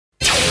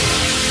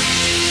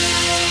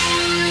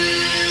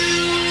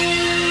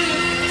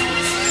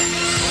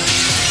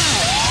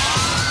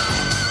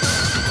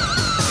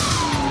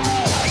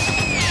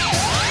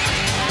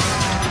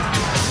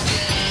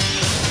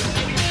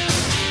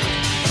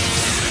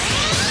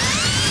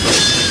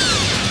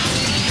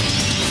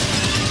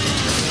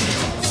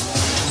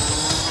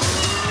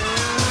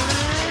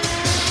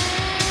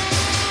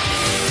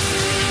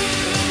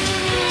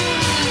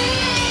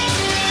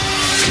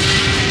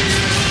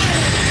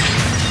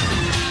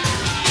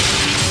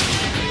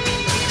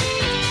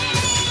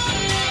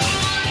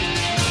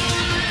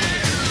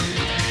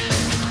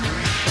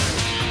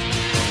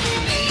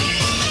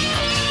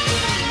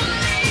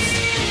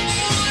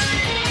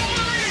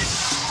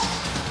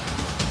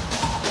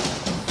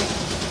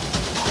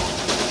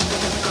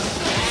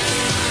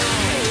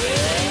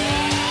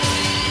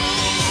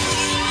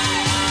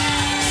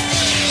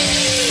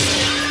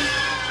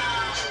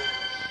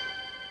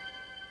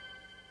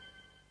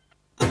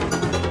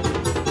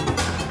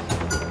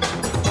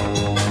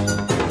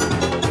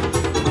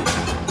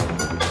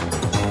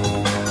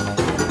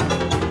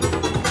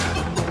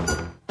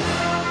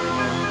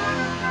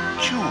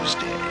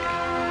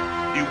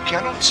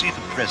cannot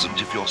see the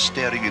present if you're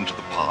staring into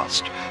the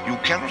past. You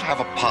cannot have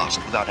a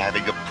past without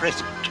having a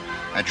present.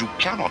 And you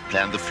cannot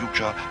plan the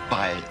future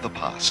by the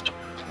past.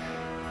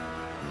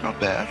 Not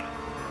bad.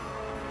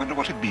 Wonder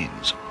what it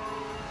means.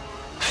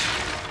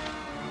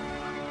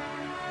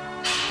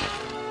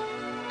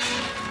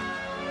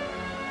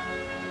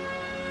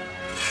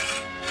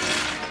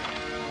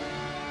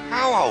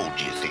 How old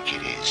do you think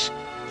it is?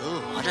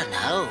 Ooh, I don't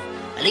know.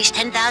 At least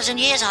 10,000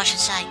 years, I should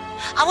say.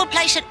 I would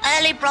place it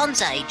early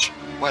Bronze Age.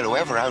 Well,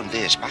 whoever owned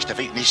this must have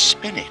eaten his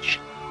spinach.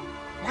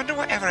 Wonder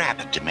what ever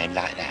happened to men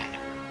like that.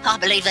 I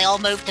believe they all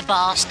moved to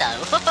Barstow.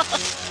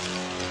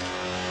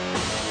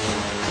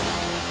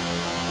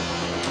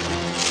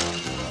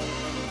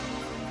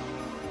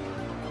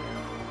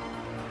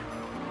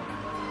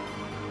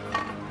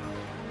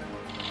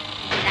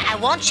 I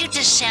want you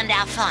to send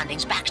our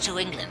findings back to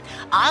England.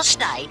 I'll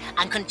stay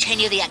and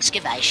continue the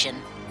excavation.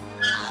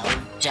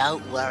 Oh,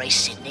 don't worry,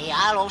 Sydney.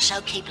 I'll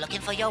also keep looking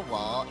for your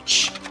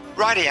watch.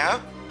 Rightio.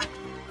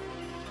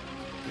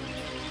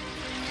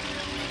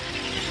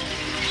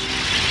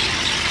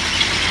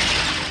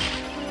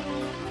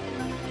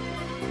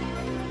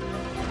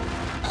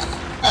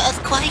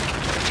 Earthquake?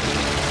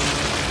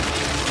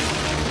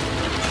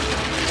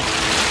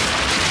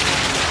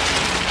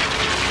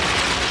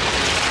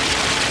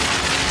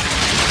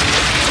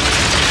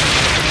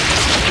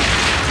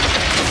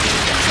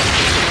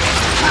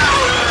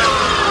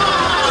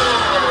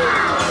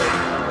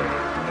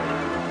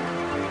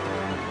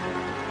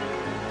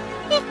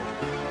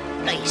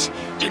 Please,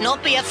 do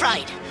not be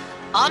afraid.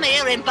 I'm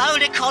here in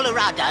Boulder,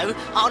 Colorado,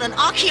 on an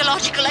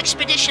archaeological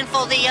expedition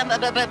for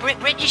the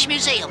British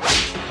Museum.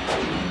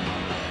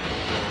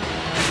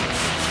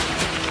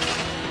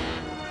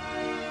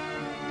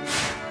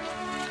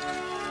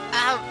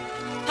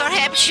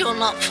 Perhaps you're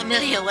not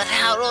familiar with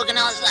our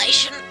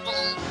organization.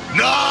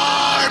 Norman!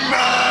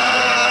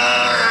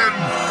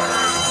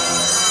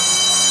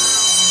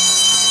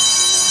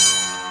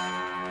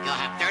 You'll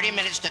have 30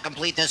 minutes to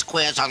complete this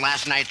quiz on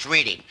last night's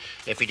reading.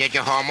 If you did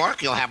your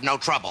homework, you'll have no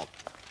trouble.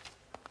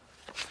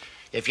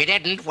 If you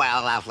didn't,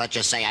 well, let's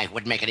just say I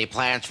wouldn't make any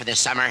plans for this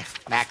summer,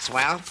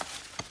 Maxwell.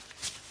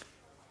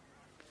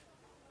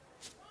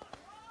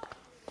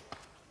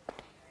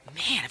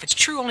 Man, if it's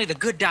true only the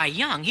good die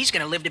young, he's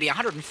gonna live to be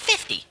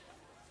 150.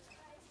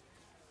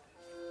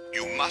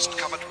 You must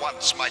come at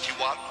once, Mighty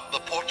One. The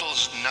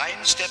portal's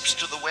 9 steps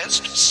to the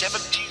west,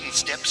 17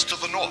 steps to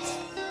the north.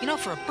 You know,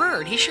 for a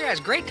bird, he sure has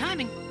great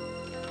timing.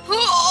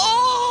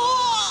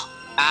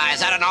 Is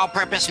that an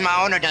all-purpose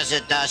moan, or does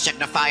it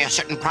signify a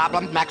certain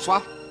problem,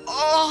 Maxwell?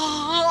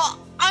 Oh,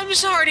 I'm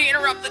sorry to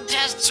interrupt the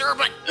test, sir,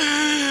 but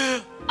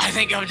I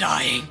think I'm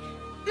dying.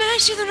 May I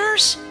see the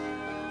nurse?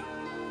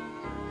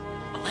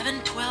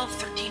 11, 12,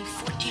 13,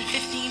 14,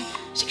 15,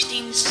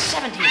 16,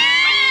 17.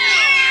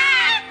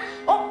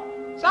 Oh,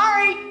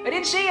 sorry, I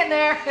didn't see you in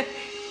there.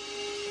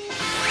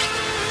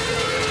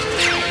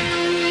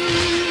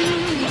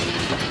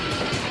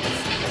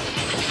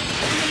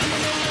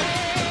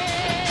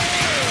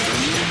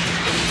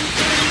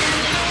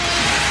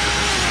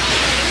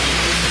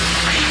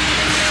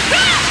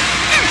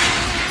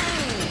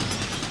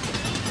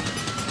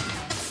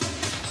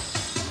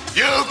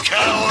 You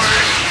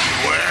coward!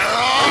 Where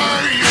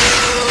are you?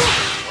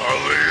 Are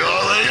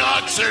the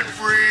oxen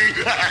free?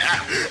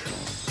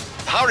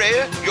 Hurry,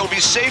 you'll be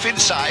safe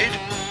inside.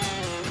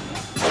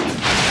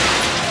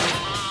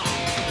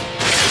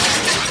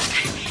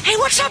 Hey,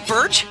 what's up,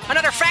 Verge?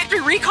 Another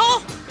factory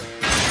recall?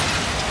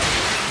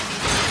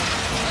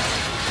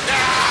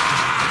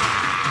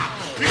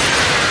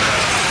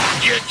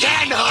 You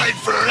can't hide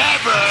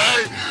forever!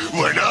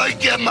 When I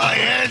get my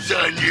hands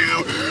on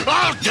you,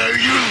 I'll tear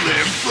you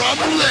limb from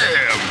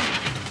limb!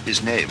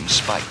 His name's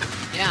Spike.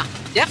 Yeah,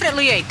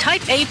 definitely a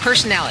type A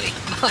personality.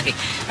 Boy,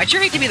 I'd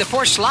sure hate to be the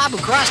poor slob who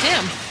crossed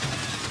him.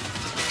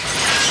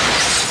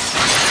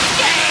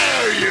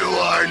 There you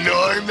are,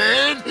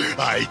 Norman!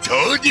 I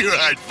told you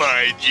I'd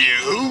find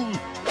you!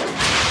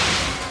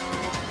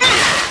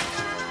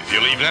 If you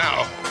leave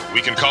now,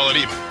 we can call it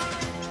even.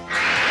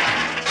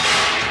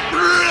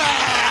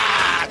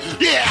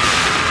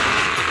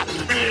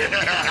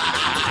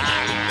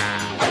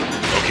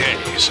 Okay,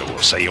 so we'll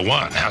say you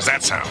won. How's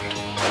that sound?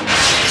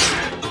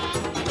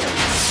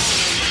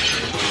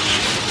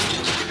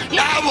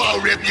 Now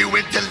I'll rip you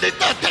into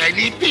little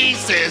tiny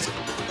pieces!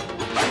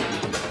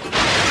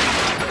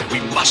 We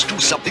must do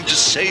something to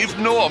save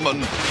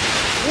Norman! Woo!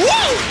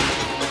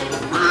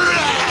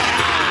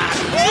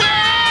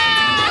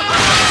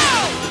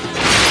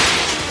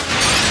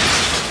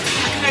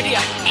 Good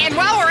idea. And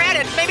while we're at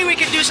it, maybe we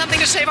could do something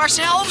to save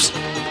ourselves?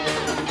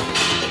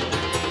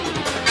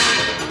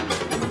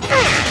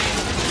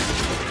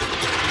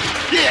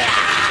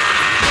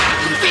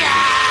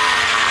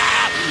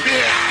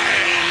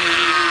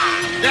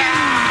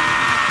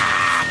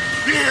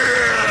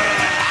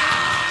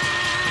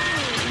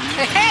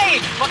 Hey,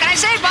 what can I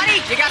say,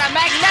 buddy? You got a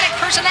magnetic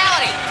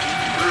personality.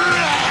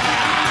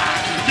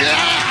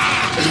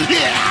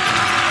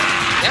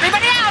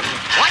 Everybody out!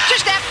 Watch your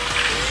step!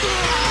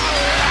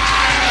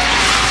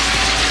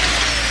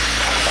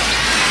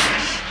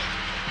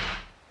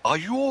 Are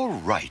you all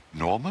right,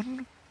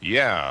 Norman?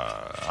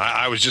 Yeah,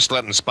 I was just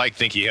letting Spike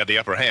think he had the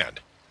upper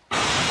hand.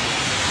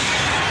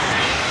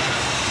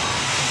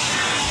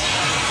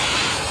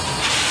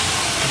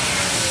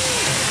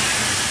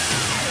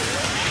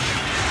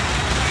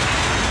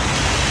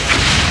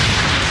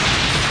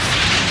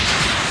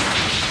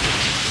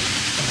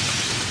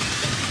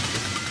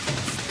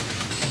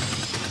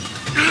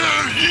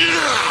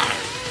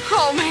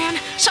 Oh man,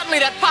 suddenly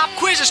that pop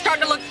quiz is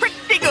starting to look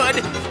pretty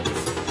good.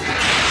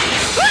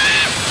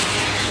 Ah!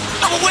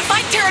 Oh, if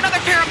I tear another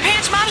pair of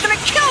pants, Mom's gonna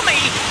kill me!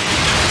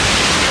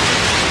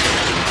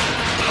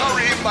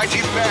 Hurry,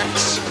 mighty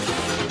Max!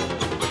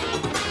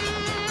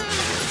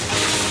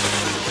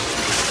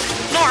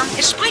 Norm,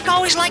 is Spike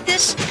always like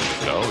this?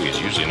 No, he's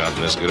usually not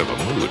in this good of a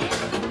mood.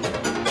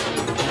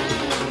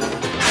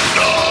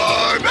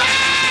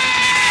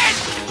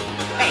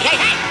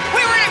 Hey!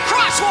 We were in a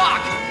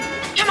crosswalk!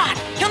 Come on,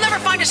 he'll never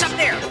find us up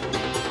there.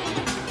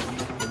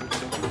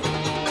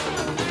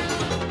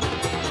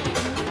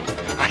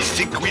 I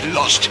think we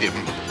lost him.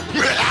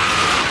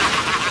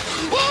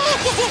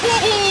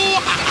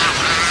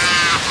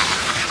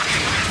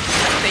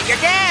 Think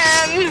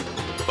again.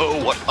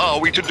 Oh, what are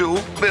we to do?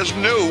 There's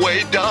no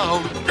way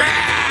down.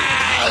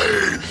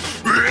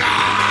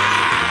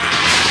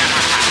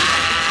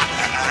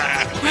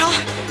 Well,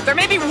 there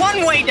may be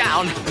one way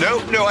down.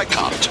 No, I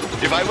can't.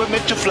 If I were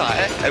meant to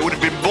fly, I would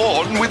have been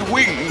born with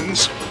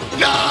wings.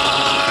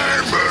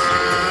 Norman!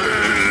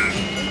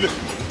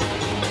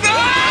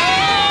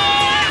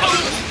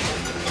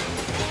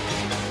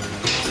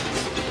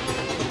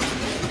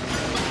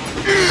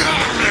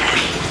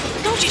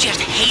 Don't you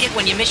just hate it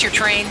when you miss your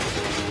train?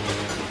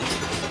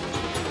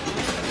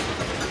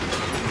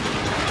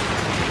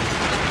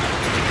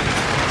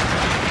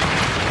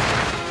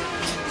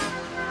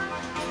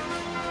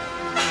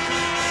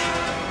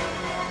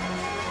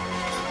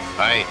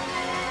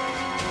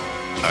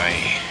 I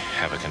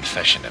have a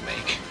confession to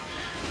make.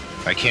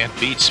 I can't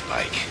beat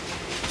Spike.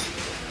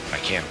 I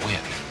can't win.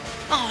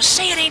 Oh,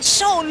 say it ain't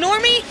so,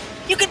 Normie!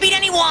 You could beat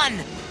anyone!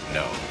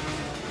 No,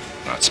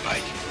 not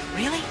Spike.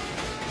 Really?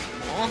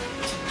 Well,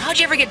 how'd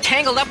you ever get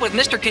tangled up with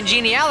Mr.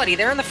 Congeniality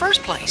there in the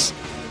first place?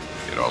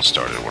 It all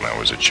started when I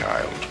was a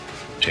child,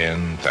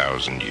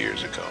 10,000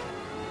 years ago.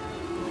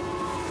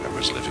 I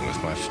was living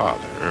with my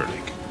father,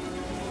 Erlich.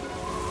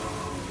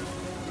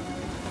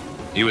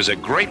 He was a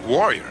great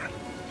warrior,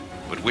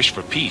 but wished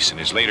for peace in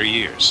his later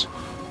years.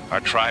 Our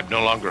tribe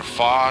no longer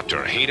fought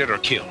or hated or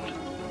killed.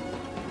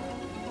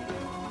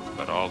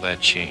 But all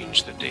that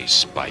changed the day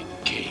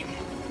Spike came.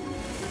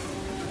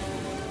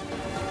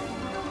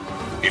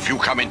 If you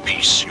come in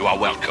peace, you are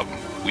welcome.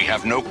 We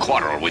have no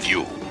quarrel with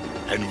you.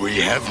 And we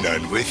have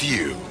none with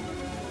you.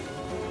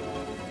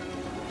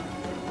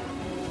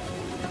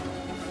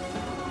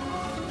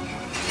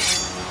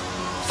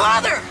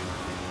 Father!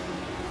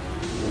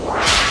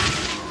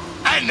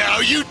 And now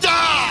you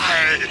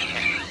die!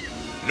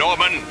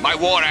 Norman, my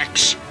war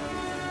axe.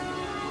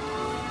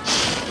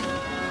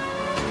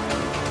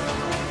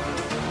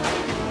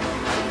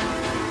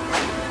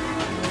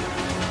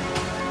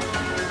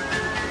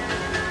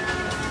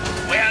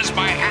 Where's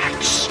my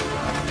axe?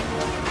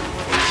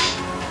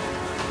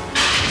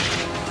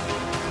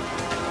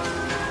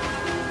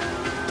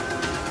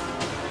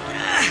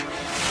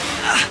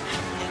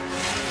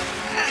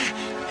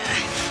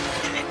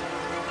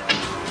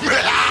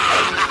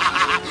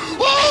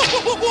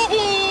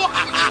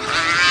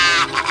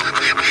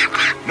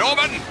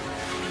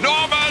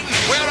 Norman,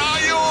 where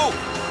are you?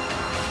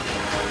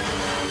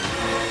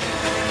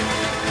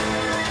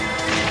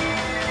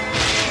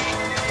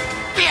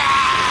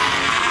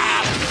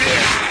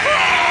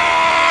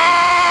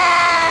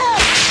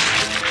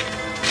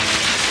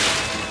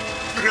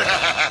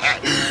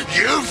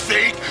 You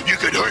think you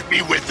could hurt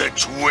me with a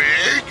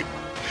twig?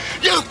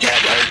 You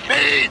can't hurt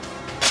me!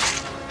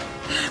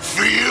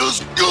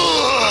 Feels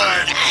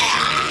good!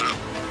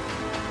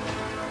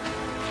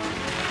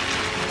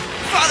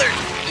 Father,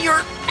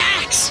 your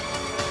axe!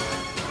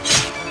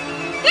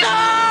 No!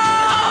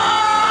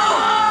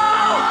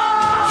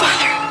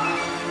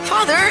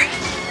 Father!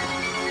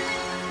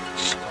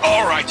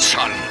 All right,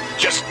 son.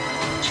 Just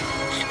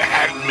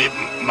hand me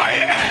my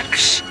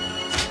axe.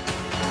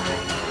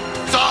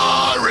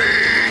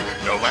 Sorry!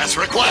 No last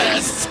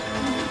requests!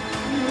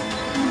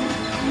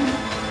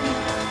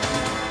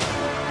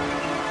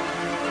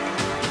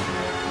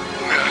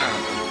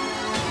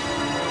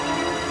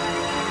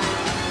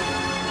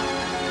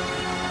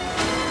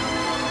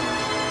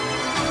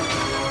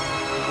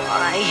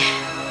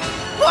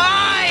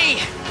 Why?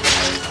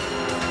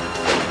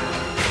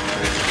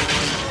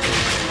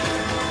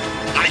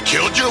 I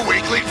killed your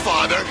weakling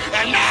father,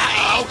 and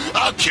now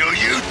I'll kill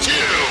you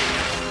too!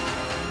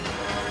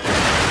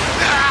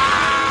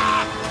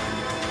 Ah!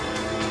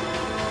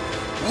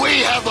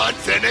 We have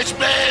unfinished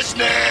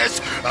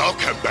business! I'll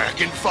come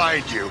back and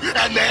find you,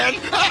 and then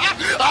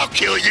I'll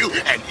kill you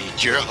and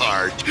eat your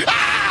heart!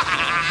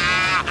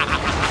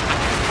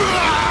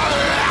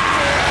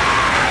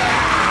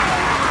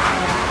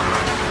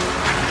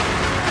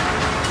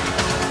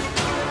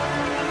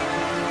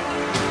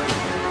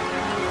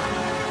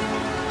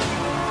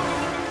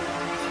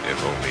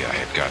 If only I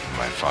had gotten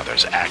my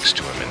father's axe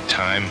to him in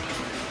time,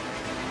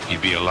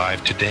 he'd be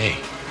alive today.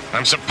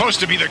 I'm supposed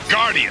to be the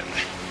guardian,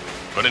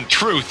 but in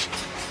truth,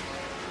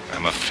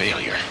 I'm a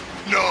failure.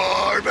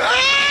 Norman!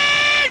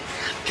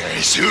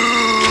 Guess who?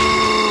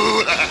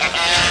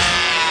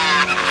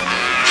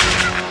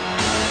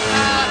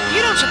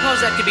 You don't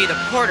suppose that could be the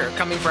porter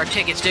coming for our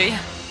tickets, do you?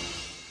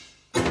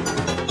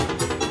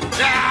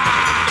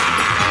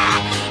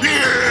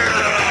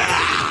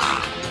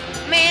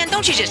 Man,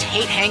 don't you just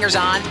hate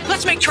hangers-on?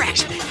 Let's make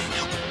tracks.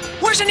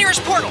 Where's the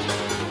nearest portal?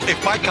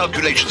 If my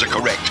calculations are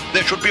correct,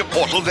 there should be a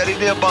portal very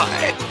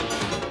nearby.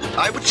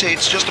 I would say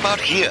it's just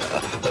about here,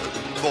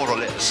 more or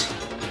less.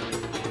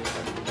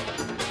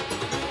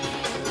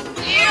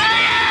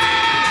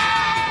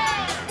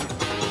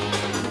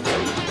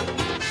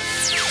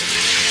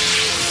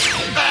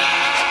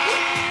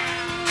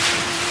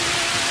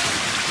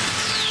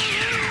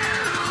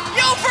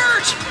 Yo,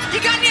 Verge! You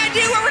got any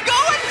idea where we're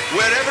going?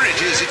 Wherever it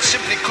is, it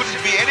simply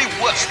couldn't be any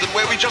worse than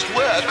where we just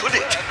were, could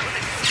it?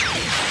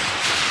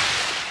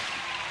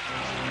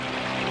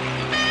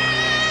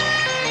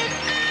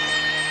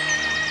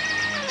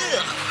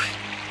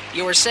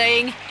 You were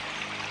saying?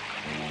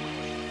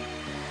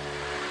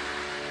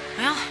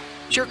 Well,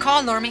 it's your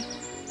call, Normie.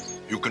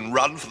 You can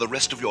run for the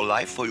rest of your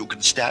life, or you can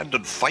stand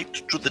and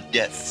fight to the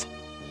death.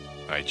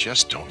 I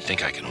just don't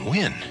think I can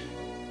win.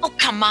 Oh,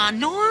 come on,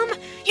 Norm.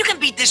 You can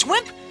beat this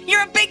wimp.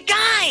 You're a big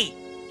guy.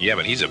 Yeah,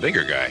 but he's a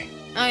bigger guy.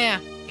 Oh, yeah.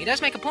 He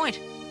does make a point.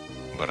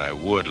 But I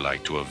would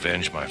like to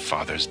avenge my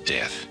father's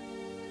death.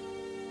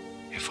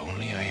 If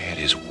only I had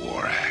his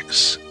war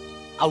axe.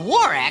 A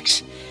war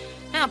axe?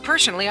 Now,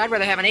 personally, I'd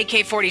rather have an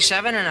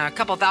AK-47 and a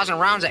couple thousand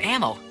rounds of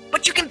ammo.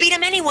 But you can beat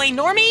him anyway,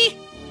 Normie.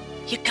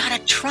 You gotta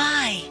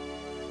try.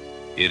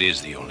 It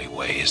is the only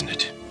way, isn't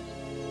it?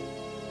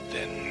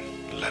 Then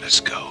let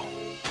us go.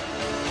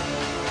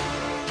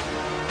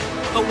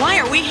 But why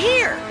are we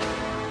here?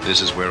 This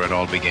is where it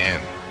all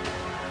began.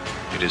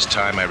 It is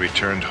time I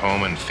returned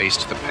home and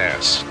faced the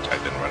past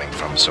I've been running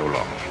from so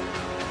long.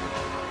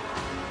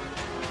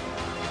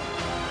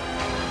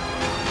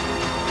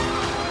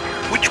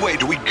 Which way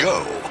do we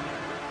go?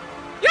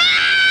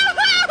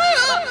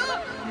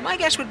 My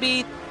guess would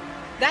be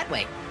that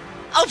way.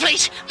 Oh,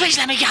 please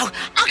let me go.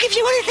 I'll give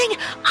you anything.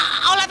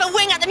 I'll have a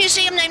wing at the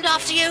museum named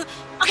after you.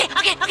 Okay.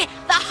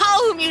 The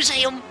whole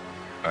museum.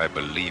 I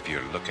believe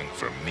you're looking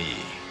for me.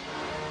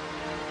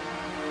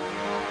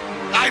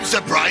 I'm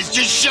surprised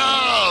you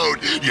showed!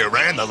 You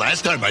ran the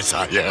last time I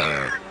saw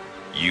you.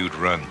 You'd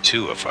run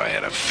too if I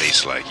had a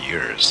face like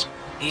yours.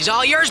 He's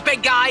all yours,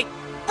 big guy.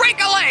 Break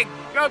a leg.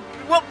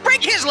 Well,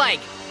 break his leg.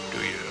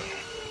 Do you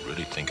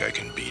really think I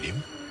can beat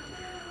him?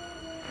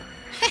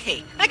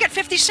 Hey, I got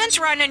 50 cents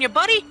riding on you,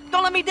 buddy.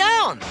 Don't let me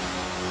down.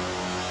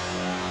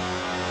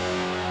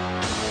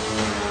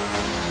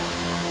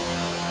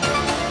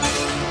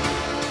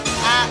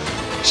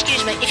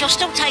 Excuse me, if you're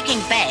still taking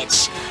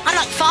bets, I'd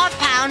like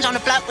 £5 on a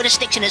bloke with a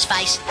stick in his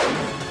face.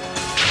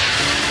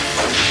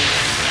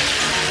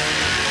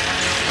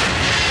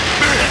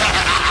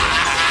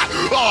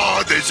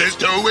 Oh, this is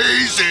too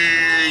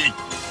easy!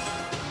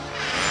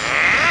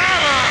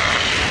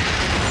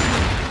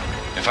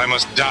 If I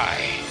must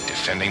die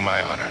defending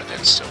my honor,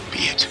 then so be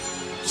it.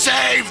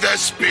 Save the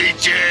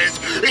speeches!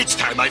 It's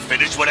time I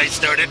finish what I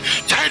started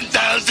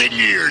 10,000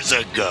 years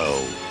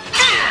ago!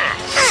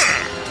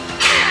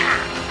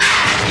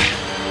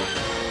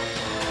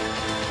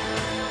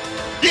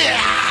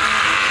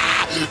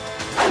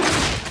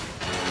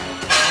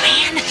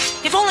 Man,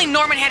 if only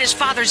Norman had his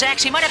father's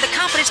axe, he might have the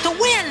confidence to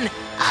win.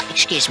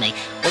 Excuse me,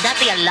 would that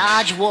be a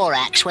large war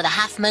axe with a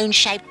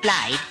half-moon-shaped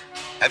blade?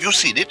 Have you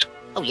seen it?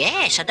 Oh,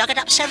 yes, I dug it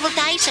up several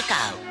days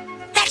ago.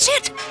 That's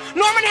it!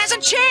 Norman has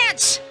a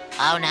chance!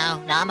 Oh,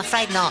 no, I'm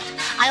afraid not.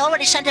 I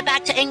already sent it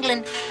back to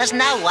England. There's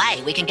no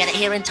way we can get it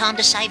here in time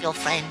to save your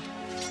friend.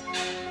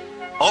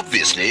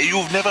 Obviously,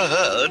 you've never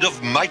heard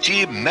of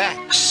Mighty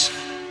Max.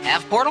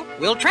 Have portal,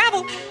 we'll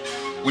travel.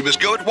 We must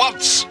go at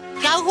once.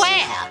 Go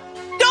where?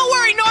 Don't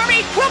worry,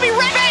 Normie! We'll be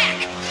right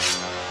back!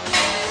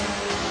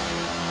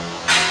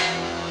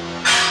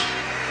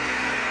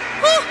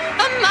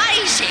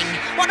 Amazing!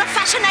 What a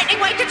fascinating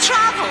way to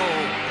travel!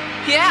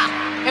 Yeah,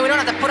 and we don't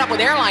have to put up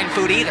with airline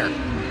food either.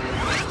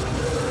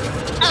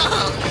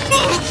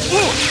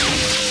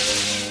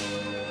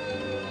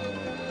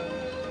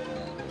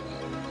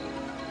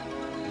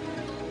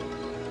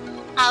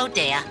 Oh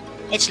dear,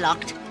 it's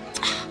locked.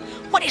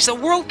 What is the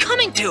world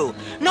coming to?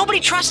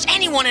 Nobody trusts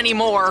anyone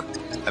anymore.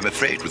 I'm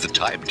afraid with the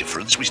time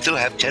difference, we still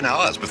have 10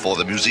 hours before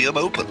the museum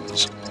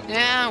opens.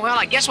 Yeah, well,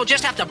 I guess we'll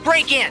just have to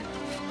break in.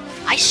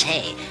 I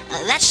say,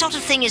 that sort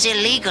of thing is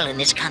illegal in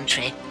this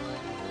country.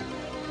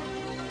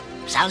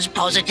 Sounds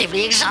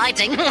positively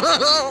exciting.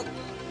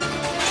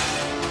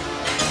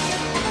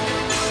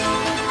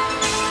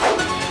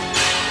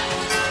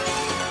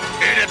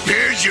 It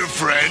appears your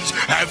friends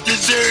have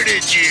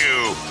deserted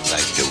you.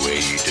 Like the way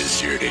you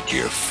deserted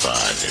your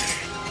father.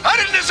 I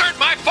didn't desert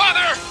my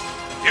father!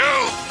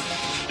 You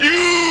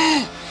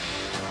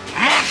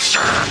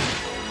monster!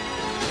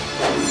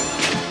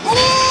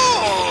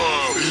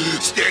 Ooh!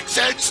 sticks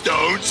and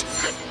stones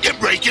can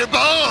break your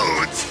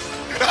bones.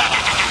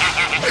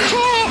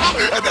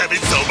 I'm having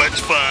so much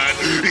fun.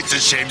 It's a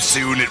shame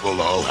soon it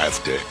will all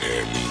have to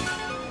end.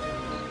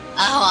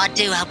 Oh, I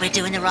do hope we're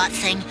doing the right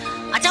thing.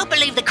 I don't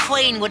believe the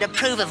Queen would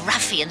approve of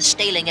ruffians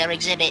stealing her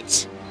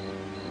exhibits.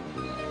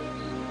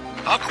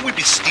 How can we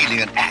be stealing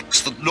an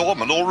axe that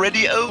Norman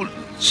already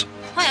owns?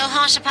 Well,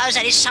 I suppose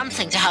that is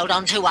something to hold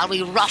on to while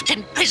we rot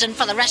in prison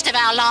for the rest of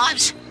our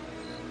lives.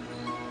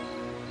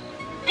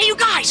 Hey, you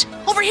guys!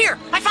 Over here!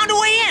 I found a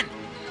way in!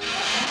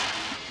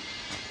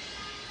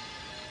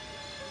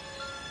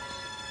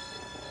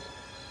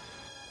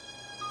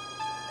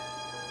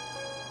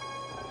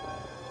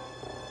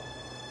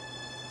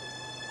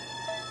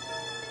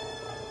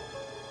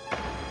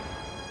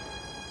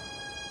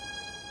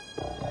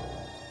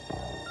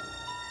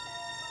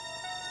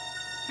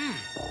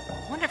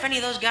 Wonder if any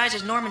of those guys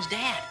is Norman's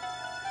dad.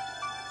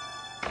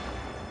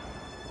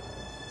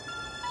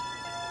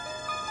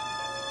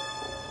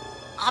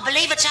 I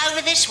believe it's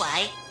over this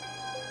way.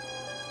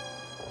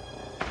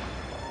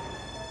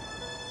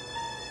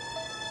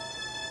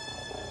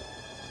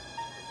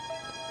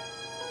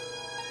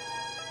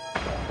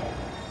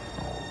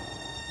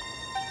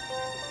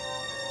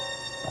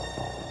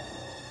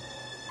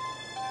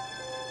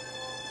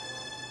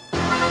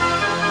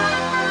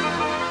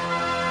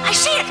 I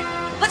see it!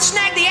 Let's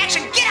snag the axe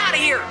and get out of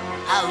here!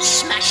 Oh,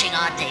 smashing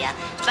idea.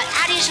 But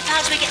how do you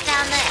suppose we get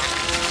down there?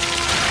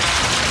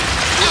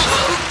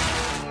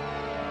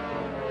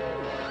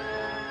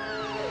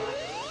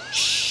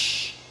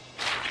 Shh.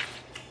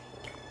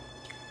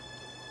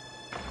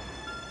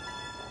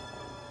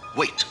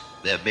 Wait,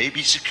 there may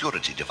be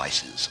security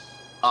devices.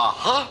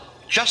 Aha!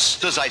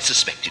 Just as I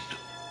suspected.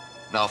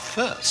 Now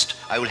first,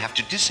 I will have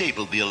to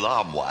disable the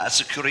alarm wire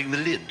securing the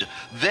lid.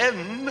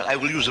 Then I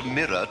will use a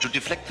mirror to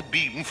deflect the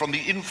beam from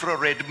the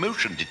infrared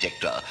motion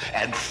detector.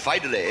 And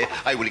finally,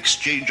 I will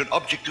exchange an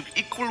object of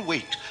equal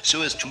weight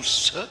so as to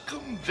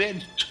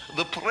circumvent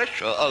the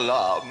pressure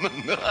alarm.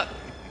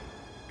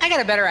 I got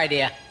a better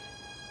idea.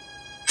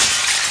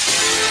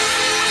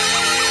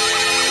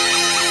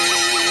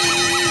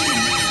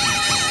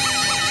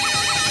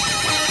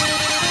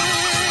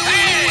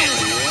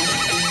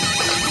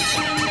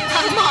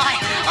 Oh my!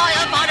 I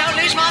hope I don't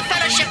lose my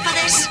fellowship for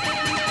this!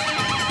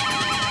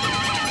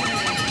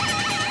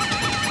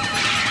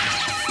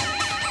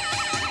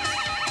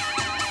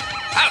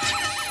 Out!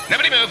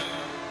 Nobody move!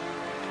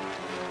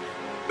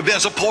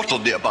 There's a portal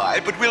nearby,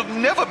 but we'll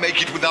never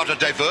make it without a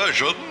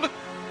diversion.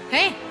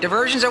 Hey,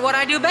 diversions are what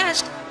I do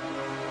best.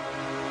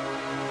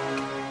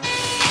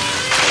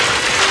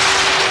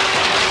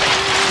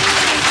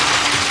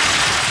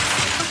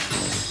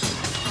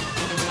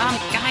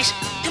 Guys,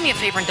 do me a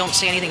favor and don't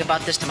say anything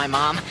about this to my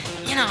mom.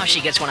 You know how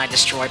she gets when I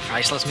destroy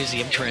priceless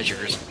museum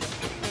treasures.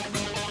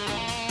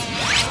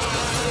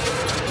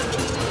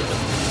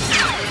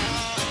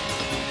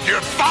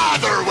 Your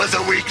father was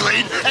a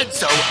weakling, and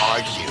so are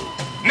you.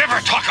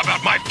 Never talk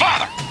about my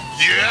father!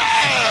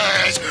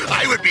 Yes!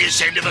 I would be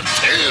ashamed of him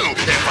too,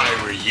 if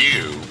I were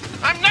you.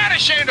 I'm not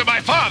ashamed of my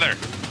father!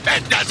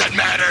 It doesn't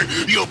matter.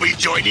 You'll be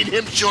joining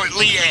him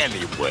shortly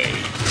anyway.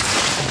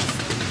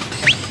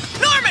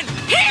 Norman!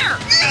 Here!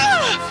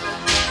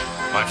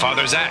 My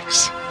father's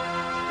axe.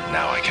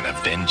 Now I can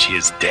avenge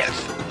his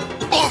death.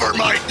 Over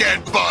my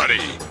dead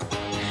body!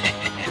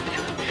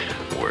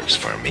 Works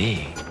for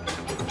me.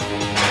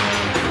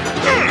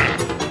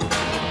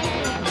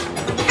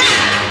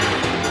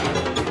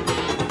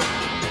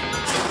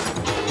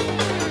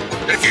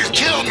 If you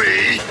kill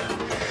me,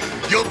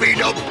 you'll be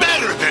no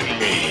better than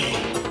me.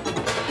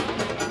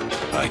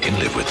 I can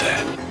live with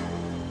that.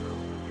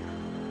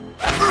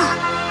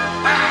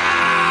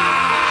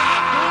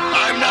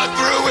 I'm not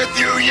through with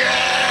you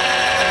yet!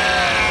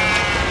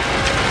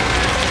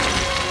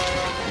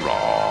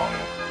 Wrong.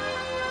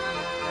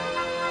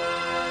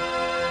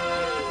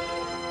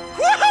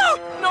 Woohoo!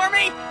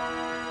 Normie!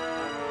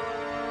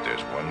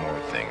 There's one more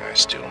thing I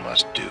still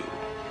must do.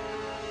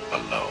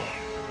 Alone.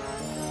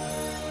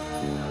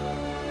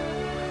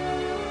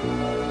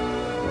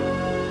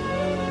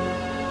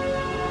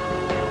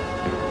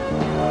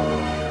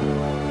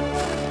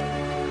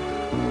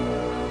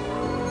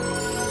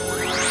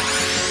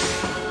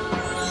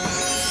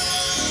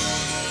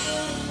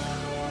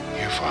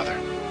 Here, Father.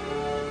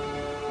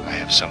 I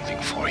have something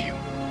for you.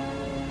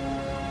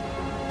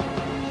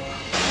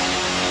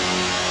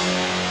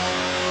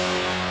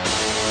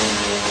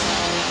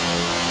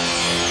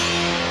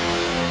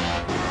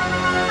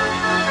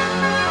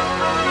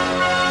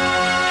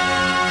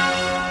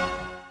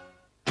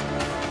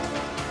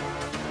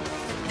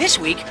 This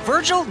week,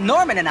 Virgil,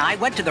 Norman, and I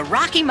went to the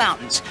Rocky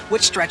Mountains,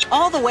 which stretch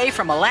all the way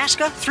from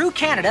Alaska through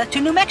Canada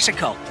to New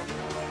Mexico.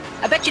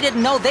 I bet you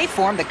didn't know they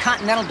formed the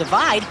Continental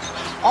Divide.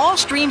 All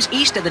streams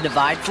east of the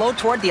divide flow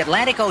toward the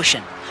Atlantic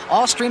Ocean.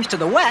 All streams to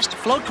the west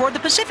flow toward the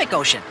Pacific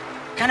Ocean.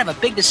 Kind of a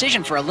big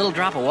decision for a little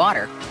drop of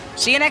water.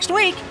 See you next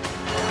week.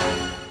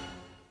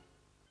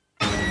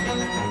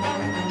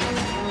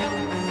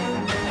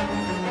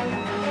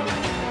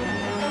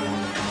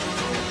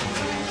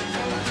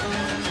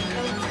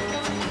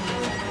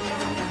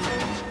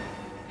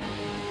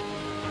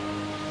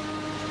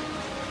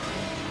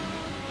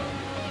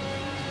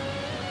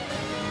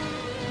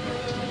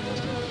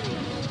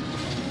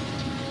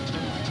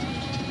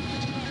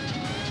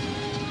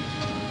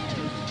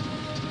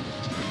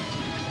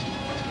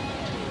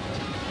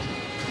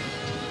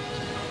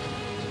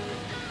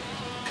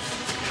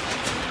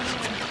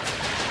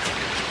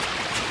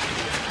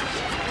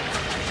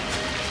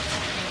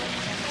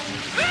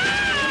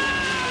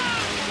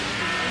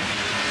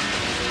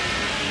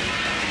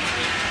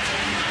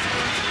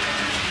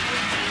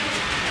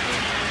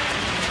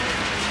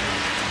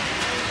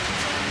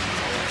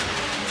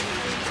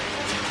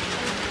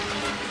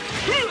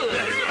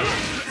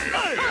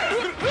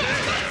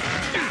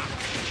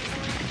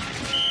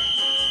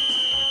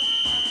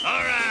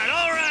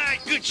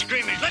 it,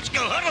 screamers. Let's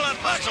go huddle up,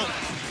 hustle.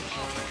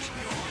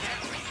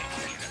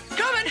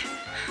 Coming!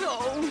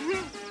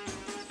 Oh.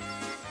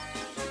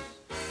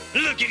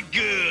 Looking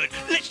good.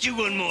 Let's do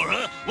one more,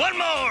 huh? One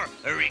more.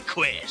 A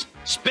request.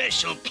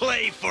 Special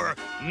play for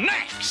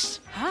Max.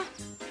 Huh?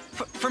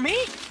 For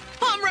me?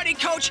 I'm ready,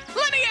 Coach.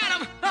 Let me at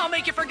him. I'll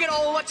make you forget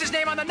old what's his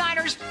name on the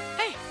Niners.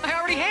 Hey, I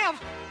already have.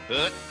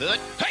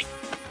 Hey!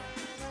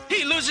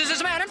 He loses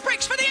his man and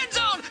breaks for the end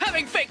zone,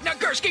 having fake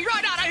Nagurski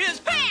right out of his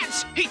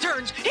pants. He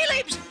turns, he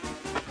leaps.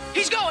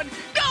 He's going.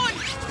 Gone!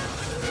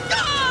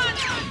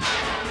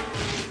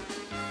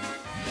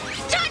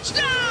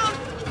 Touchdown!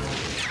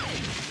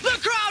 The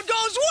crowd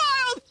goes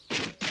wild.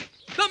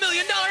 The $1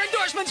 million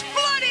endorsements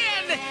flood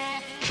in.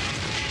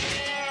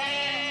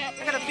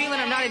 I got a feeling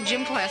I'm not in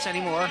gym class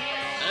anymore.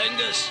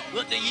 Angus,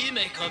 what do you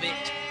make of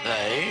it?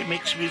 Aye,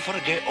 makes me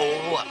forget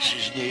all what's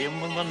his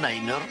name on the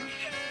Niners.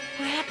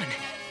 What happened?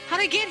 How'd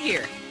I get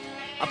here?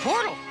 A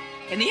portal.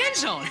 In the end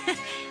zone.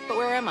 But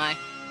where am I?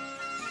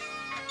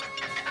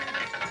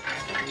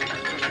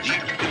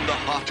 Deep in the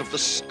heart of the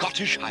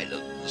Scottish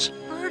Highlands.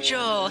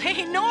 Virgil.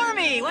 Hey,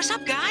 Normie. What's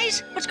up,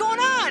 guys? What's going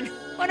on?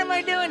 What am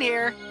I doing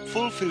here?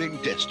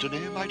 Fulfilling destiny,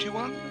 mighty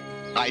one.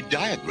 I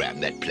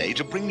diagrammed that play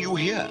to bring you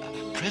here.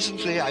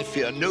 Presently, I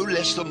fear no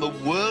less than the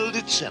world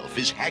itself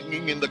is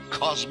hanging in the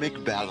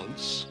cosmic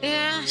balance.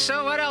 Yeah,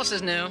 so what else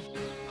is new?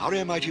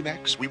 Hurry, Mighty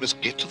Max. We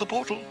must get to the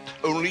portal.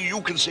 Only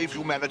you can save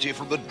humanity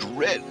from the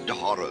dread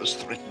horrors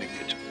threatening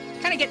it.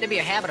 Kind of getting to be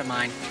a habit of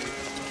mine.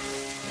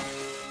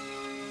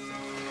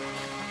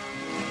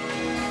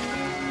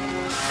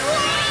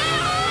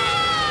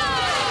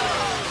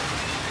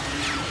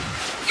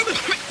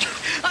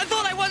 I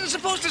thought I wasn't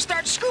supposed to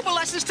start scuba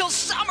lessons till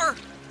summer.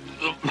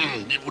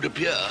 It would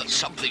appear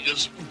something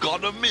has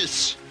gone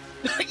amiss.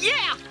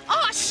 Yeah,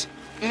 us.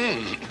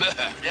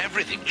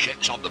 Everything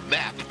checks on the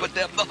map, but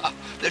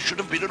there should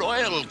have been an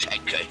oil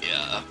tanker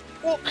here.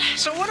 Well,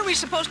 so what are we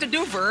supposed to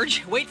do,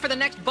 Verge? Wait for the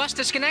next bus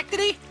to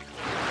Schenectady?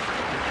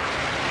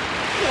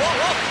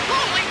 Whoa!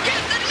 Holy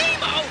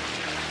Nemo!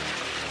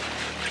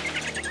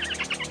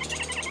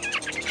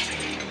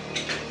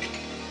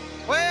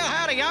 Well,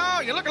 howdy,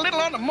 y'all. You look a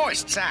little on the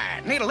moist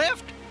side. Need a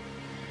lift?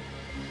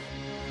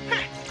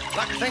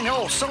 Lucky thing the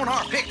old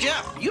sonar picked you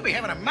up. You be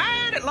having a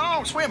mighty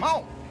long swim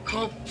home.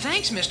 Well,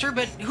 thanks, mister,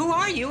 but who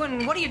are you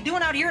and what are you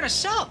doing out here in a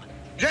sub?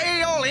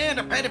 J. Ollie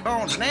into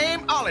Pettibone's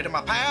name, Ollie to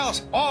my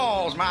pals.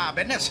 All's my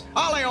business.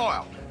 Ollie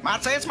Oil.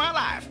 Might say it's my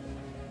life.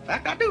 In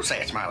fact, I do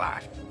say it's my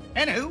life.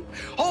 Anywho,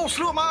 whole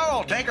slew of my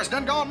oil tankers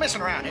done gone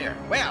missing around here.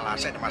 Well, I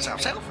said to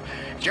myself,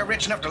 if you're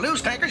rich enough to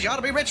lose tankers, you ought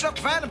to be rich enough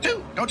to find them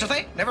too, don't you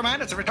think? Never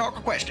mind, it's a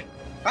rhetorical question.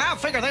 I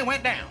figure they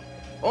went down.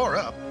 Or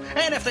up.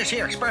 And if this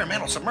here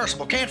experimental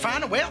submersible can't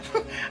find them, well,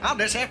 I'll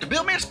just have to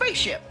build me a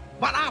spaceship.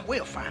 But I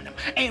will find them.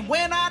 And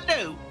when I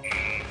do...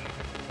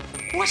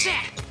 What's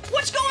that?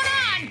 What's going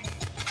on?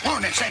 One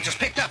of them sensors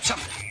picked up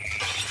something.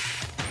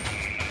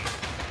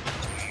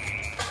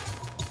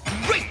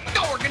 Great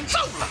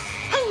Gorgonzola!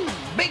 Ooh,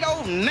 big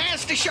old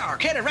nasty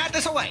shark headed right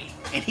this way.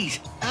 And he's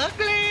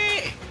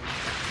ugly.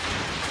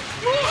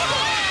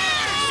 Whoa!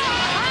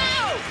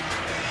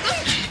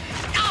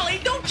 Ollie,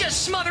 don't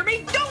just smother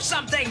me. Do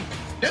something.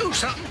 Do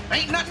something?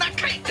 Ain't nothing I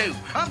can't do.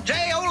 I'm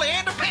J.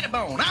 Oleander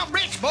Pettibone. I'm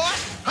rich, boy.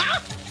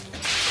 Huh?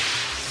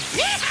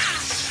 Yeah!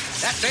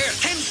 That there's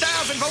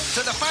 10,000 volts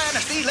of the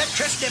finest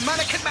electricity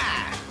money can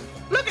buy.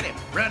 Look at him,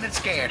 running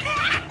scared.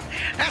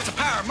 That's the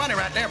power of money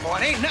right there, boy.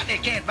 There ain't nothing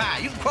it can't buy.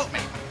 You can quote me.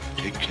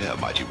 Take care,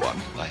 Mighty One.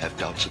 I have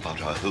doubts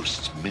about our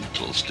host's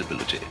mental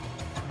stability.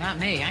 Not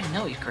me. I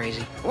know he's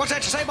crazy. What's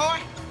that you say, boy?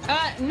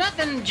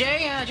 Nothing,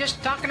 Jay.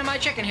 Just talking to my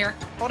chicken here.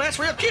 Oh, that's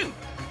real cute.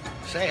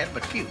 Sad,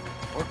 but cute.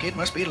 Poor kid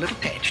must be a little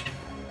attached.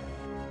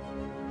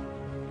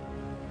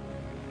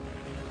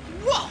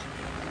 Whoa!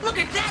 Look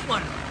at that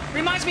one!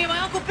 Reminds me of my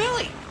Uncle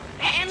Billy.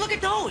 And look at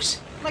those.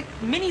 Like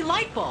mini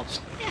light bulbs.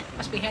 Yeah,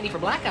 must be handy for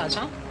blackouts,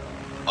 huh?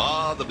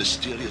 Ah, the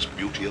mysterious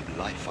beauty of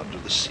life under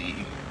the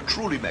sea.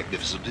 Truly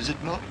magnificent, is it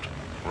not?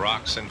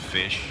 Rocks and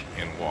fish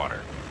in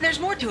water. There's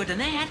more to it than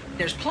that.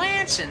 There's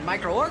plants and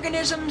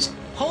microorganisms,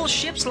 whole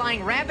ships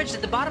lying ravaged at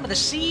the bottom of the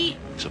sea.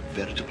 It's a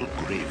veritable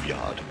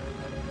graveyard.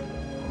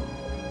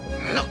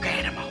 Look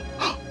at them all.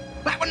 Oh,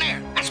 that one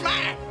there, that's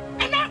mine.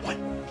 And that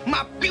one,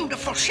 my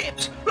beautiful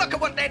ships. Look at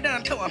what they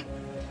done to them.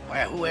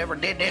 Well, whoever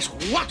did this,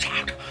 watch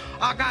out.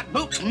 I got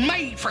boots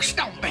made for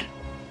stomping.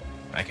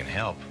 I can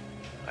help.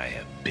 I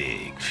have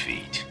big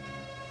feet.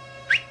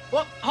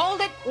 Well,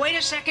 hold it. Wait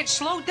a second.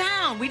 Slow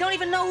down. We don't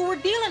even know who we're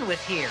dealing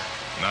with here.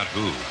 Not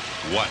who.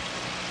 What?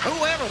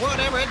 Whoever,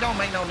 whatever, it don't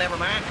make no never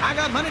mind. I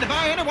got money to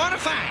buy anyone I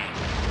find.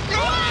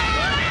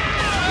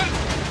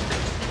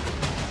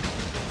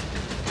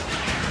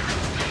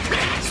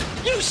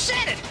 You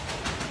said it!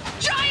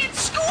 Giant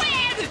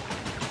squid!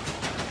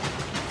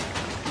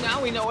 Now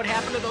we know what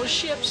happened to those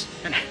ships.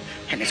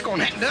 And it's going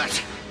to happen to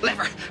us.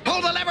 Lever.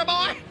 Pull the lever,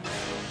 boy.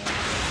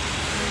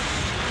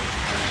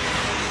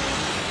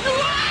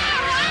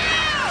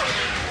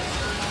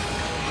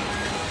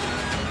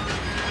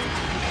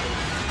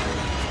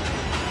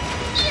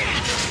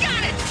 Yeah!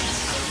 Got it!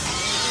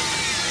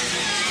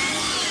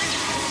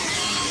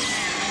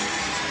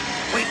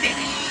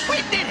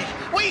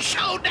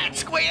 want that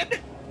squid.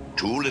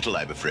 Too little,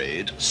 I'm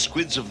afraid.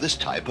 Squids of this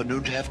type are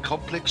known to have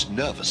complex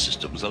nervous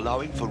systems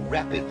allowing for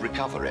rapid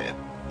recovery.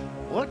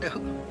 What the...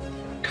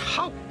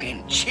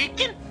 Talking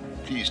chicken?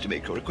 Pleased to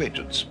make your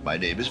acquaintance. My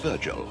name is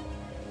Virgil.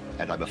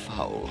 And I'm a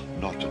fowl,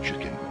 not a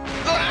chicken.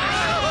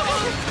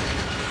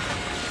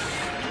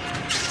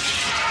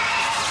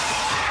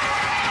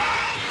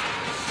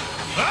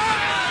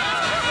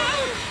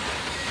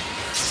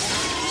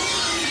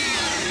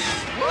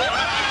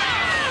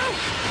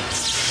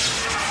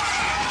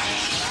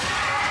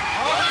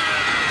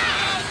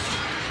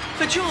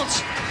 The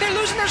jolts! They're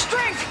losing their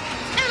strength!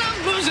 And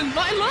I'm losing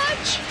my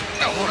lunch!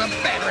 Oh, the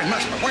battery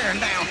must be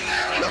wearing down.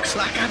 Looks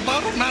like I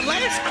bottled my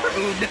last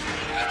crude.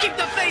 Keep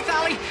the faith,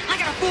 Ollie! I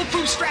got a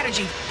foolproof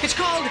strategy. It's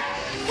called...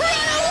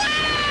 Run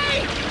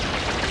away!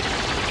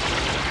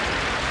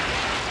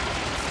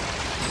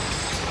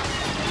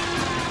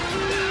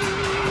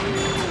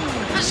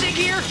 A zig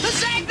here! A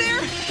zag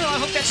there! Oh, I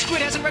hope that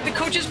squid hasn't read the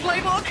coach's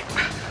playbook.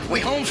 We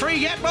home free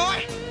yet,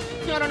 boy?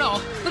 I don't know.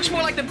 Looks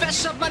more like the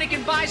best sub money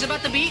can buy is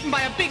about to be eaten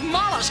by a big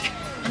mollusk.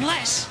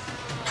 Unless...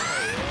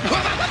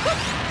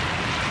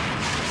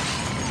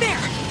 There!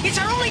 It's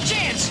our only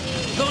chance!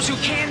 Those who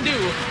can do,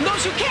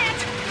 those who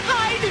can't,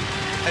 hide!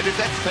 And if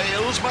that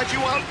fails, mighty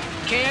one?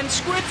 Canned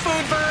squid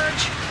food,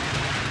 Verge!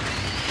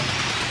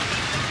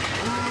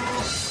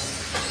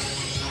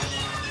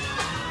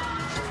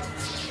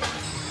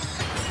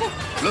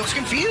 Looks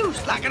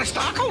confused, like at a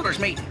stockholders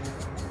meeting.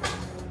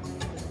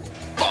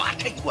 Boy, I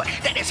tell you what,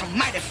 that is a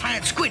mighty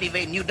fine squid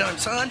evading you done,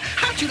 son.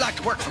 How'd you like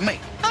to work for me?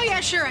 Oh yeah,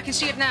 sure, I can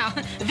see it now.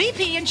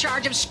 VP in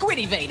charge of squid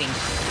evading.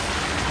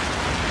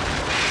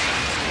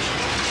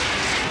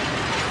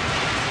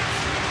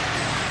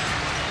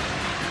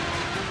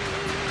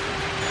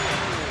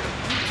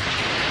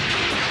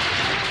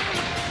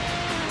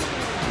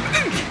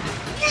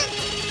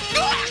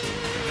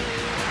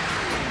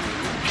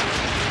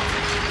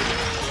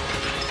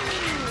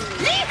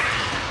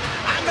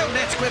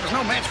 Squid was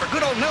no match for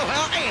good old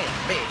know-how and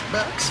big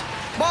bucks.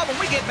 Boy, when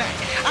we get back,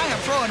 I am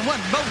throwing one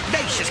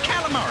bodacious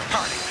calamari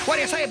party. What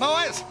do you say,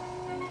 boys?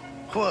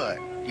 What?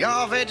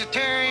 Y'all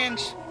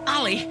vegetarians?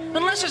 Ollie,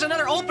 unless there's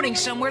another opening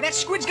somewhere, that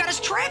squid's got us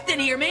trapped in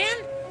here,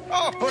 man.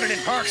 Oh, put it in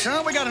park,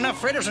 son. We got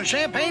enough fritters and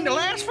champagne to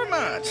last for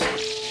months.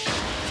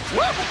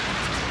 Whoa!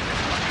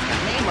 My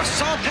name was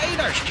sauteed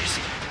oysters.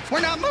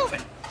 We're not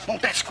moving.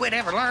 Won't that squid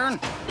ever learn?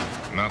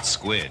 Not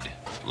squid.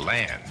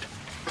 Land.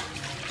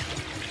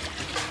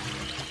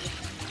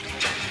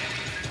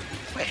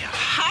 Well,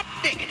 hot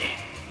diggity.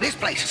 This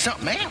place is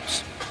something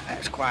else.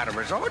 That's quite a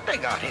resort they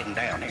got hidden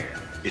down here.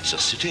 It's a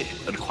city,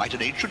 and quite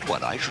an ancient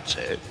one, I should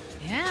say.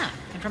 Yeah,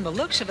 and from the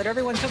looks of it,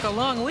 everyone took a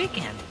long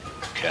weekend.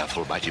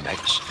 Careful, Mighty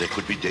Max. There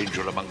could be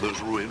danger among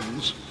those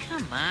ruins.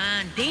 Come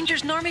on,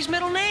 danger's Normie's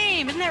middle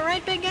name. Isn't that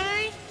right, big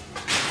guy?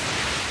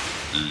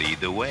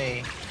 Lead the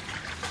way.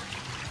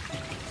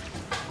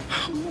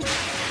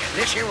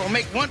 This here will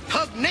make one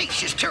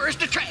pugnacious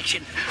tourist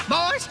attraction.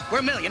 Boys,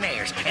 we're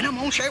millionaires, and I'm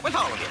gonna share it with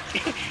all of you.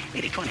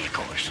 80-20, of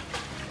course.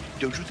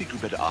 Don't you think you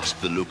better ask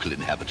the local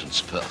inhabitants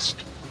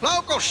first?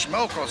 Local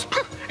schmokels.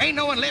 Ain't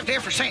no one lived here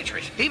for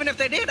centuries. Even if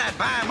they did, I'd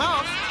buy them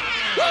off.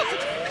 Woo!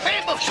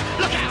 Ambush!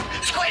 Look out!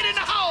 Squid in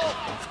the hole!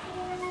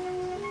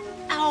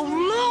 Oh,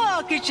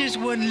 look! It's just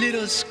one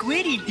little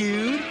squiddy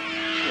dude.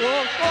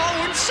 Whoa,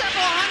 whoa, and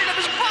several hundred of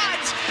his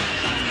buds!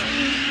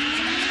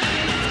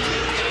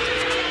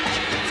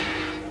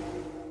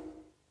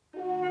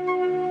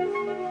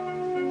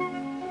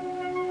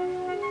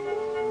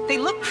 They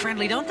look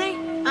friendly, don't they?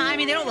 I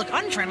mean, they don't look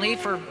unfriendly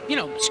for, you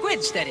know,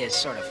 squids, that is,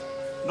 sort of.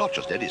 Not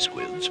just any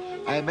squids.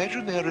 I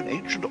imagine they're an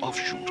ancient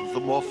offshoot of the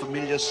more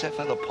familiar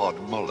cephalopod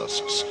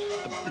mollusks,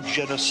 the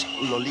genus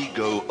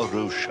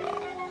Loligo-Orosha.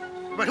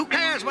 But who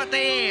cares what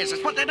they is?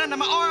 It's what they done to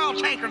my oil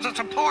tankers that's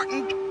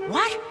important.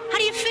 What? How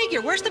do you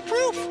figure? Where's the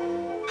proof?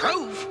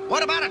 Proof?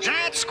 What about a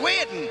giant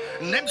squid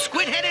and them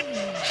squid-headed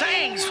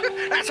things?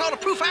 That's all the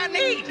proof I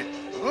need.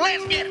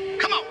 Let's get it.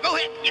 Come on, go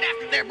ahead. Get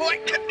after it there, boy.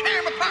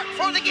 Tear them apart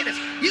before they get us.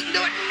 You can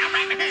do it. I'm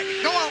right behind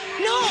you. Go on.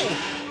 No,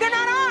 they're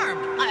not armed.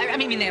 I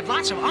mean, they have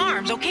lots of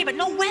arms, okay, but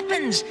no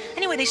weapons.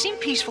 Anyway, they seem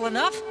peaceful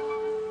enough.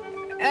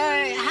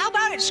 How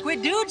about it,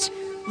 squid dudes?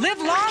 Live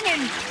long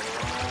and...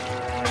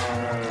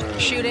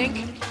 shoot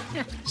ink.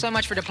 So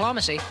much for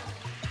diplomacy.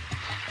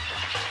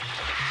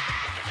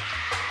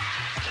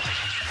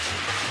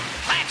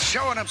 That's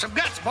showing them some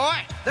guts,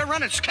 boy. They're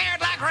running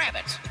scared like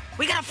rabbits.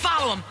 We gotta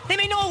follow them. They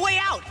may know a way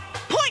out.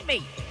 Point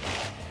me!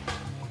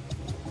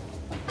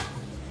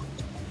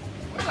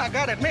 Well, I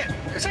gotta admit,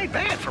 this ain't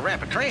bad for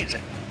rapid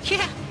transit.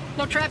 Yeah,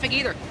 no traffic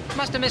either.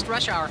 Must have missed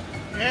rush hour.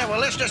 Yeah, well,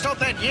 let's just hope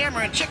that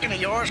yammering chicken of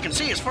yours can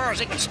see as far as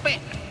he can spit.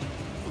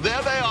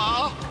 There they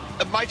are.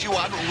 Mighty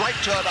one, right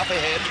turn up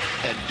ahead,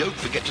 and don't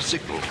forget to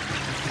signal.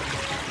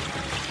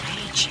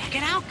 Hey, check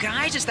it out,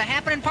 guys. It's the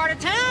happening part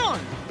of town.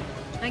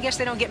 I guess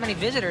they don't get many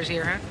visitors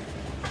here, huh?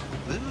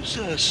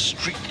 Those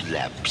street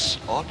lamps,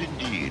 odd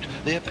indeed.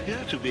 They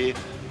appear to be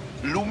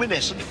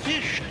luminescent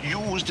fish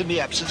used in the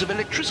absence of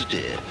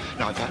electricity.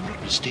 Now, if I'm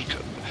not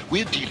mistaken,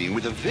 we're dealing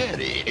with a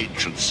very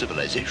ancient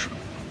civilization.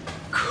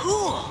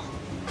 Cool.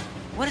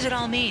 What does it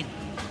all mean?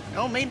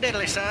 Don't mean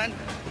diddly, son.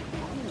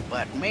 Ooh,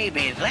 but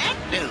maybe that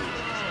do.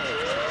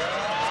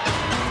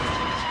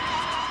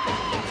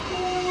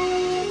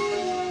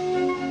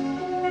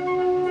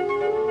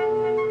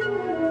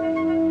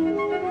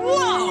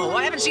 Whoa!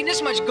 I haven't seen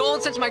this much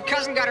gold since my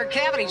cousin got her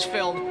cavities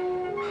filled.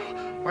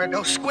 Where'd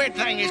those squid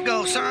thingies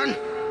go, son?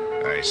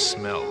 I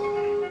smell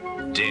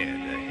them. Dead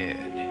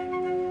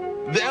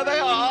ahead. There they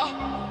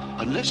are!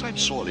 Unless I'm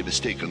sorely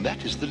mistaken,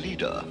 that is the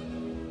leader.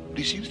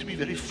 He seems to be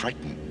very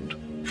frightened.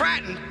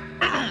 Frightened?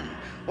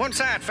 One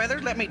side,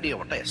 Feathers, let me deal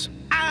with this.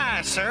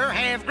 I, sir,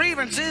 have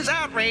grievances,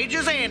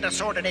 outrages, and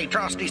assorted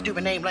atrocities to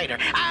be named later.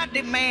 I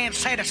demand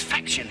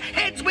satisfaction.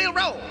 Heads will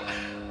roll.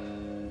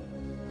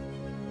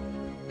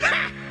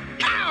 Ha!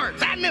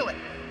 Cowards! I knew it!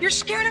 You're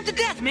scaring him to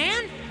death,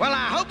 man. Well,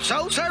 I hope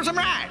so. Serves them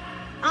right.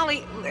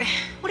 Ollie,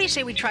 what do you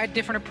say we try a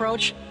different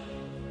approach?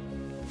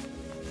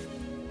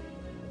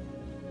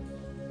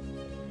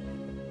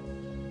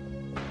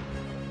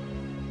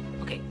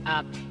 Okay,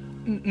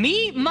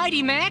 me,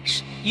 Mighty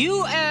Max,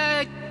 you,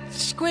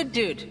 Squid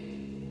Dude.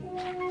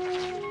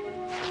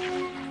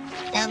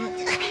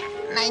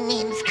 My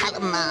name's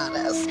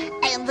Calamaras.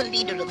 I am the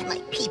leader of my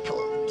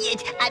people.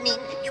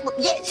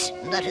 Yes,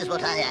 that is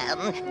what I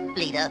am,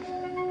 leader.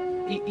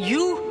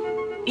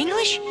 You?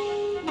 English?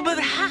 But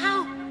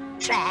how?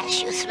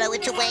 Trash, you throw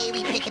it away,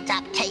 we pick it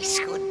up. Tastes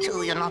good,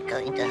 too. You're not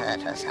going to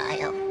hurt us, are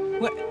you?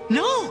 What?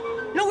 No,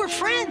 we're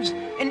friends.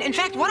 And in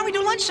fact, why don't we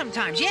do lunch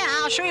sometimes? Yeah,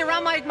 I'll show you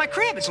around my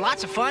crib. It's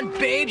lots of fun.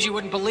 Babes you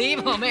wouldn't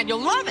believe. Oh, man, you'll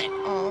love it.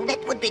 Oh,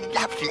 that would be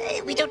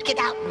lovely. We don't get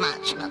out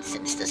much, not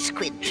since the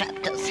squid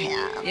trapped us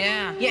here.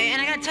 Yeah,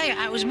 and I gotta tell you,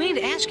 I was meaning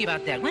to ask you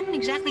about that. When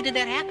exactly did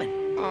that happen?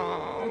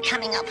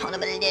 Coming up on a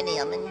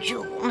millennium in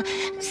June.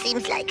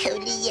 Seems like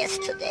only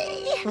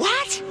yesterday.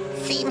 What?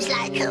 Seems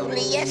like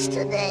only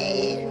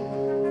yesterday.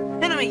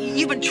 No,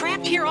 you've been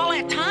trapped here all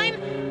that time?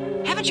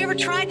 Haven't you ever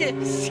tried to...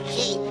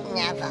 Escape?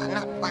 Never.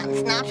 Not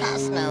once. Not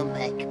us, no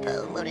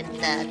backbone. We're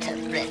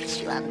invertebrates,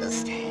 you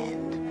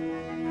understand.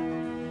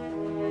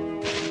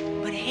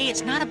 But hey,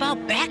 it's not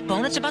about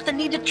backbone. It's about the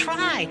need to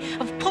try,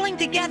 of pulling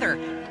together.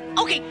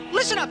 Okay,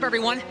 listen up,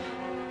 everyone.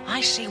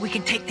 I say we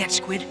can take that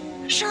squid.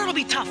 Sure, it'll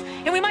be tough,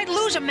 and we might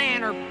lose a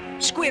man or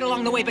squid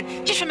along the way, but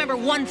just remember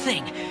one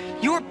thing.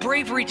 Your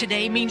bravery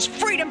today means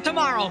freedom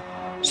tomorrow.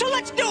 So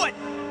let's do it!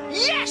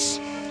 Yes!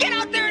 Get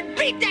out there and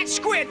beat that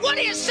squid! What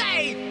do you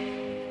say?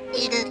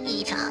 It'll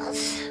eat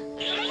us.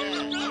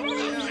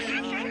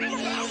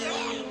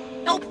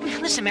 No,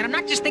 listen, man, I'm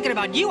not just thinking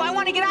about you. I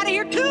want to get out of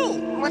here, too.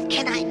 What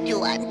can I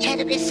do? I'm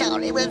terribly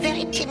sorry. We're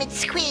very timid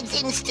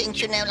squids.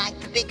 Instinct, you know, like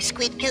the big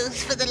squid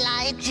goes for the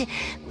light.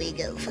 We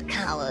go for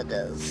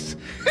cowardice.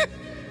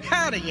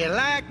 How do you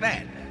like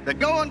that? The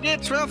going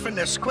gets rough and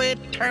the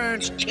squid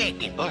turns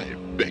chicken. I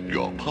beg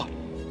your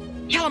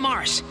pardon.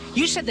 Calamaris,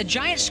 you said the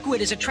giant squid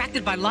is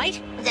attracted by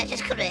light? That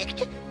is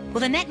correct. Well,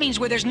 then that means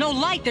where there's no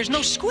light, there's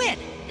no squid.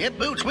 Get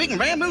boots, we can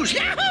bamboos.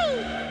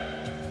 Yahoo!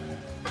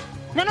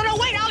 No,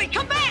 wait, Ollie,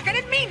 come back! I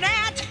didn't mean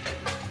that!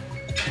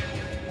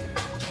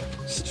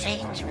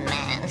 Strange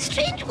man,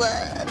 strange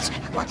words.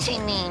 What's he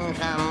mean,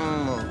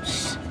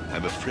 vamoose?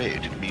 I'm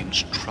afraid it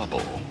means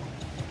trouble.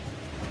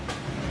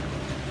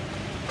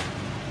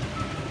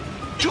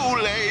 Too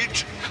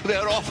late!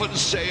 They're off and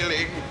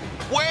sailing.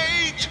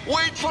 Wait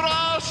for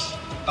us!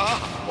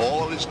 Ah,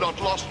 all is not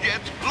lost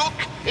yet. Look,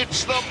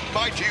 it's the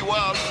mighty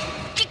one.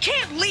 You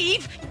can't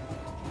leave!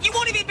 You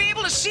won't even be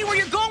able to see where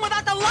you're going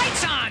without the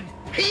lights on!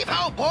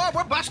 Heave-ho, boy,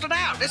 we're busted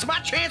out. This is my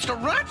chance to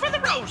run for the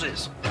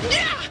roses.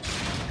 Yeah!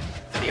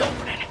 The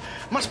opening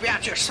must be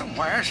out here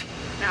somewheres.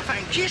 Now, if I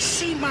can just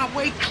see my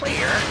way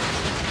clear...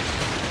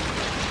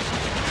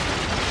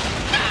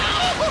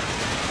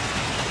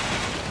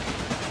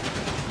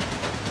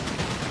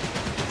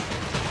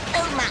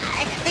 Oh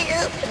my, the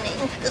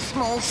opening. The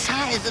small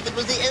size of it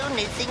was the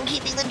only thing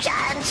keeping the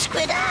giant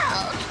squid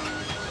out.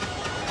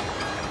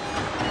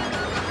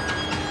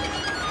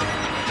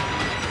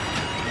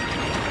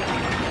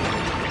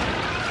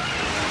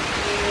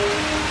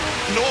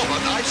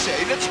 Norman, I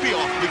say, let's be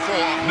off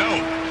before...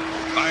 No,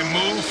 I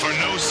move for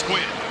no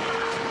squid.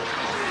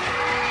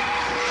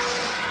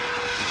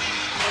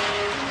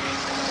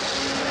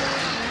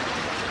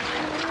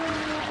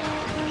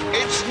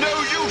 It's no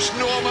use,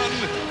 Norman!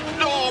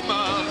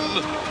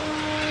 Norman!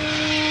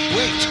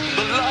 Wait,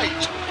 the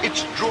light!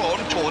 It's drawn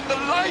toward the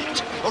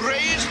light!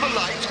 Raise the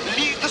light,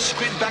 lead the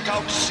squid back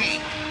out to sea.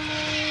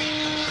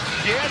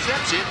 Yes,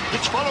 that's it.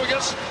 It's following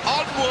us.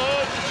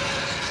 Onward!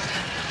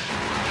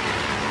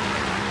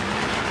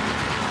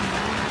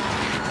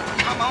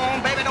 Come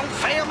on, baby, don't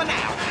fail me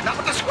now. Not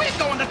with the squid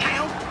going to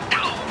town.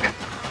 Dog!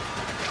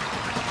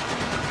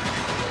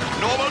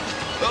 Norman,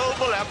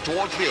 overlap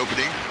towards the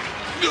opening.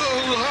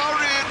 Oh,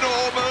 hurry,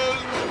 Norman!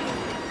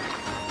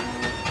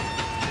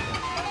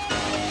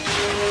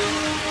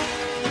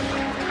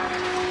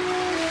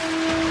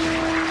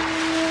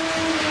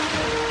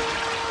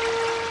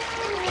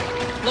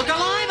 Look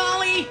alive,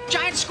 Ollie!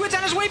 Giant squid's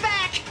on his way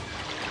back!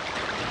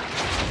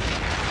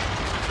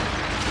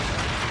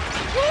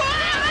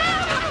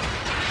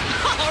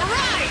 All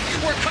right!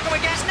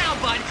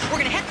 bud. We're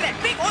gonna head for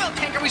that big oil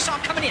tanker we saw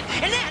coming in,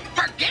 and then...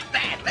 Forget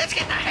that. Let's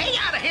get the hay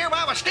out of here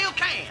while we still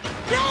can.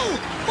 No!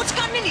 What's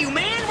gotten into you,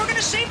 man? We're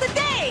gonna save the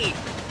day!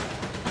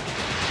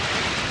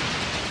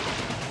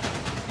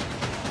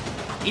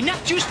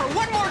 Enough juice for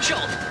one more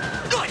jolt.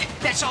 Good.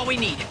 That's all we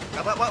need.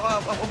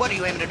 What are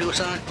you aiming to do,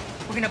 son?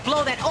 We're gonna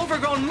blow that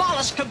overgrown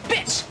mollusk to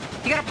bits.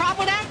 You got a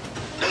problem with that?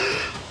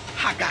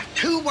 I got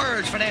 2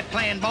 words for that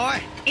plan,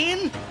 boy.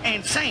 In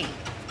and sane.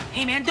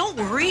 Hey, man, don't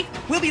worry.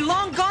 We'll be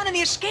long gone in the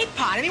escape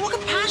pod. I mean, what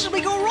could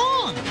possibly go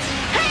wrong?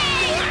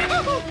 Hey!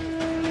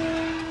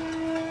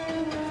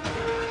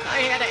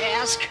 I had to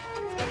ask.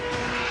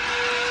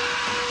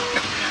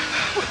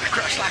 We'll be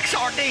crushed like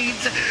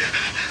sardines.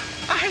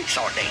 I hate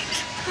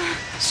sardines.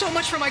 So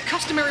much for my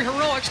customary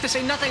heroics, to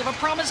say nothing of a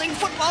promising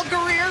football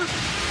career.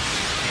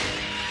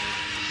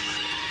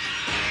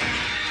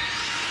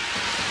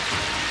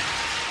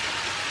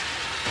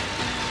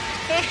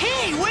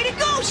 Hey, way to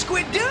go,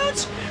 squid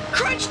dudes!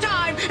 Crunch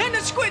time, and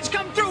the squids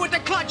come through with the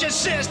clutch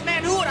assist.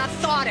 Man, who would have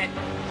thought it?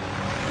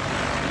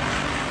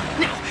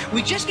 Now,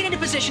 we just get into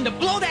position to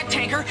blow that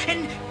tanker,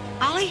 and...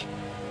 Ollie?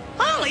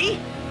 Ollie?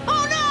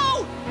 Oh,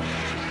 no!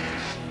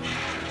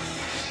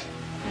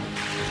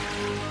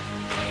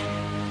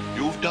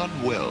 You've done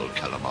well,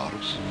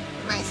 Calamaros.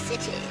 My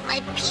city, my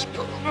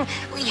people.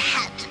 We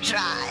had to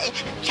try,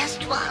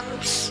 just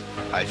once.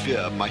 I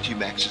fear Mighty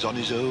Max is on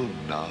his own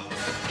now.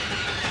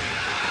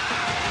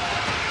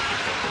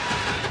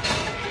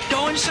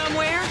 Going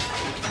somewhere?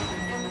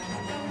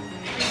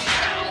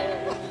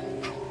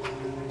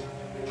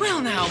 Well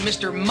now,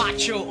 Mr.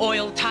 Macho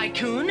Oil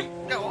Tycoon.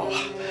 No,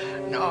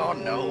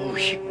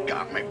 you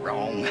got me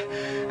wrong.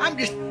 I'm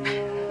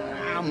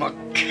a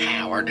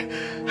coward.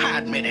 I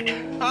admit it.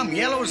 I'm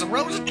yellow as a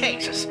rose of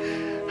Texas.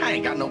 I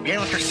ain't got no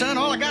gallanter, son.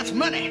 All I got's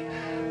money.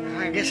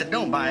 I guess it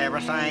don't buy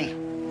everything.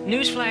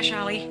 Newsflash,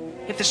 Ollie.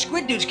 If the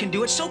squid dudes can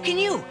do it, so can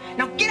you.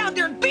 Now get out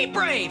there and be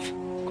brave!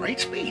 Great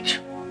speech.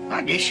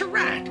 I guess you're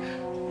right.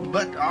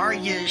 But are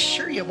you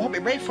sure you won't be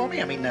brave for me?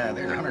 I mean,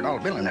 there's a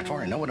 $100 bill in that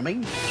for you. Know what I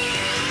mean?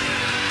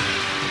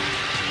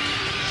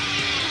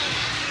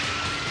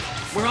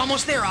 We're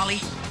almost there, Ollie.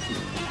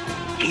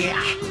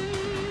 Yeah.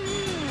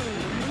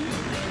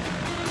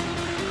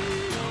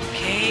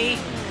 Okay.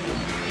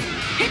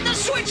 Hit the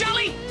switch,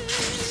 Ollie!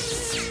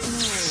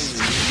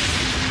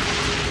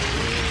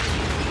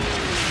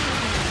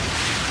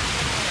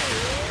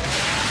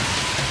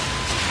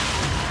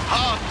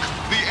 Hark!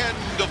 The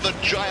end of the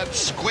giant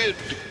squid!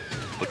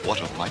 But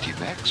what of Mighty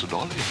Max and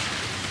Ollie?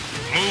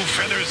 Move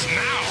feathers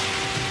now!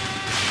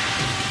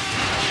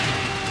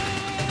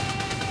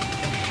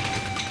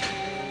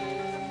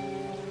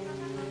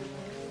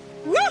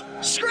 Woo!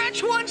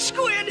 Scratch one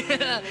squid!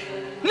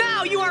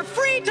 Now you are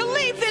free to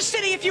leave this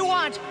city if you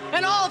want,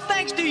 and all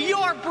thanks to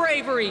your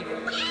bravery.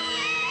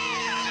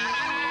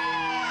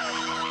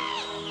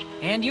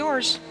 And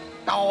yours.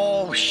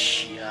 Oh,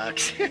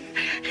 shucks.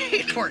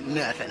 It weren't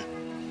nothing.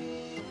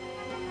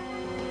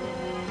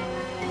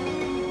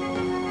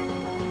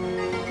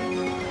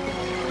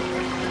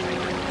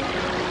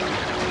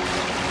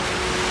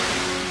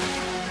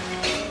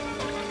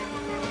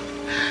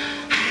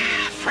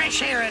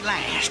 Fresh air at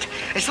last.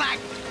 It's like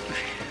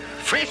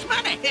fresh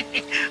money.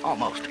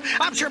 Almost.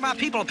 I'm sure my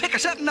people will pick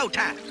us up in no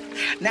time.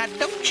 Now,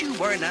 don't you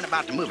worry none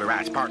about the movie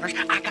rights, partners.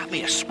 I got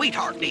me a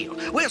sweetheart deal.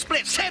 We'll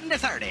split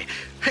 70-30.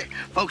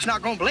 Folks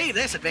not gonna believe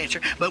this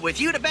adventure, but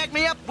with you to back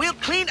me up, we'll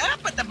clean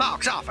up at the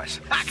box office.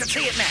 I can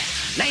see it now.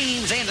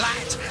 Names and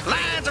lights,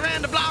 lines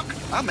around the block.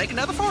 I'll make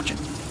another fortune.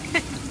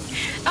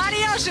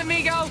 Adios,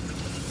 amigo.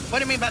 What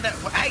do you mean by that?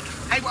 Hey,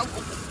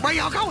 where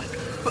y'all going?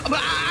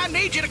 I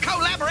need you to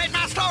collaborate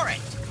my story.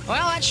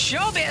 Well, that's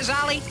showbiz,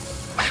 Ollie.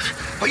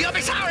 Well, you'll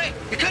be sorry.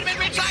 You could have been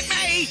rich like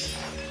me.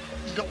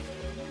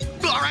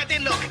 All right,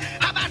 then, look.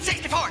 How about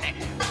 60-40?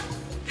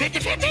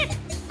 50-50?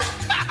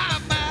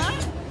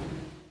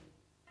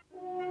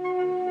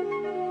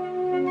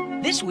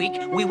 This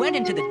week, we went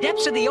into the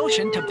depths of the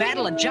ocean to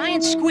battle a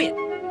giant squid.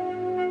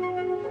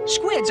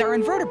 Squids are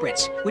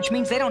invertebrates, which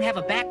means they don't have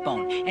a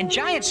backbone, and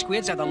giant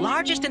squids are the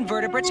largest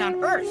invertebrates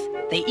on Earth.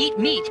 They eat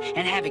meat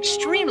and have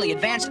extremely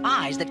advanced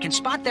eyes that can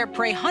spot their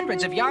prey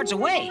hundreds of yards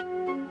away.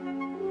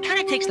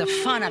 Kinda takes the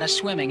fun out of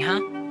swimming,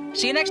 huh?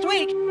 See you next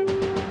week.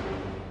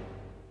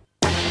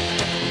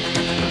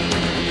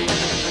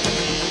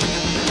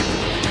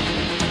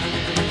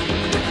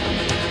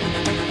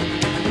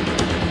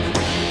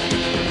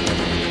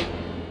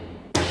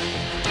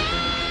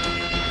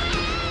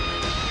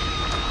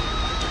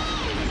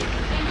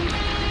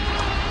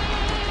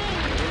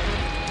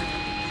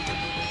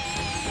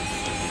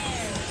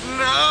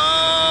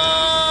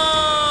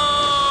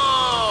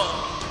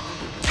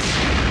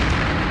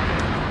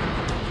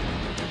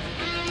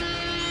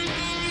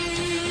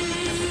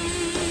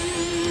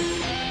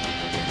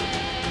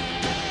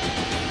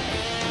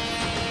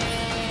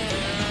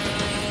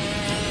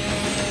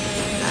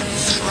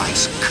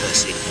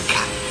 Cursed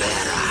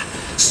cat-bearer,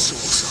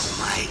 source of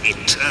my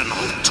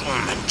eternal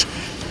torment.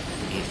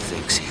 He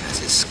thinks he has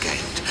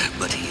escaped,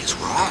 but he is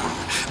wrong.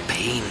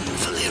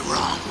 painfully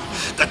wrong.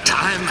 The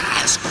time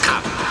has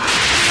come.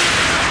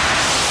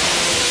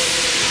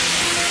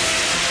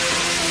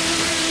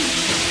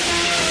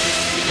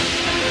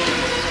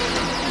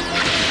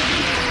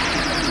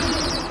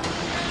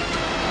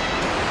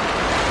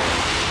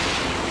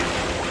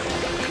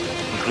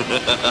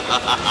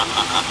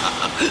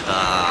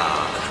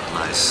 Ah,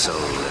 my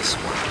soulless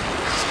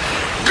ones.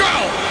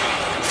 Go!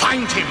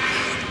 Find him!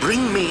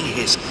 Bring me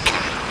his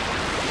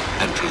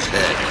cap and his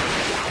head,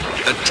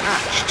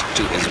 attached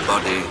to his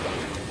body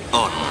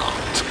or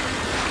not.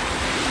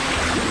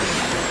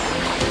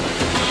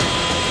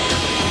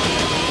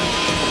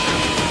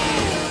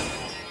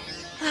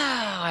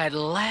 Oh, at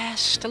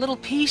last, a little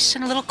peace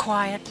and a little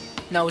quiet.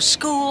 No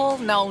school,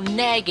 no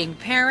nagging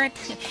parent,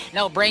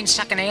 no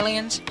brain-sucking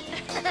aliens.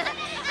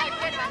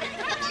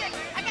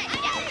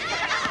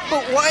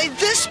 But why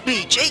this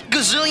beach? 8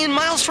 gazillion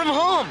miles from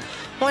home.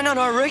 Why not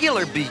our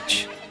regular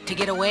beach? To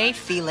get away,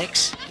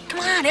 Felix. Come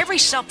on, every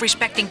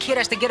self-respecting kid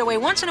has to get away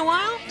once in a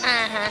while.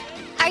 Uh-huh.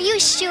 Are you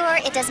sure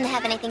it doesn't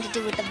have anything to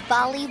do with the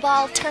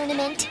volleyball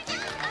tournament?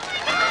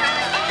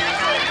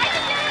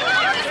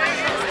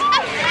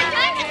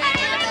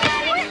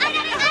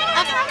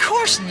 Of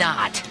course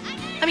not.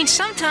 I mean,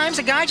 sometimes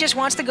a guy just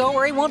wants to go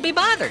where he won't be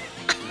bothered.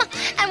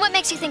 And what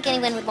makes you think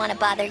anyone would want to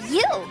bother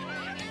you?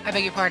 I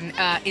beg your pardon,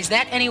 is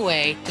that any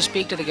way to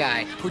speak to the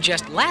guy who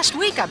just last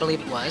week, I believe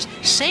it was,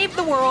 saved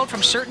the world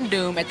from certain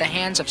doom at the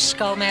hands of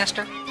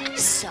Skullmaster? I'm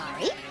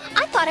sorry.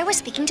 I thought I was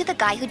speaking to the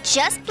guy who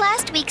just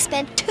last week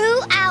spent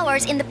 2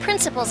 hours in the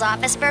principal's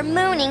office for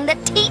mooning the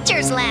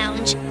teacher's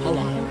lounge. Hold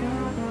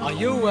on. Are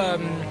you,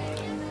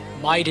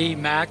 Mighty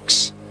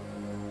Max?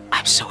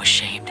 I'm so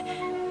ashamed.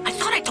 I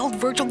thought I told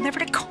Virgil never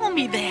to call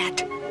me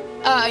that.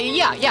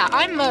 Yeah,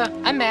 I'm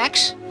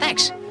Max.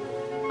 Thanks.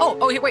 Oh,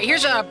 wait,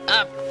 here's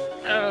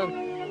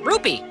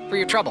rupee for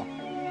your trouble.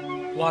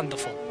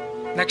 Wonderful.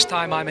 Next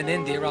time I'm in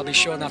India, I'll be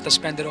sure not to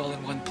spend it all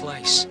in one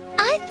place.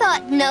 I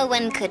thought no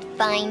one could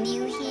find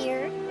you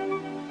here.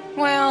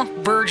 Well,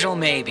 Virgil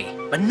maybe,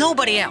 but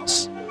nobody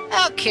else.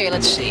 Okay,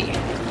 let's see.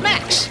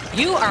 Max,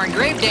 you are in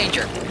grave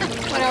danger.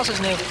 What else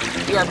is new?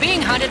 You are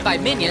being hunted by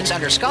minions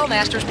under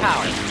Skullmaster's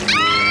power.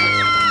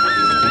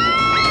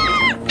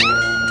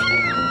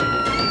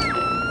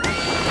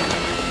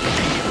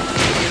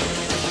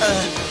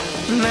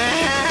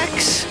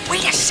 Max?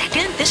 Wait a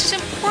second, this is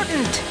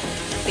important.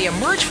 They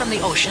emerge from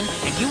the ocean,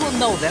 and you will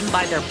know them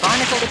by their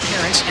barnacled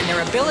appearance and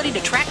their ability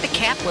to track the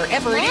cap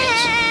wherever it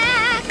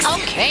is.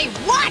 Okay,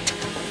 what?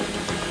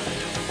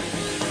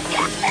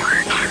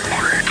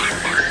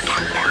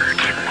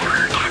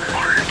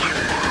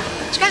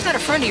 This guy's not a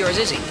friend of yours,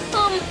 is he?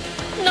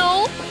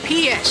 No.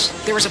 P.S.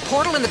 There is a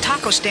portal in the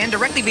taco stand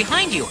directly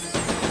behind you.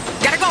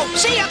 Gotta go.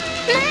 See ya!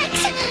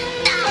 Max!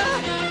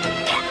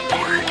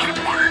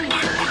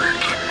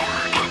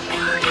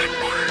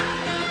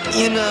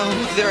 You know,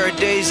 there are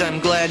days I'm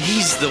glad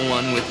he's the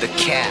one with the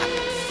cap.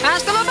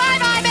 Hasta la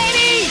bye-bye,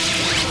 baby!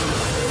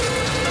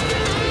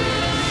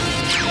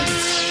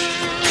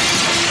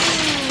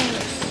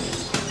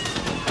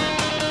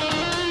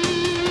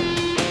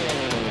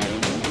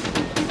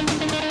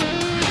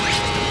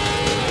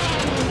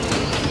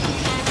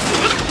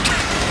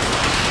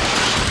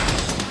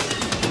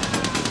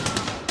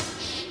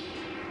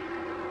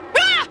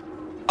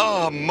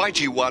 Ah,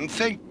 mighty one,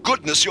 thank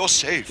goodness you're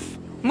safe.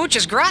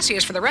 Muchas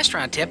gracias for the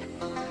restaurant tip.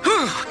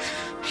 Whew.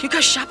 You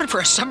guys shopping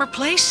for a summer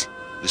place?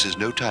 This is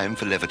no time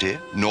for levity.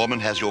 Norman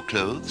has your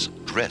clothes.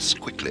 Dress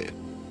quickly.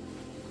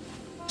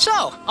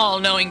 So,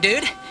 all-knowing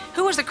dude,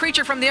 who was the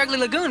creature from the ugly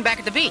lagoon back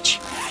at the beach?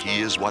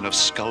 He is one of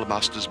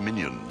Skullmaster's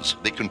minions.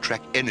 They can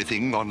track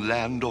anything on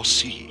land or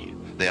sea.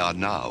 They are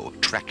now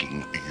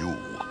tracking you.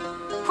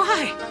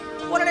 Why?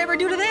 What did I ever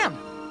do to them?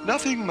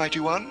 Nothing,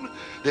 mighty one.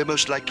 They're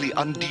most likely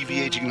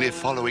undeviatingly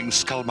following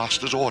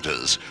Skullmaster's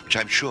orders, which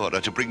I'm sure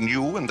are to bring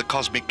you and the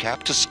Cosmic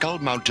Cap to Skull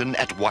Mountain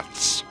at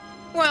once.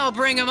 Well,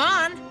 bring him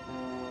on.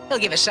 He'll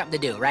give us something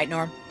to do, right,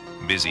 Norm?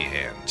 Busy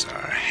hands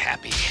are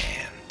happy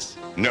hands.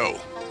 No,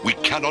 we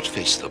cannot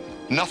face them.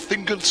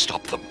 Nothing can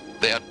stop them.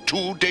 They are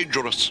too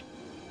dangerous.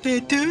 They're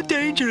too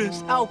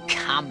dangerous. Oh,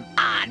 come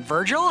on,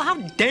 Virgil. How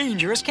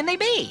dangerous can they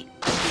be?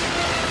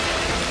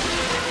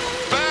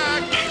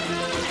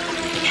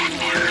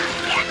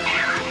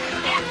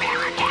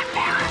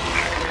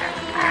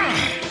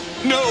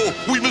 No,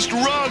 we must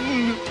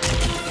run!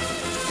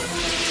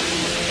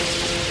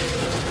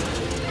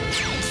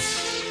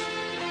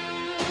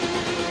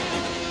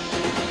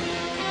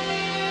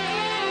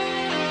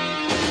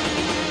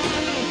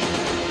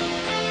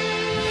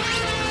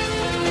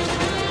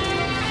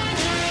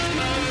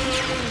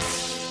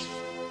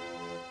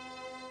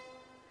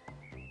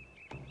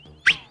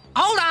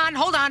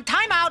 Hold on,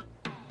 time out!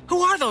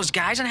 Who are those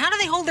guys, and how do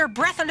they hold their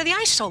breath under the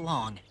ice so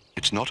long?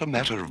 It's not a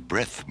matter of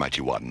breath,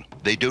 mighty one.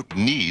 They don't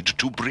need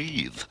to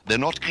breathe. They're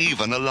not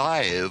even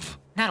alive.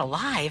 Not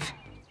alive?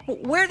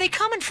 Where are they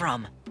coming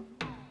from?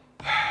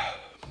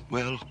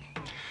 Well,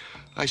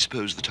 I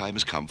suppose the time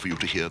has come for you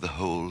to hear the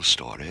whole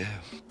story.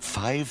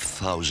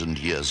 5,000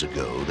 years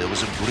ago, there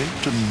was a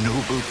great and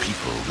noble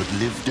people that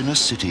lived in a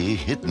city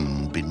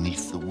hidden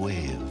beneath the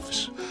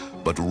waves.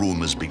 But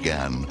rumors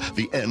began.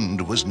 The end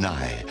was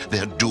nigh.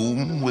 Their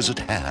doom was at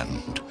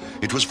hand.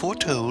 It was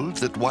foretold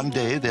that one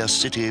day their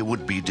city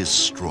would be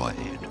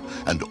destroyed,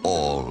 and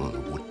all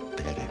would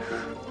perish.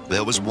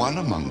 There was one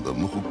among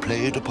them who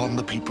played upon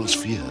the people's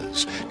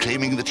fears,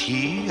 claiming that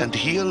he and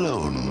he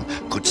alone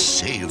could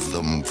save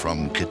them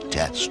from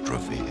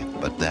catastrophe.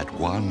 But that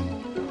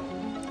one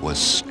was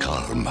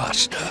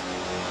Skullmaster.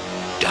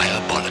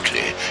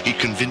 Diabolically, he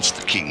convinced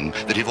the king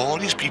that if all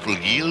his people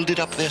yielded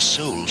up their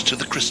souls to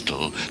the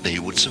crystal, they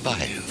would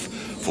survive.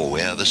 For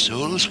where the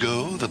souls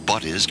go, the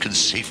bodies can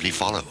safely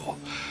follow.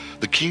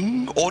 The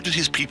king ordered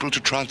his people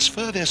to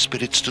transfer their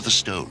spirits to the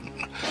stone,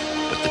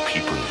 but the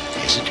people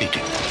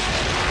hesitated.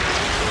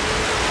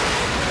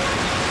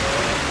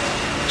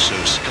 So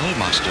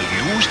Skullmaster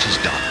used his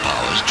dark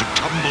powers to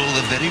tumble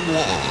the very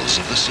walls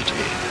of the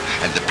city,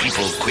 and the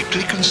people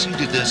quickly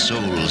conceded their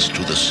souls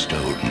to the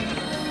stone.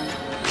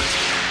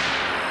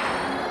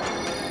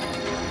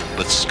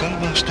 But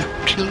Skullmaster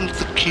killed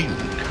the king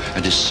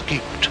and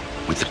escaped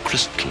with the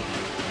crystal,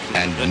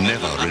 and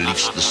never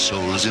released the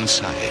souls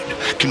inside,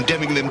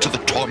 condemning them to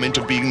the torment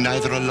of being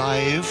neither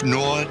alive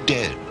nor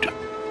dead.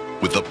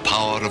 With the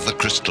power of the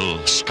crystal,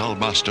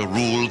 Skullmaster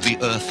ruled the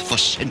earth for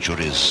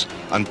centuries,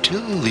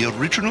 until the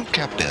original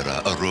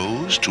cupbearer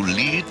arose to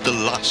lead the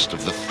last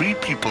of the free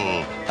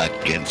people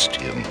against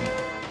him.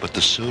 But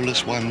the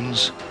soulless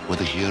ones were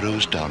the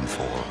hero's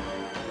downfall,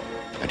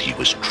 and he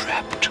was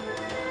trapped.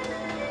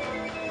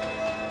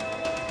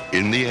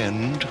 In the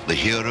end, the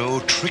hero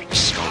tricked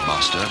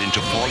Skullmaster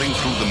into falling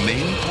through the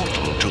main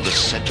portal to the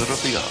center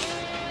of the earth.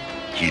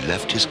 He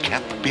left his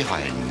cap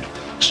behind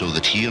so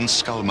that he and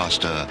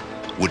Skullmaster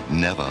would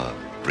never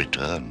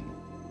return.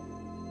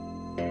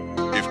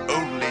 If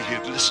only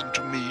he'd listened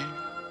to me,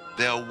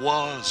 there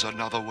was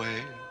another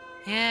way.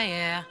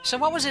 Yeah. So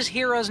what was his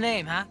hero's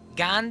name, huh?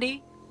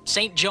 Gandhi?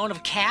 St. Joan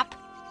of Cap?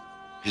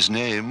 His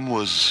name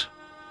was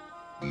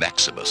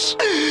Maximus.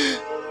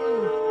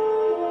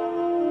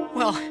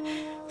 Well,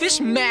 this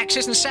Max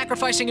isn't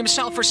sacrificing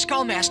himself for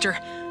Skullmaster.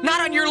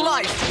 Not on your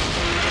life.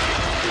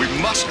 We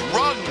must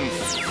run!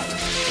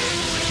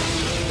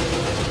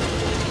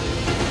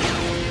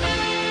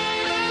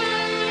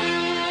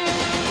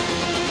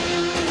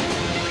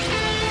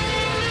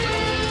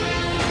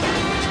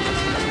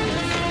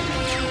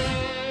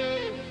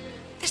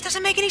 This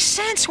doesn't make any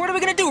sense. What are we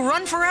gonna do,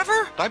 run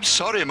forever? I'm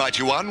sorry,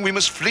 Mighty One. We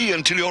must flee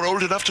until you're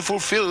old enough to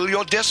fulfill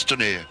your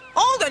destiny.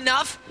 Old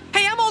enough?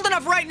 Hey, I'm old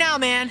enough right now,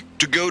 man.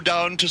 To go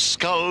down to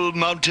Skull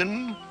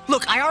Mountain?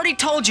 Look, I already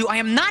told you I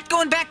am not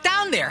going back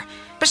down there.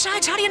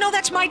 Besides, how do you know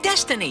that's my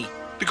destiny?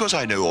 Because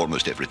I know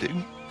almost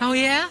everything. Oh,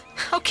 yeah?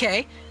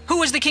 Okay. Who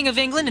was the King of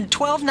England in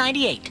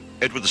 1298?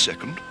 Edward II.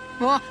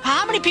 Well,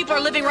 how many people are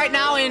living right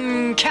now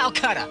in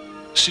Calcutta?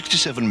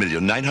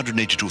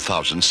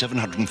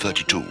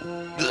 67,982,732.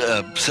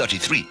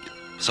 33.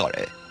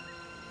 Sorry.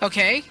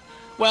 Okay.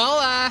 Well,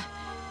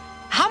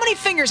 how many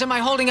fingers am I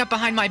holding up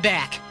behind my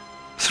back?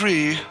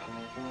 3.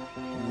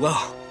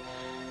 Whoa.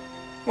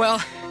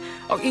 Well,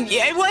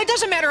 it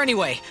doesn't matter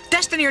anyway.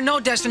 Destiny or no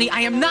destiny,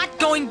 I am not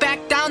going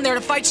back down there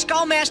to fight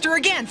Skullmaster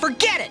again.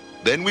 Forget it.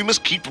 Then we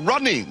must keep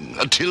running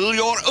until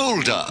you're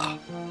older.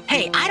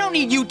 Hey, I don't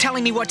need you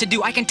telling me what to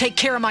do. I can take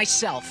care of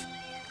myself.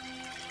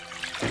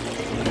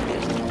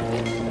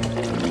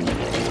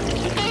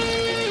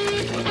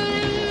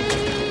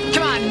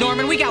 Come on,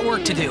 Norman, we got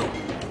work to do.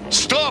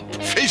 Stop!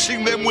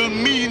 Facing them will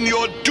mean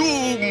your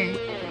doom!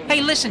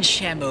 Hey, listen,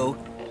 Shamu.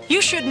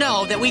 You should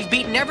know that we've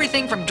beaten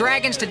everything from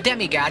dragons to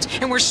demigods,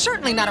 and we're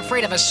certainly not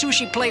afraid of a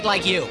sushi plate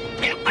like you.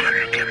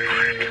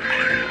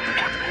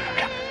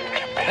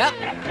 Well,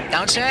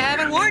 don't say I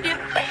haven't warned you.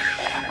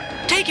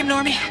 Take him,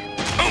 Normie.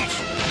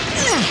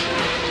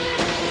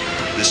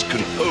 This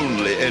can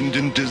only end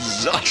in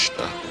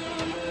disaster.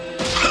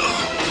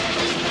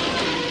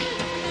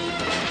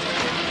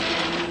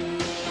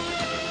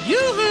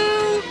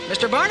 Yoo-hoo!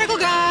 Mr. Barnacle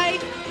Guy!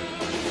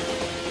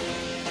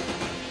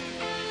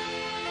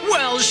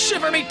 Well,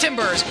 shiver me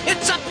timbers!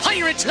 It's a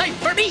pirate's life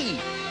for me!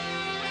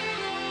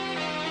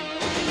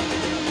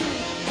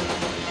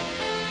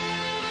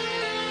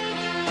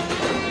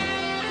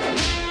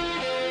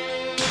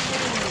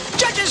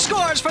 Judges'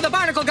 scores for the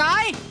Barnacle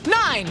Guy: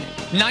 9,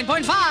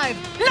 9.5,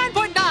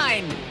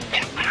 9.9.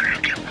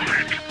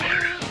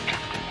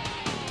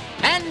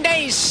 And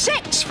a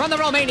 6 from the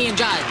Romanian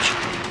judge.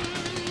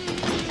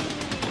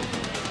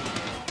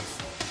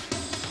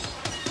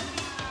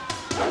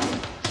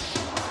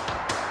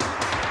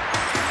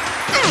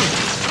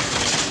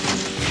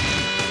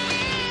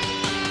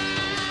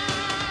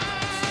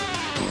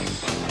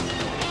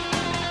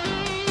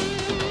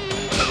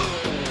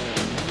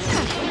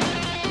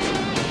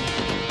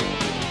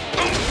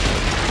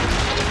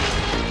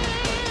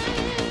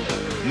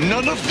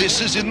 None of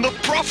this is in the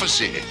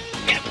prophecy.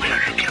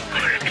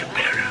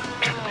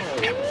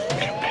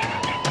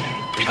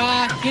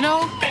 You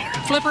know,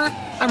 Flipper,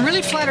 I'm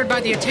really flattered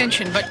by the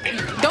attention, but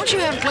don't you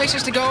have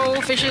places to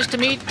go, fishes to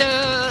meet,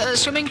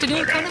 swimming to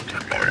do, kind of?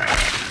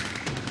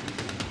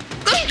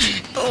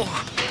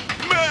 Oh.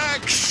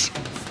 Max!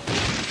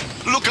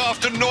 Look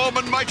after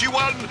Norman, mighty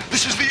one.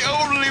 This is the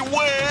only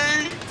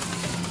way.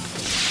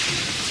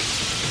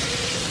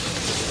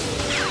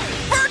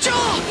 Virgil!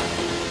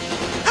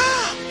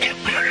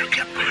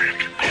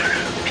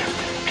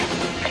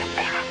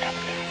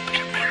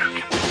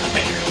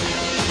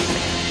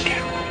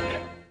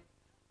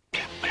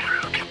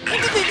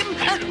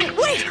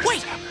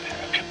 Wait!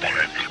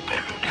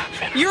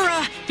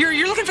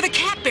 You're looking for the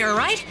cat bearer,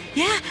 right?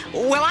 Yeah?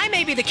 Well, I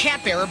may be the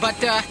cat bearer, but,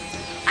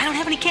 I don't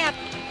have any cap.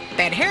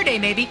 Bad hair day,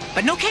 maybe,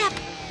 but no cap.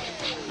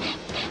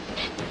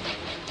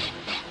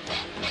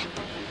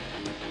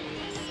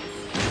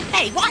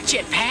 Hey, watch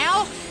it,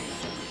 pal!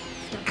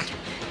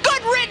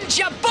 Good riddance,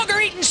 you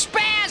booger-eating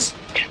spaz!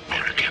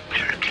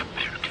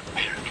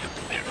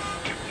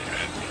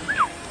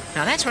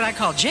 Now that's what I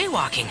call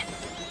jaywalking.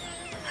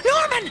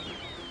 Norman!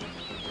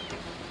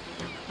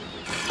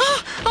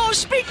 Oh,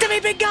 speak to me,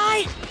 big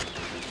guy!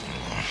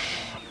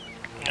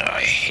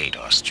 I hate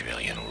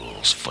Australian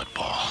rules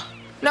football.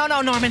 No,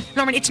 Norman,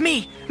 it's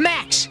me,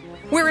 Max.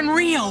 We're in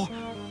Rio.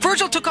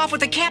 Virgil took off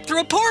with the cap through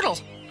a portal.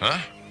 Huh?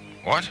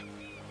 What?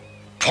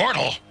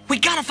 Portal? We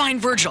gotta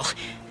find Virgil.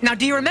 Now,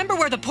 do you remember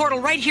where the portal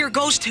right here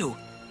goes to?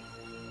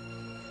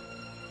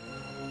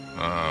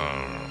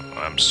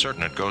 I'm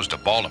certain it goes to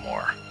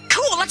Baltimore.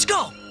 Cool, let's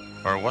go.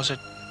 Or was it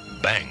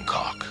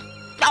Bangkok?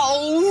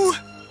 Oh!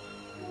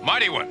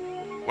 Mighty One,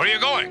 where are you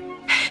going?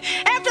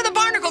 After the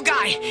barnacle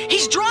guy.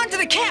 He's drawn to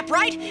the cap,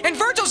 right? And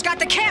Virgil's got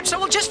the cap, so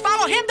we'll just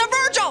follow him to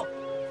Virgil.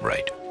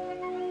 Right.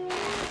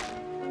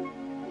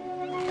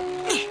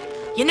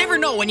 You never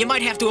know when you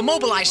might have to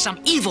immobilize some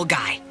evil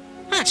guy.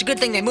 Well, it's a good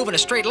thing they move in a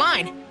straight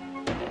line.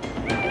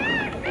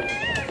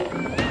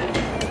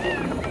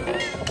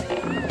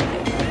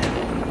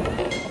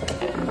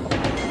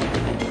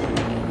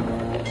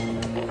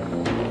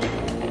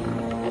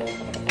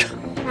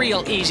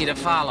 Real easy to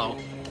follow.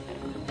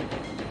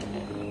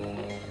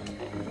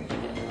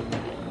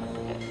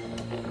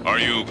 Are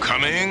you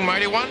coming,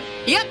 Mighty One?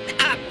 Yep,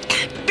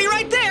 be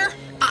right there.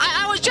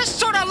 I was just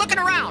sort of looking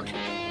around.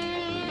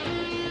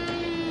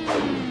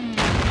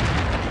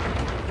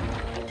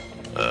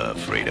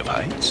 Afraid of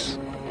heights?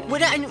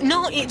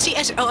 No,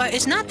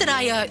 it's not that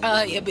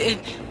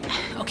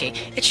okay,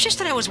 it's just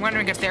that I was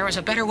wondering if there was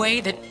a better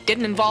way that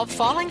didn't involve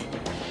falling.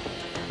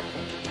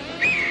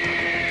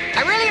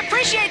 I really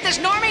appreciate this,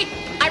 Normie.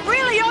 I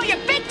really owe you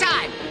big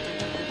time.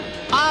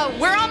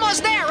 We're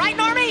almost there, right,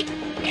 Normie?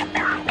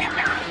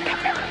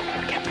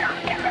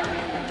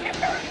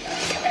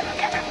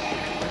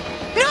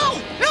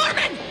 No,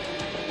 Norman!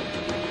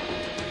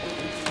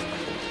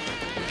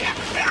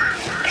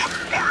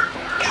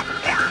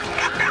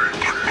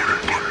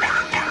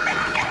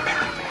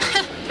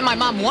 My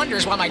mom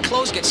wonders why my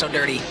clothes get so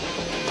dirty.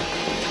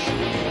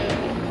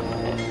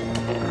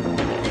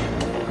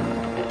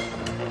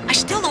 I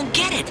still don't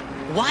get it.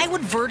 Why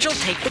would Virgil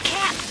take the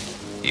cap?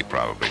 He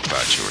probably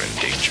thought you were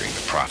endangering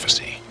the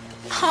prophecy.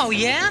 Oh,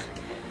 yeah?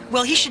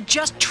 Well, he should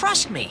just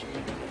trust me.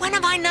 When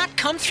have I not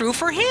come through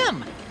for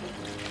him?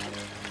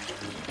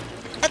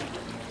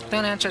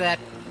 Don't answer that.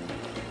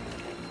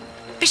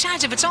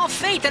 Besides, if it's all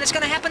fate, then it's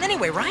gonna happen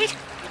anyway, right?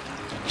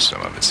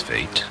 Some of it's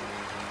fate.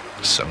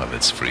 Some of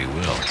it's free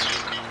will.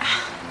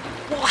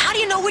 Well, how do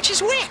you know which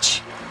is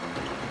which?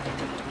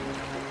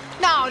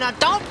 No,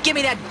 don't give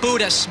me that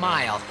Buddha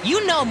smile.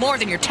 You know more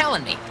than you're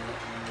telling me.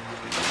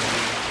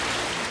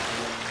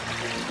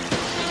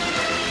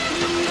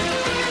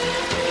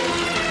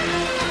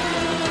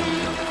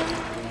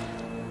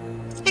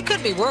 It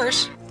could be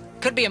worse.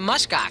 Could be a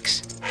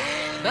muskox.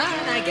 But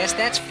I guess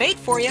that's fate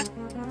for you.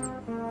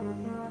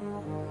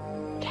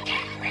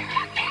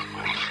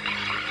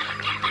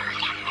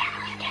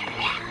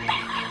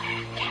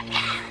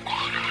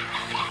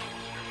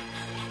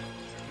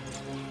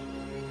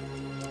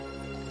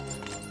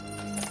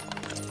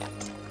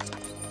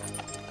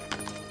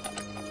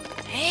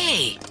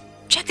 Hey,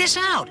 check this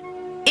out.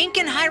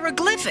 Incan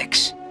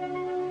hieroglyphics.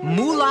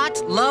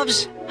 Mulat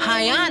loves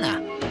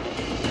Hyana.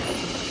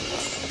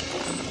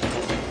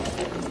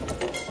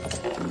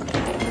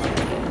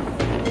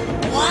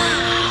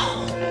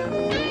 Wow!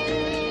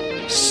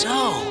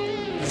 So,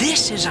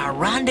 this is our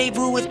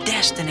rendezvous with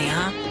destiny,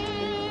 huh?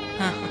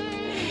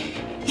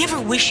 You ever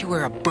wish you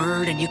were a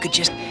bird and you could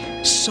just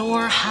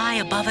soar high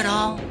above it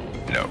all?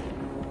 No.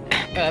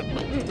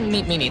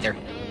 Me neither.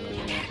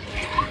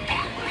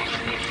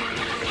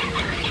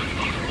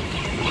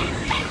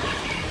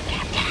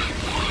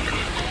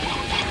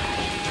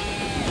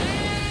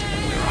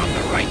 We're on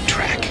the right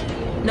track.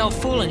 No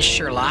fooling,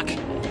 Sherlock.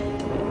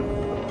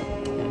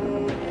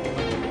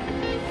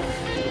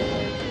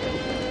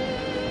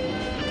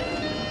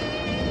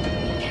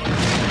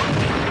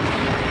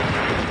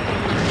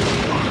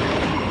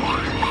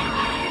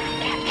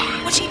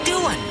 What's he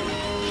doing?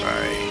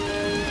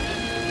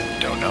 I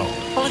don't know.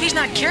 Well, if he's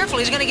not careful,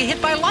 he's gonna get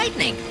hit by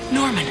lightning.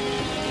 Norman,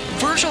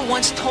 Virgil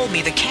once told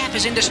me the cap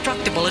is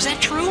indestructible. Is that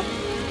true?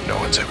 No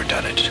one's ever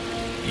done it.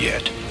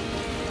 Yet.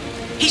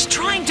 He's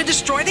trying to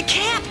destroy the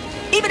cap,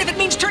 even if it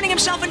means turning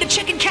himself into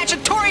Chicken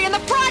Cacciatore in the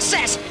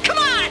process. Come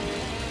on!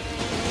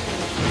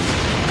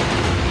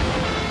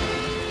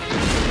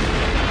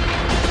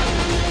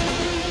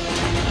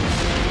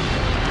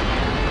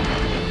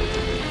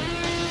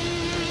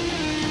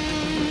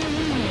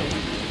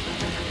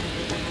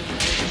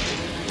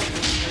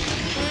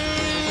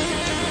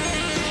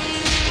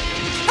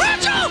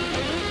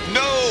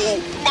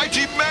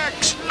 Mighty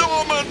Max,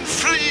 Norman,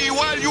 flee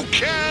while you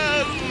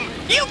can!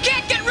 You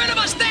can't get rid of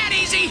us that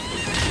easy!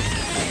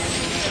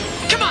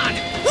 Come on,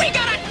 we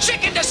got a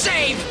chicken to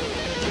save!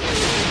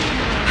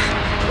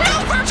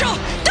 No, Virgil!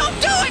 Don't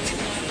do it!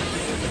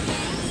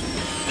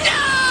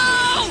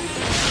 No!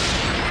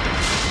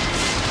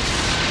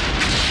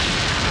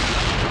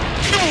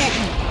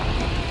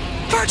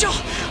 Virgil,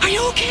 are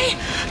you okay?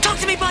 Talk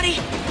to me, buddy.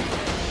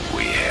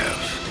 We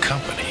have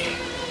company.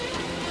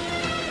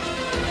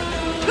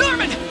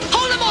 Norman,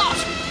 hold him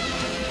off!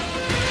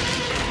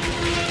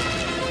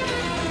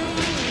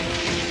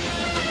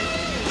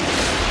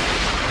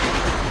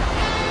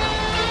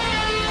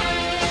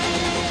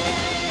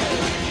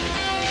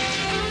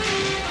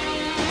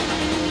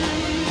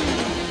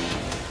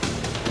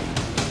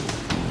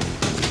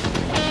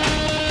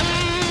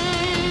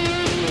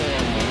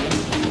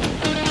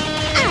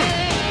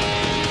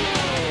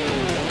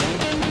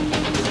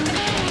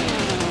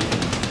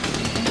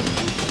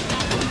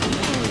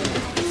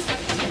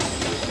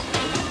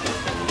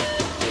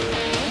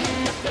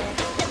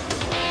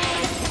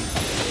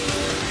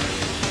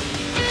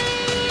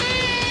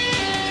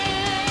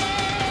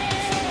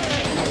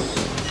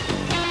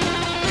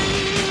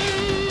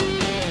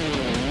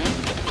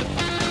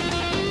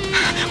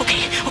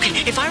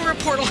 If I were a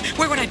portal,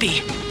 where would I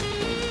be?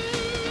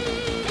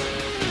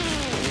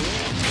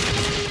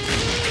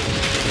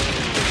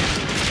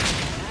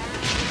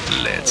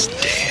 Let's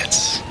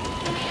dance.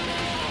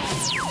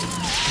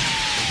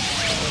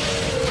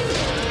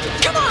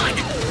 Come on!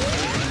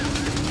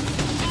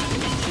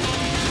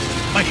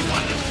 Mighty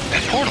One,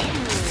 that portal.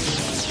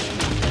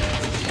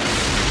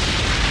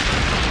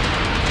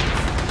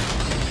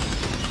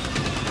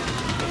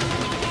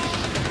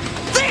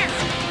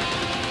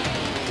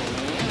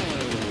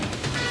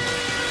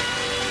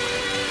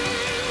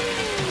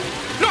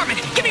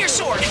 Give me your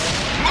sword!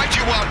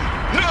 Mighty One,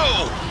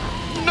 no!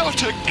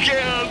 Not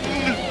again!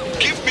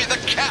 Give me the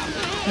cap!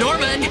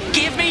 Norman,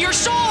 give me your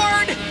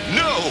sword!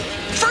 No!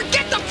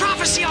 Forget the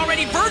prophecy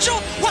already, Virgil!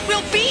 What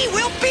will be,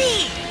 will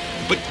be!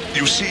 But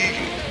you see,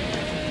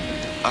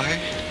 I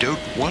don't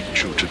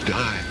want you to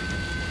die.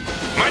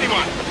 Mighty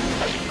One!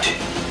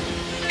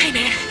 Hey,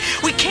 man,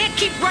 we can't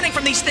keep running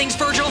from these things,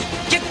 Virgil.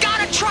 You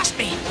gotta trust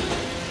me.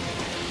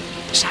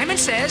 Simon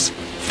says,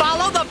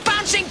 follow the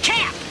bouncing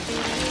cap!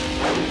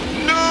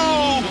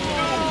 No!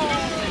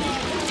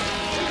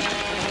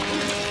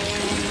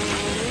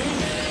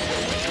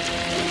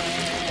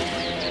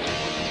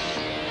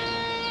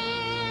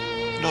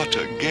 Not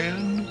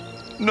again.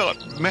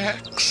 Not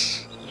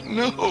Max.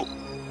 No.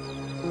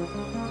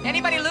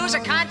 Anybody lose a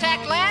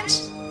contact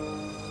lens?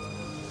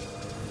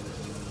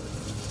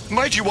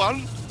 Mighty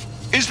One,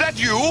 is that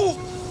you?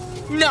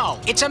 No,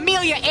 it's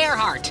Amelia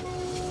Earhart.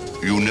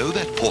 You know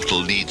that portal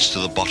leads to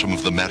the bottom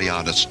of the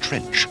Marianas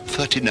Trench,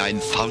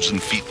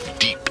 39,000 feet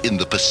deep in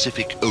the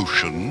Pacific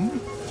Ocean?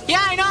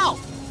 Yeah, I know.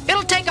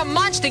 It'll take 'em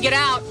months to get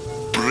out.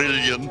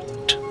 Brilliant.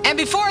 And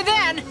before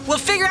then, we'll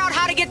figure out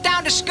how to get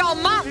down to Skull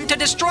Mountain to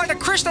destroy the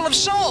Crystal of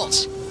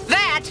Souls.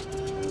 That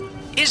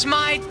is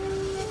my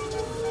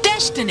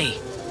destiny.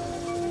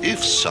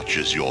 If such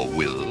is your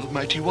will,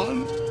 Mighty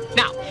One.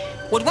 Now,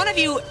 would one of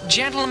you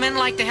gentlemen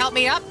like to help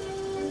me up?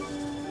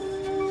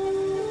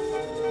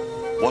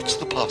 What's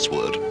the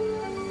password?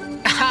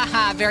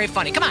 Haha, very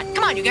funny.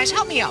 Come on, you guys,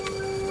 help me up.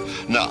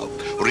 Now,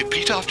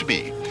 repeat after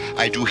me.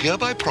 I do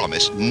hereby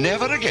promise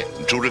never again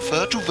to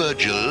refer to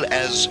Virgil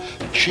as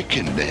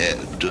Chicken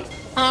Head.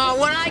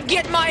 When I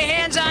get my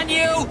hands on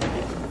you...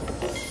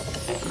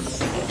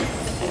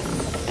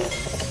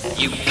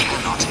 You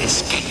cannot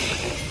escape,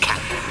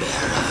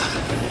 Cat-Bearer.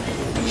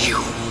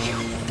 You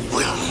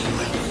will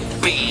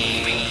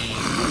be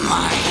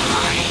mine.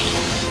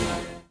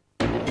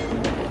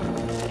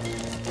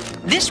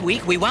 This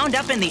week, we wound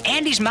up in the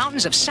Andes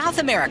Mountains of South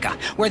America,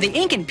 where the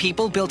Incan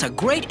people built a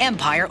great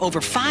empire over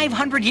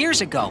 500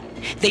 years ago.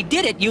 They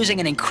did it using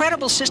an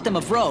incredible system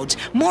of roads,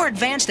 more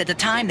advanced at the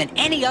time than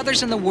any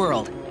others in the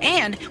world,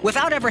 and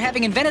without ever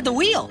having invented the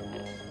wheel.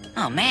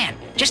 Oh man,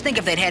 just think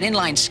if they'd had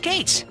inline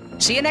skates.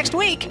 See you next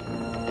week.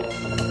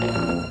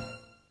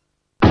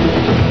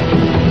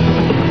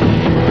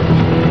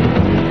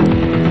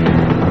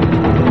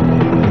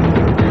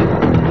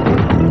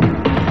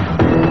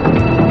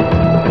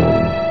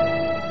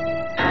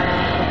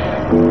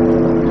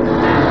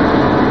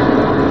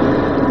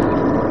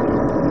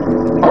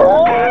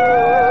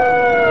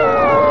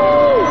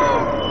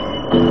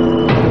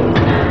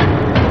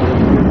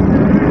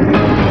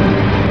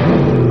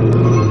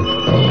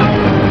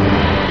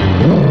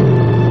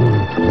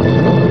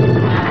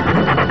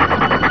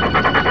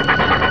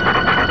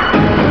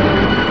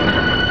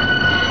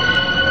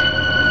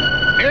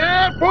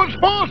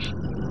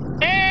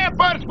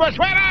 puss,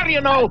 where are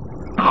you now?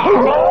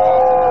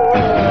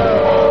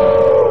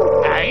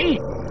 Aye?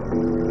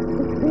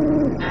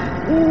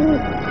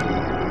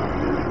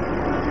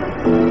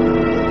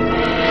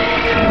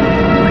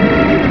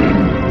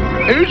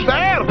 Who's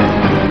there?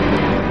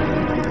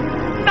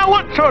 Now,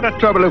 what sort of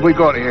trouble have we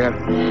got here?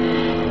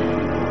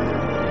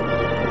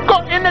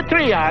 Got in the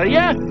tree, are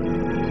ya?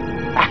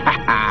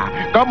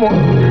 Come on.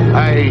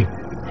 Aye,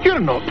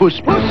 you're not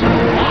Puss Puss.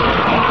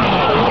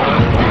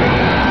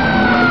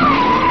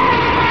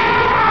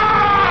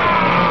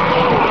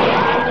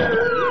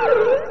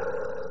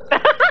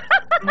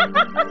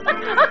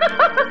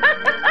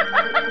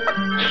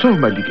 So,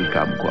 my little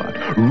kumquat,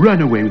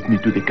 run away with me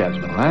to the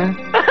castle, eh?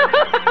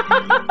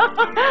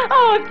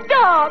 Oh,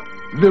 stop!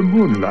 The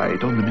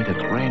moonlight on the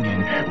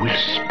Mediterranean will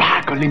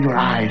sparkle in your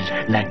eyes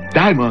like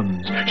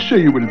diamonds.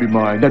 Say you will be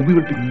mine, and we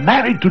will be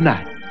married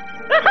tonight.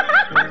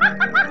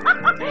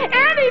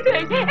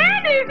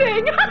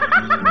 Anything!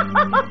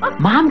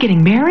 Mom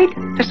getting married?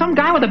 To some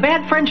guy with a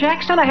bad French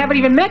accent I haven't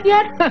even met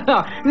yet?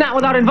 Not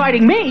without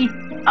inviting me.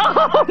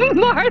 Oh,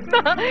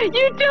 Martha,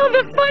 you tell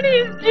the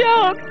funniest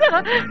jokes.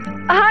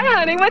 Hi,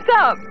 honey, what's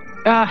up?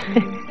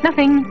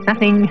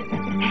 Nothing.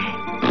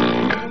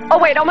 Oh,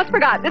 wait, almost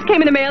forgot. This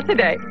came in the mail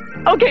today.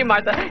 Okay,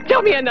 Martha,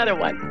 tell me another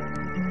one.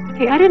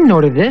 Hey, I didn't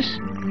order this.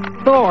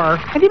 Thor,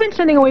 have you been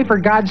sending away for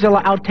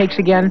Godzilla outtakes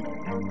again?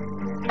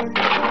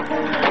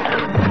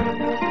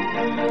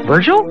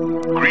 Virgil?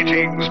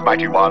 Greetings,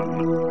 mighty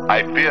one.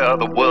 I fear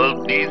the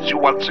world needs you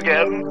once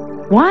again.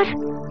 What?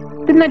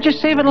 Didn't I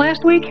just save it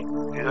last week?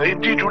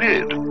 Indeed you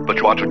did, but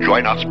you are to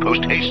join us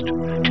post-haste.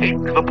 Take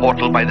the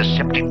portal by the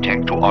septic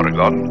tank to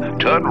Oregon,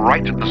 turn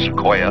right at the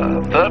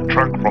Sequoia, third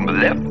trunk from the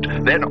left,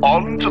 then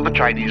on to the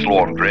Chinese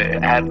laundry,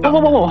 and...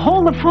 Whoa,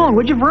 hold the phone,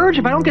 would you, Verge?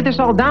 If I don't get this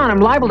all down, I'm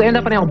liable to end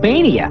up in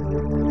Albania.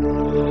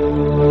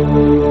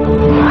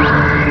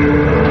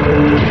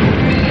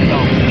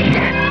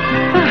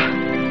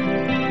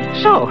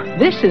 So,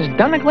 this is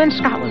Donegal,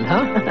 Scotland,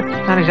 huh?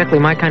 Not exactly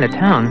my kind of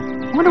town.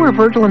 I wonder where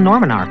Virgil and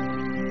Norman are.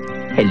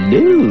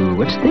 Hello,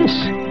 what's this?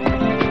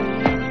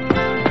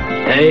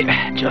 Hey,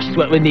 just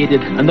what we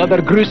needed. Another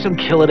gruesome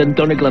killer in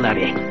Donegal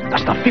area.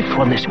 That's the 5th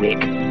one this week.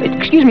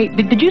 Excuse me,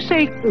 did you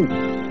say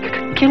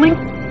killing?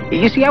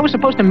 You see, I was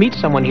supposed to meet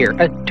someone here.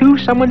 2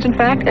 someones, in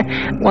fact.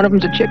 One of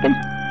them's a chicken.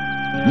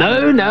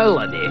 No,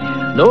 laddie.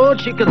 No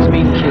chickens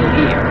being killed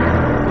here.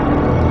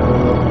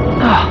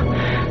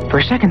 Oh, for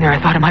a second there, I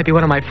thought it might be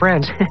one of my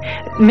friends.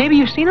 Maybe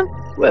you've seen him?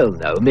 Well,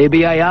 no,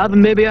 maybe I have,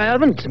 maybe I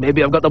haven't.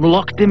 Maybe I've got them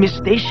locked in my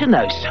station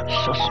house.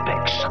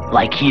 Suspects,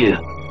 like you.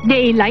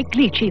 They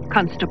likely, Chief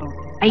Constable.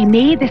 I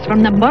made this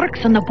from the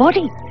marks on the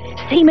body,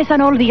 same as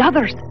on all the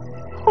others.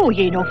 Oh,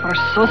 you know, for a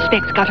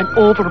suspect's got an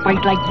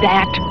overbite like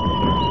that.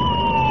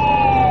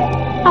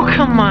 Oh,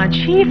 come on,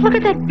 Chief. Look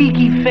at that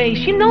beaky face.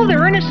 You know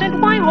they're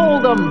innocent. Why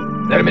hold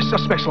them? They're my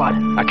suspects, lad.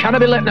 I can't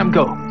be letting them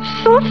go.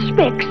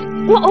 Suspects?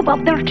 What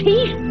about their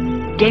teeth?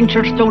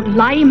 Dentures don't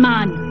lie,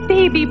 man.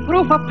 They be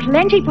proof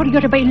aplenty for you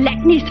to be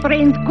letting his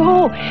friends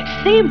go.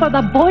 Same for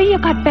the boy you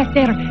got back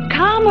there,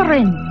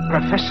 Cameron.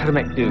 Professor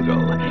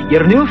McDougal,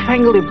 your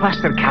newfangled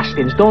plaster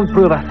castings don't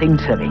prove a thing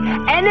to me.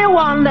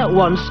 Anyone that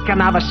wants can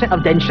have a set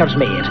of dentures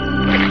made.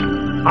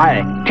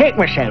 I take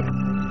myself.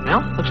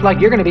 Well, looks like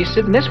you're going to be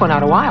sitting this one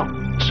out a while.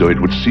 So it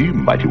would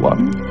seem, mighty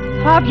one.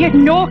 Have you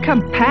no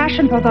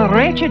compassion for the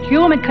wretched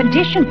human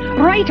condition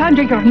right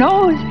under your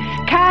nose?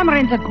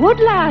 Cameron's a good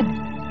lad.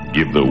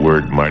 Give the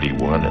word, mighty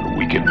one, and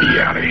we can be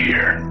out of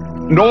here.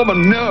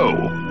 Norman,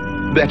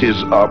 no. That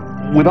is,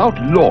 without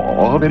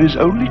law, there is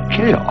only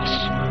chaos.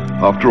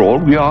 After all,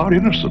 we are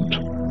innocent.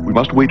 We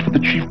must wait for the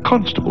chief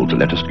constable to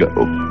let us go.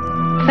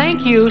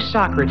 Thank you,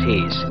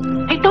 Socrates.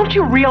 Hey, don't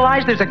you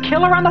realize there's a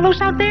killer on the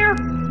loose out there?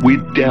 We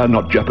dare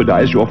not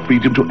jeopardize your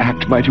freedom to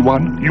act, mighty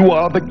one. You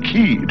are the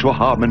key to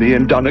harmony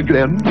in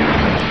Donegal.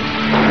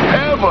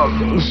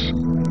 Heavens!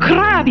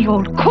 Crabby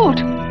old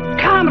coat.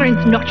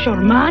 Cameron's not your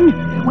man.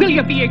 Will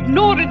you be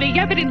ignoring the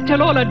evidence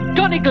till all of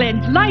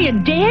Donegal's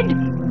lying dead?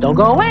 Don't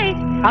go away.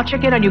 I'll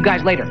check in on you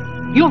guys later.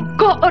 You've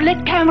got to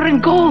let Cameron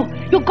go.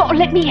 You've got to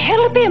let me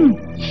help him.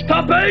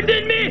 Stop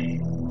hounding me!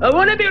 I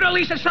want to be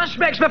released as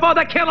suspects before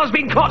the killer's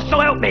been caught, so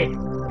help me.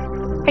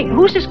 Hey,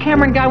 who's this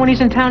Cameron guy when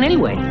he's in town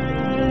anyway?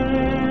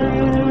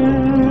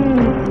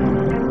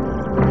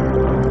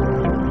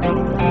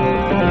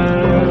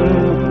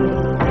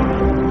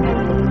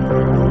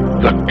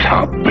 The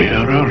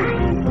cupbearer.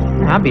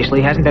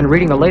 Obviously hasn't been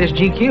reading the latest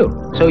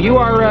GQ. So you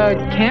are,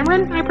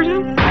 Cameron, I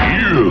presume?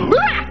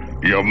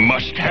 You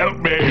must help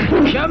me.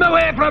 Come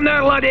away from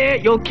there, laddie.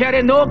 You'll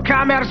carry no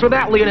commerce with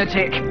that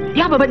lunatic.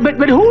 Yeah, but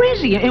who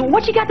is he? And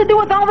what's he got to do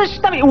with all this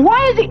stuff?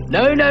 Why is he...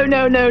 No,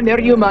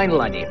 never you mind,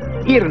 laddie.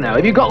 Here now,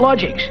 have you got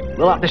logics?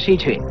 We'll have to see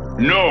to it.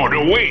 No,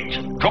 wait.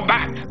 Come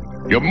back.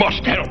 You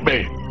must help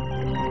me.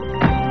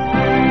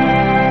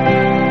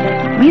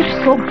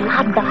 We're so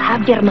glad to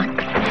have you,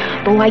 Max.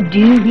 Though I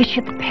do wish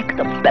you'd picked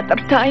a better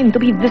time to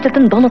be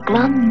visiting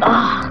Donegal.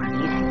 Ah,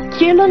 these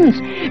killings,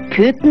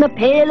 putting a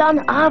pale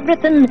on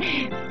everything.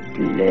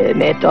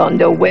 Blame it on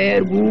the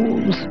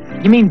werewolves.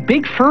 You mean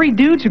big furry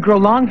dudes who grow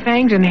long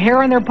fangs and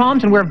hair on their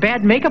palms and wear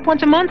bad makeup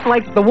once a month,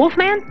 like the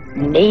Wolfman?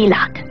 Nay,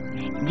 lad.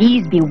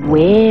 These be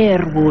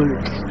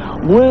werewolves.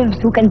 Wolves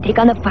who can take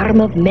on the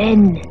form of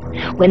men.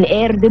 When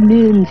ere the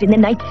moon's in the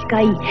night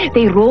sky,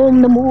 they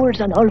roam the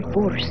moors on all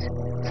fours.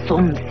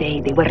 Some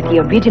say they were the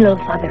original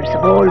fathers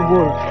of all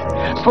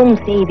wolves. Some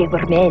say they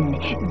were men,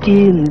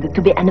 doomed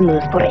to be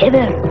animals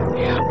forever.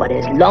 But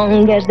as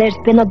long as there's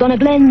been a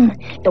Glen,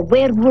 the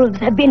werewolves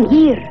have been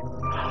here.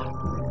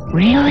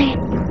 Really?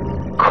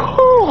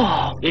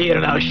 Cool. Here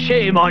now,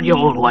 shame on you,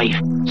 old wife,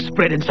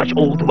 spreading such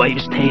old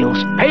wives'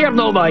 tales. Pay her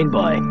no mind,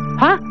 boy.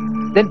 Huh?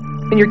 Then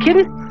you're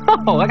kidding?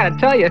 Oh, I gotta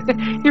tell you,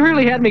 you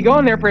really had me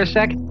going there for a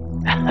sec.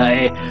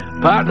 Aye,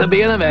 part of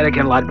being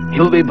American, lad.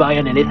 You'll be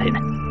buying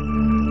anything.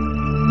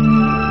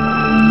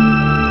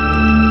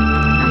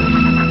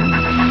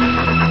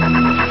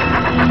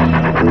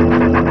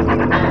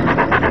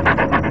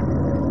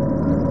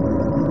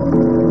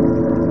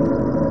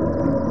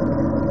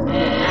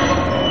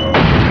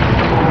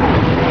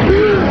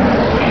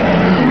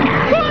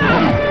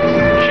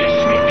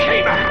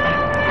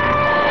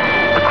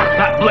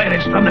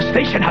 From the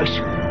station house.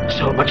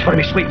 So much for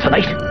me sleep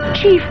tonight.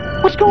 Chief,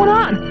 what's going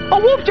on? A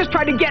wolf just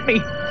tried to get me.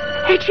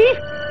 Hey, Chief!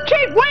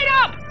 Chief, wait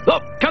up!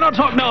 Look, cannot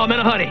talk now. I'm in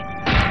a hurry.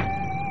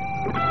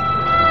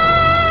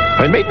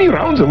 I made me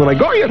rounds, and when I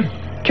got here,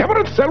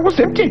 Cameron's cell was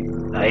empty.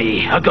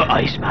 Aye, I got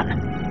eyes,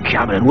 man.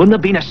 Cameron wouldn't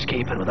have been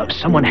escaping without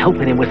someone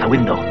helping him with the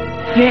window.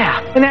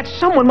 Yeah, and that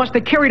someone must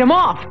have carried him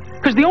off,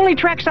 because the only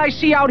tracks I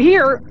see out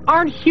here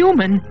aren't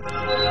human.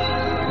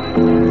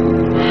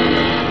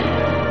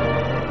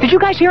 Did you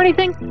guys hear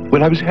anything?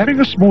 Well, I was having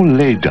a small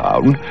lay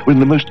down when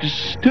the most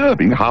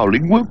disturbing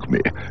howling woke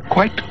me.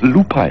 Quite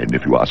lupine,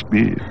 if you ask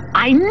me.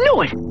 I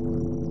knew it!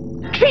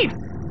 Chief!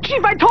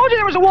 Chief, I told you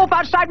there was a wolf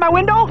outside my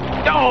window!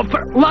 Oh,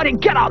 bloody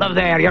get out of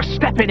there! You're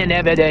stepping in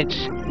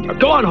evidence.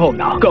 Go on home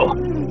now, go.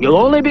 You'll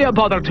only be a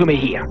bother to me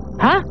here.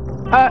 Huh?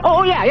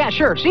 Oh, yeah,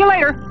 sure. See you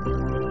later.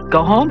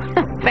 Go home?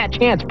 Fat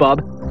chance,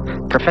 bub.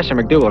 Professor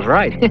McDougal's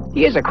right.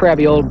 He is a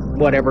crabby old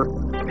whatever.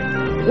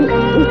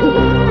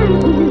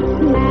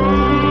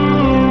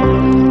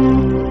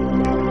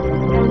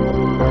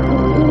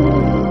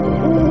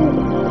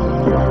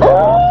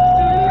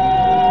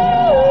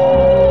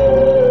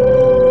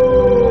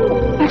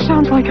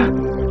 Sounds like a...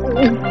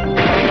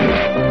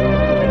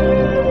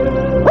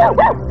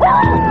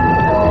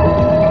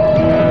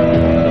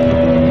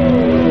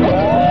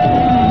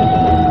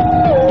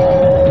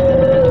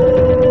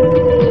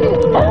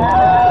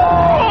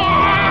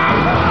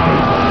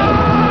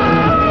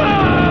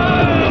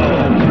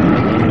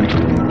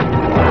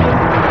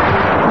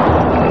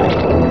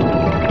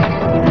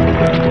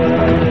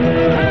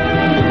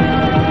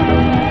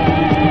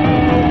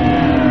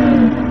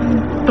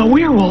 The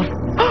werewolf!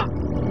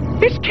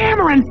 It's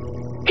Cameron!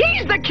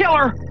 He's the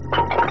killer!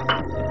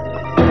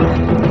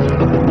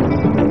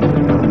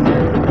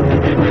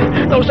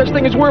 No such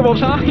thing as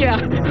werewolves, huh? Yeah.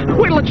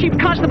 Wait till the chief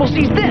constable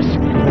sees this!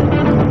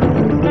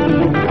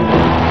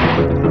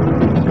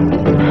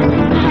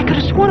 I could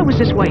have sworn it was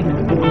this way.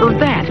 Or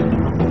that.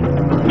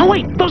 No,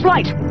 wait! Those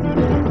lights! Come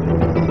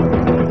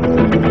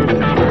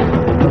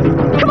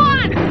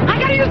on! I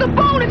gotta use the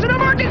phone! It's an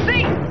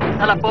emergency!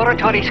 The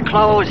laboratory's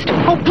closed.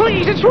 Oh,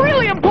 please! It's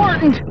really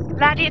important!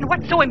 Laddie, and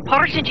what's so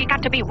important you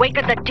got to be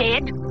waking the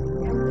dead?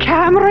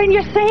 Cameron,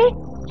 you say?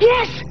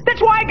 Yes!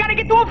 That's why I gotta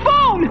get to a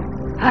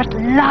phone! At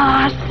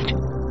last!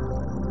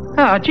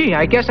 Oh, gee,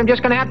 I guess I'm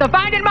just gonna have to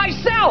find it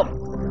myself!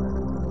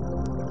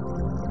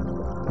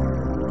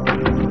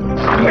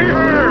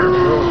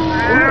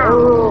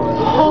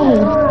 Oh,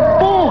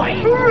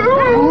 boy!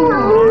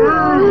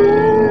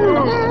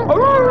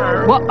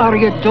 What are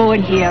you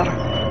doing here?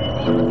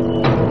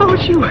 Oh,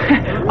 it's you.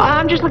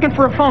 I'm just looking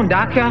for a phone,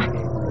 Doc.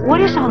 What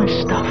is all this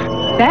stuff?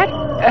 That?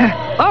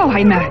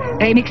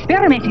 I'm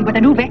experimenting with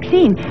a new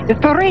vaccine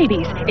for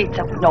rabies. It's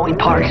of no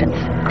importance.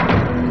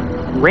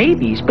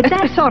 Rabies? But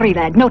that's... Sorry,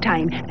 lad, no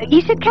time.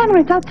 He said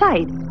Cameron's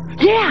outside.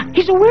 Yeah,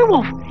 he's a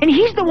werewolf, and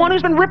he's the one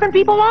who's been ripping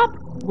people up.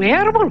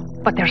 Werewolf?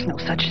 But there's no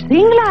such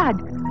thing, lad.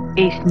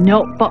 It's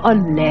not but a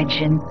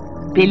legend.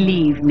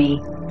 Believe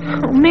me.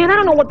 Oh, man, I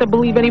don't know what to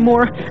believe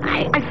anymore.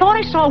 I thought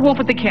I saw a wolf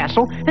at the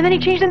castle, and then he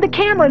changed into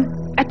Cameron.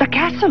 At the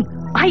castle?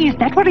 Aye, is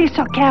that where you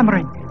saw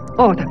Cameron?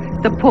 Oh,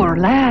 the poor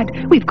lad.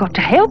 We've got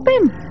to help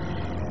him.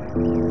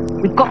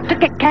 We've got to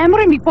get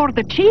Cameron before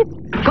the chief.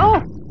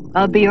 Go.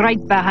 I'll be right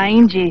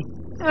behind you.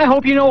 I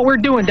hope you know what we're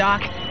doing,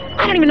 Doc.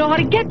 I don't even know how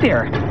to get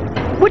there.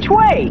 Which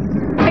way?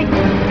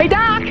 Hey,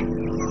 Doc!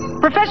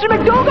 Professor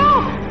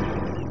McDougal?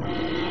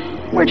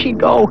 Where'd she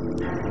go?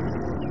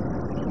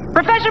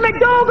 Professor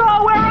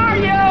McDougal, where are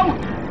you?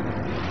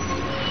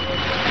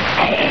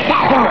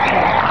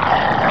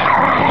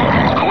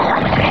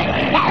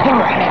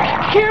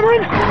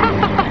 Cameron?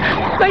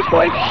 Nice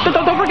boy.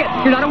 Don't forget,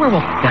 you're not a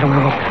werewolf. Not a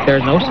werewolf.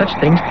 There's no such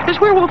thing as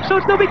werewolf, so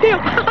it's no big deal.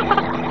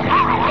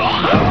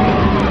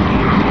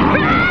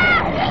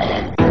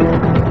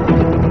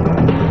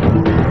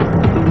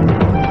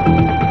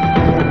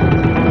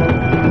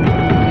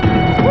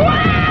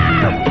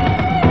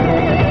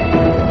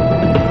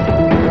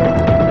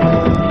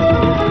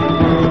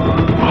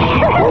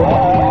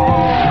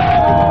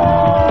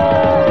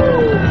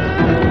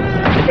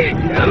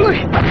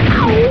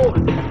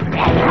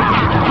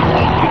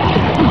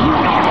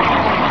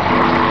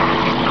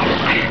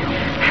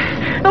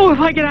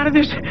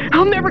 of this.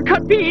 I'll never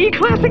cut PE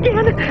class again.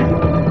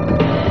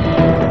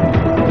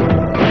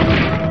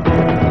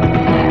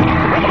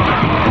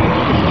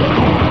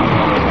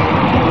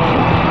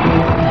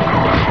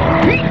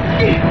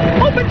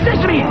 Open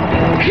sesame!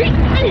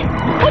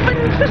 Open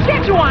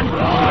Saskatchewan!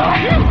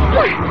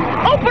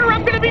 Open or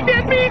I'm gonna be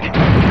dead meat!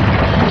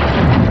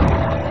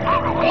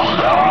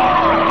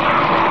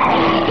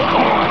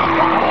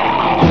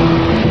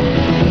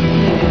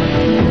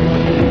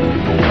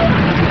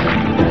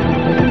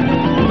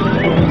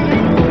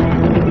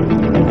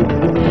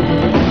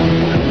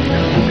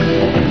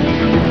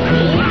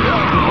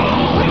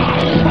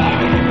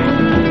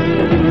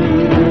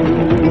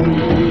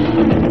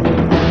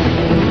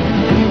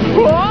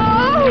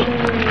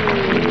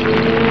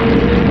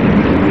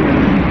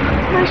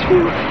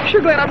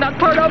 Sure glad I'm not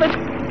part of it.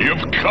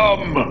 You've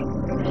come.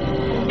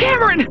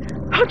 Cameron!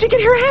 How'd you get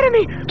here ahead of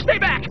me? Stay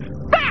back!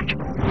 Back!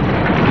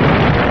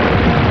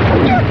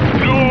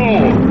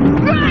 No!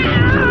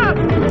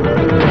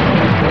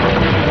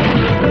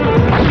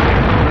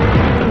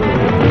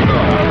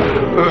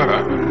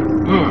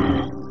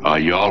 Are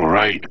you all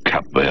right,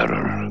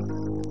 cupbearer?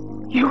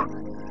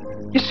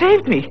 You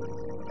saved me.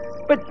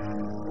 But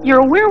you're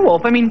a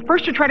werewolf. I mean,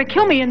 first you tried to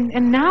kill me,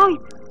 and now...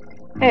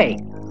 Hey,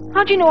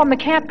 how'd you know I'm the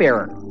cat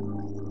bearer?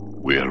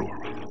 Werewolf.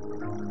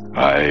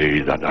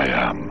 I that I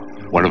am.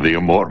 One of the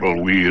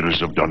immortal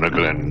weirs of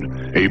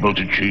Donegal, able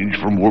to change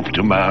from wolf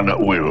to man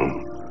at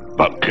will.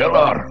 But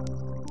killer,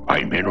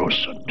 I'm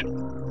innocent.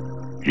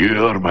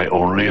 You're my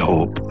only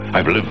hope.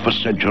 I've lived for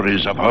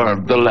centuries. I've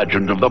heard the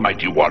legend of the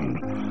Mighty One.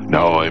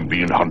 Now I'm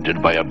being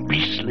hunted by a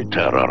beastly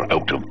terror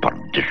out of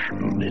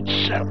perdition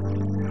itself.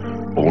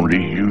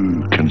 Only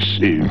you can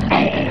save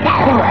me.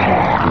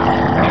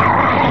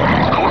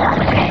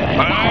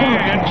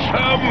 Hey, it's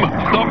him!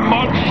 The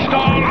monster!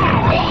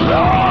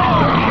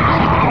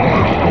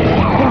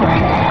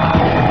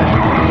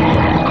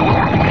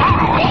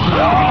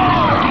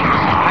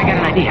 I got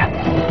an idea.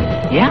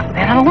 Yeah,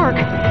 that'll work.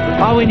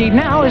 All we need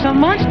now is a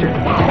monster.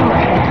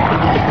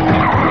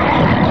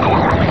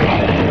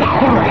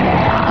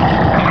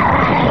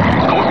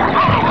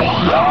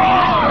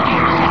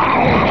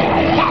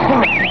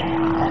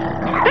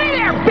 Hey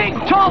there, big,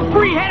 tall,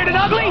 three-headed and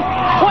ugly!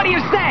 What do you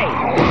say?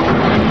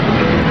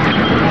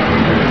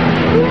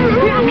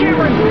 Jump,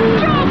 Cameron!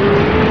 Jump!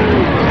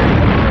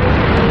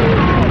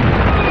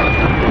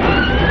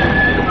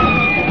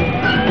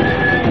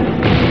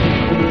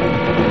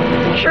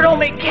 Sure don't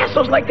make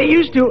castles like they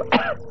used to.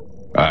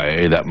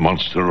 Aye, that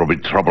monster will be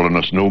troubling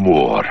us no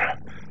more.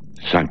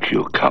 Thank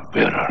you,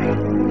 cupbearer.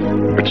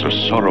 It's a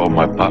sorrow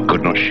my pack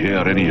could not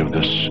share any of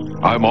this.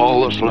 I'm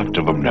all that's left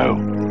of him now.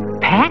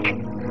 Pack?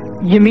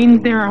 You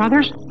mean there are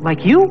others,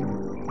 like you?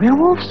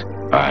 Werewolves?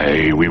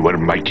 Aye, we were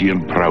mighty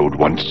and proud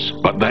once,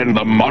 but then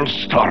the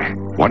monster.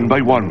 One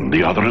by one,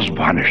 the others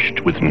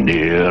vanished with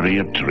nary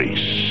a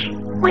trace.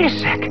 Wait a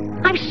sec.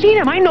 I've seen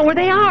them. I know where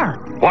they are.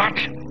 What?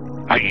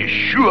 Are you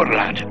sure,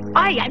 lad?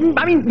 I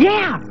mean,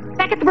 yeah.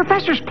 Back at the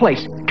professor's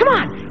place. Come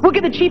on. We'll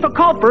give the chief a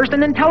call first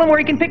and then tell him where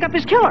he can pick up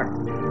his killer.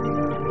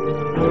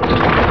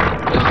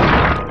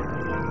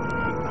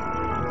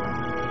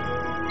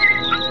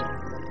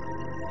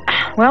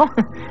 Well,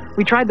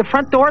 we tried the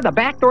front door, the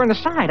back door, and the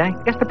side. I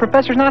guess the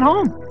professor's not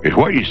home. If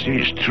what you say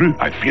is true,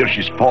 I fear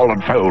she's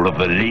fallen foul of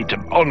the late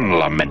and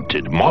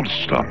unlamented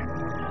monster.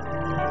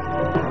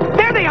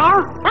 There they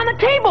are, on the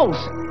tables.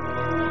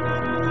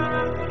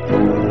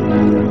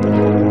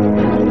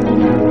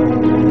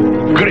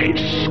 Great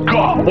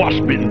Scott, what's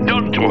been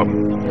done to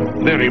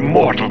them? They're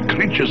immortal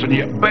creatures and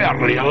yet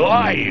barely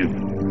alive.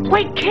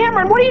 Wait,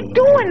 Cameron, what are you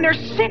doing? They're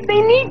sick.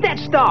 They need that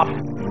stuff.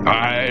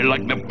 Aye,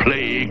 like the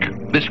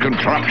plague. This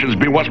contraption's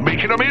been what's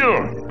making them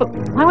ill. But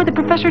why would the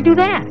professor do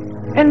that?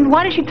 And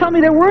why did she tell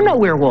me there were no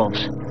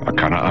werewolves? I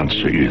cannot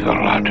answer either,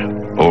 lad.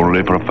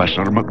 Only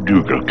Professor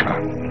McDougal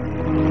can.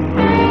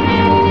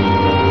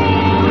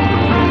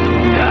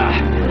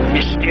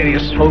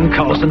 Mysterious phone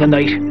calls in the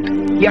night.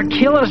 Your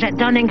killer's at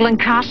Dun England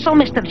Castle,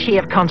 Mr.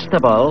 Chief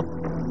Constable.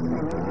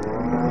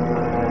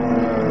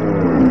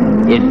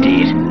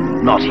 Indeed.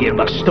 Not here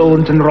but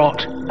stones and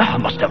rot.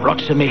 Must have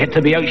rocks in me head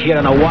to be out here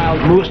in a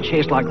wild moose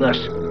chase like this.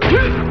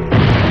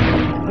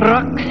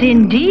 Rocks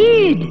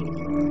indeed.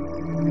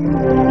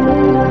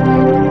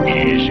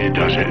 Easy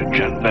does it,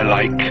 gently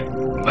like.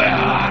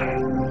 There.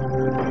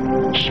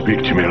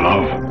 Speak to me,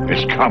 love.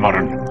 It's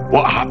Cameron.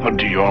 What happened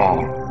to you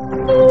all?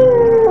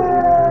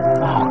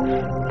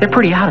 Oh, they're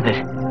pretty out of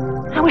it.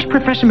 I wish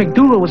Professor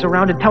McDougal was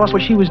around to tell us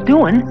what she was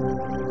doing.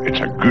 It's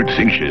a good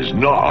thing she is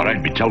not, or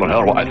I'd be telling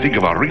her what I think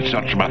of her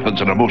research methods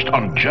in a most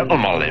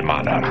ungentlemanly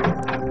manner.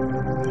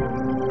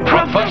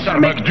 Professor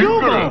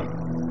McDougal!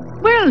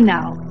 Well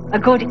now, a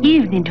good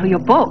evening to you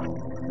both.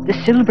 The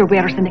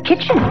silverware's in the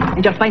kitchen,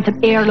 and you'll find some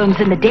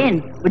heirlooms in the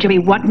den. Would you be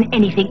wanting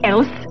anything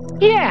else?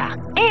 Yeah,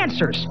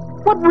 answers.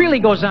 What really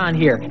goes on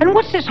here? And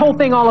what's this whole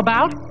thing all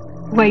about?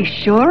 Why,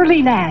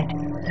 surely, lad.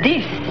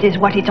 This is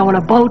what it's all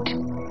about.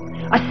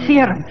 A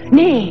serum,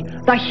 nay,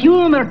 the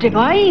humour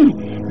divine.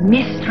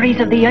 Mysteries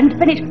of the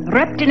infinite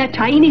wrapped in a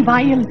tiny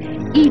vial,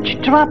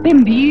 each drop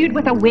imbued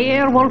with a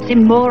werewolf's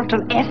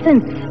immortal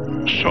essence.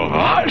 So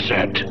that's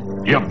it.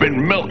 You've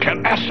been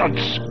milking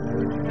essence.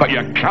 But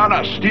you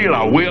cannot steal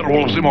a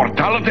werewolf's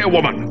immortality,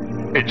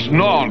 woman. It's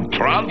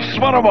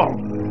non-transferable.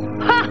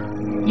 Ha!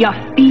 You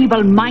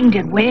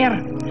feeble-minded were.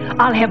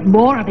 I'll have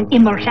more than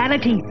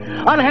immortality.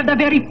 I'll have the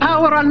very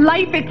power of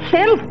life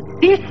itself.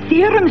 This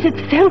serum's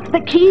itself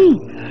the key.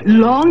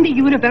 Long the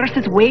universe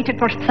has waited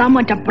for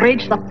someone to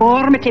bridge the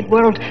formative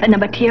world and the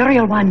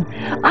material one.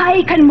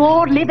 I can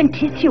mold living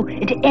tissue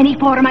into any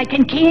form I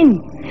can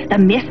ken. The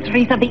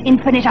mysteries of the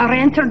infinite are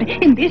answered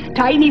in this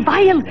tiny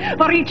vial,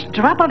 for each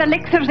drop of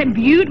elixir's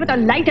imbued with the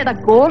light of the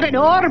golden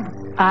orb.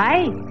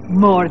 Aye,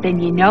 more than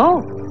you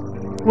know.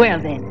 Well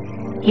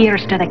then,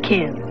 here's to the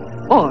kill.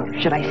 Or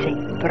should I say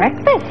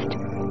breakfast?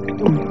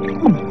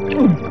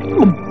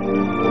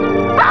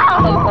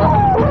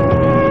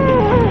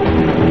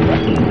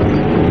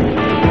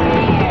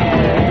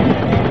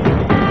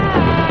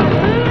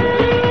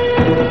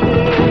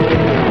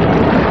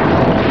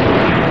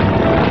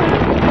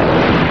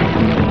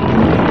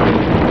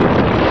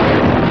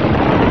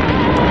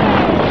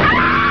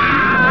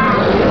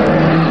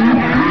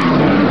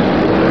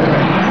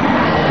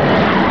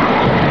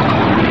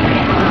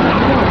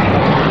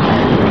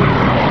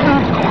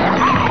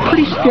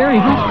 Scary,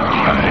 huh?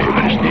 Aye,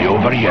 but it's not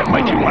over yet,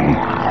 mighty one.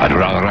 I'd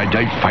rather I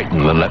die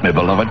fighting than let my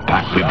beloved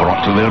pack be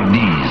brought to their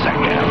knees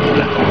again.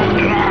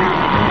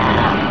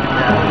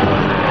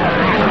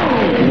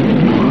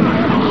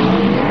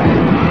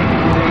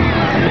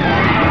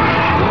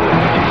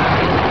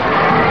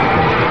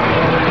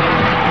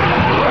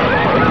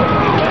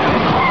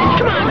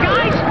 Come on,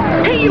 guys!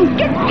 Hey, you,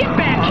 get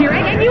back here,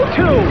 and you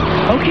too!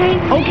 Okay,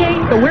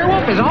 the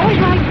werewolf is always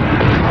right.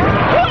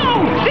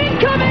 Whoa!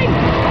 Incoming!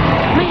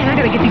 Man, I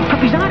gotta get these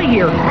puppies out of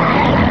here.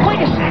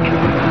 Wait a second.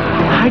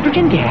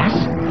 Hydrogen gas,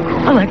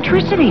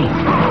 electricity.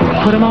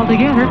 Put them all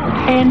together,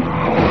 and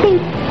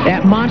beep.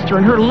 That monster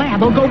in her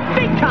lab will go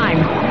big time.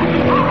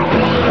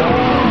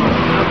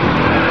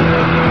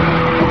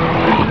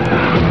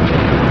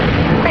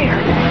 There.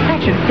 That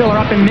should fill her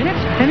up in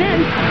minutes, and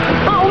then...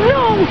 Oh,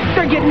 no!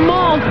 They're getting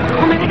mauled.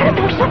 Oh, man, I gotta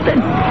do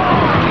something.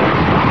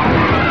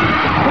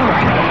 All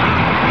right.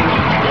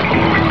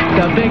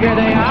 The bigger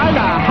they are,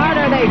 the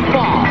harder they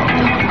fall.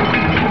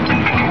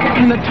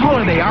 And the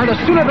taller they are, the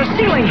sooner the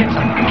ceiling hits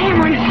them.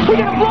 Cameron, we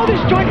gotta blow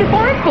this joint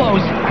before it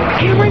blows.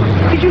 Cameron,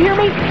 did you hear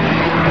me?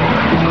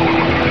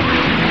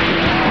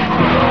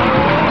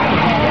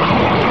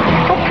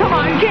 Oh, come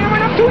on,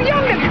 Cameron, I'm too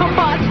young to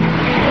combust.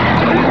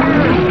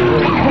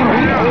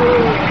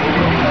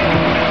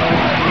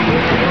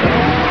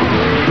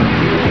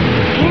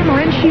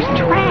 Cameron, she's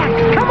trapped.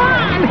 Come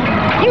on,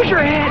 use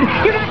your head.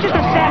 You're not just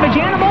a savage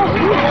animal.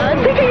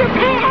 Think of your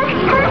pack.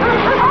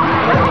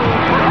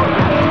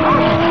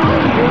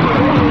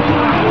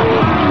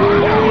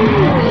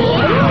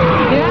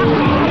 Yeah?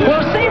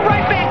 Well, save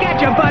right back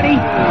at you, buddy.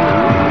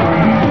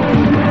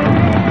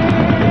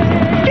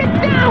 Get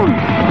down!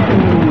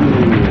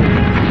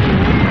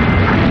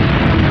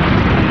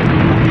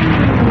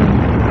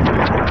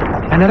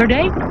 Another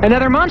day,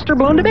 another monster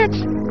blown to bits.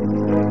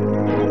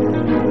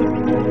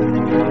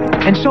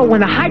 And so when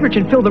the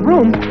hydrogen filled the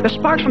room, the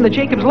sparks from the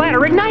Jacob's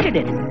ladder ignited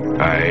it.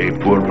 Aye,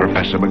 poor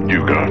Professor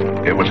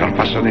McDougal. It was her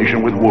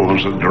fascination with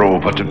wolves that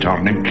drove her to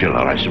turn him killer,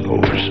 I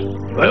suppose.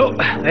 Well,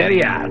 there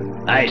you are.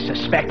 I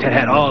suspect it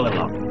had all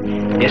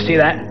along. You see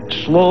that?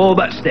 Slow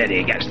but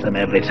steady gets them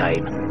every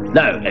time.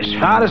 Now, as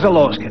far as the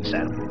law's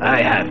concerned,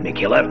 I have me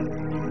killer.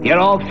 You're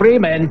all free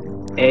men.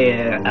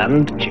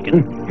 And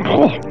chicken.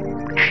 Oh,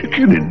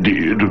 chicken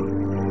indeed.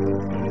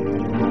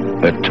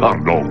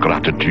 Eternal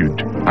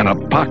gratitude, and a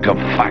pack of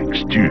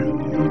thanks too.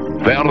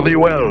 Fare thee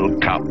well,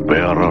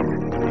 cupbearer.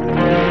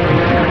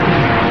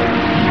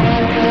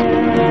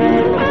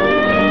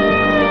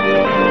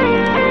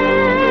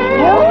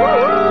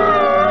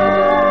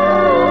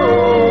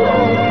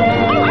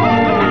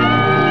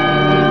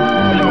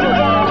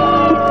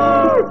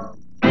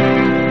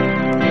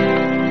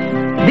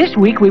 This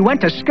week we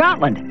went to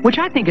Scotland, which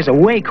I think is a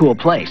way cool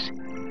place.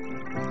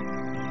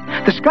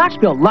 The Scots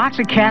built lots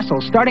of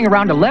castles starting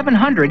around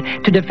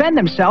 1100 to defend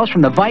themselves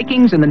from the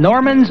Vikings and the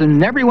Normans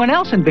and everyone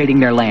else invading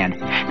their land.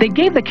 They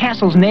gave the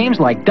castles names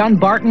like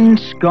Dunbarton,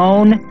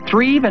 Scone,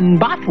 Thrieve, and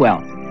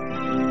Bothwell.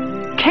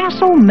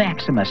 Castle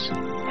Maximus.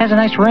 Has a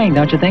nice ring,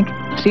 don't you think?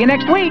 See you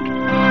next week.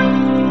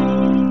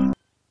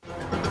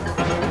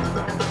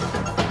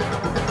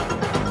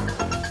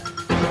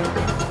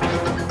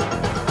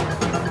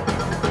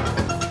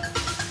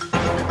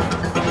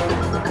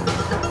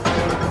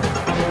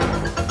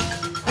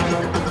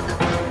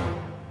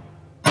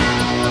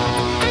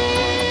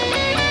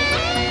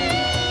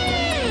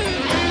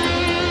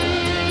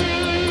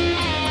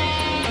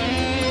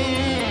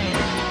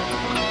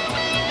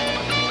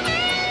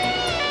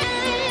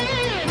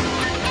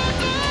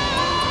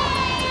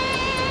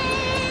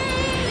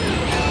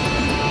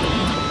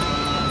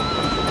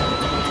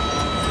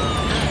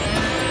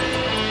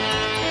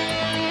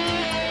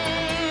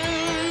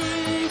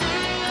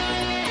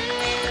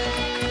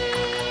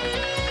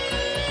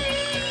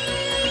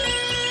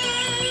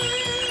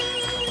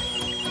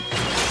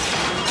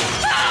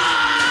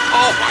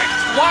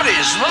 What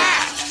is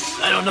that?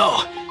 I don't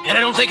know, and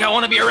I don't think I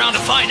want to be around to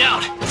find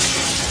out.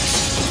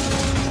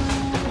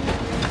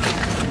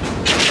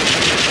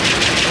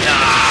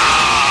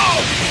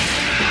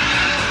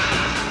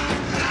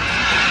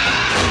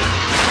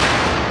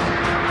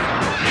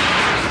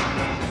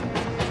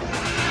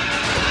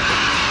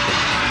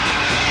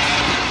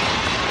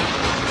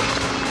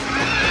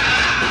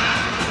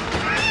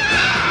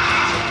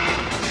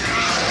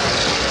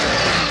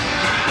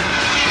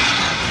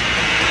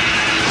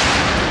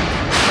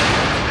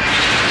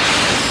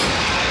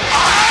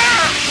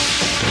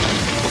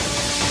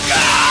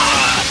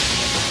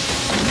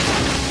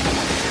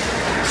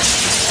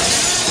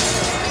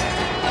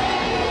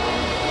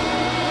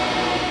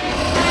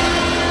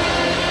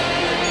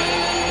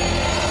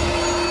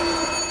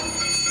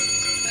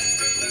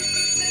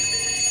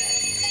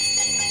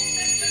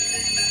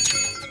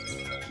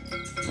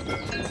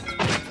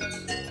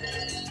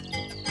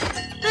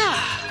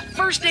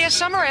 First day of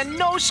summer and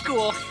no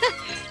school.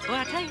 Well,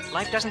 I tell you,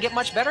 life doesn't get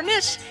much better than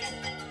this.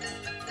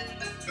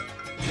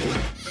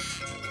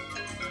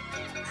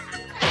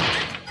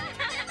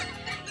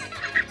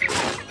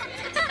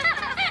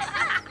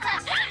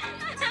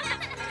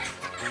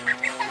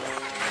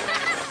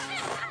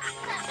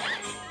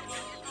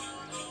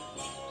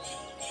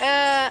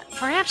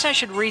 Perhaps I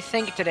should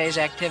rethink today's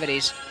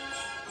activities.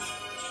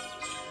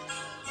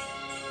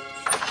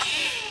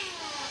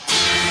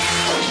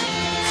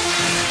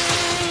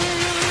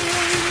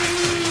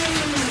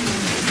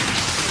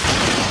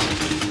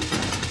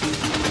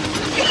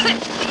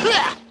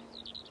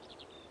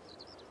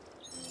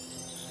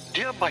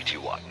 Dear Mighty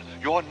One,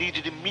 you are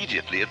needed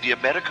immediately at the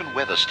American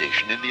Weather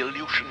Station in the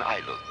Aleutian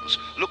Islands.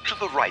 Look to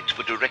the right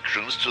for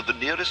directions to the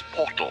nearest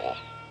portal.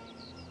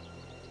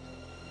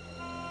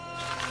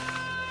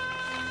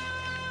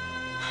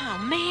 Oh,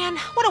 man,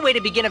 what a way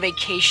to begin a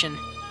vacation.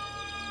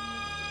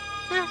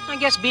 Well, I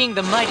guess being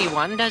the Mighty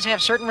One does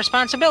have certain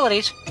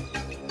responsibilities.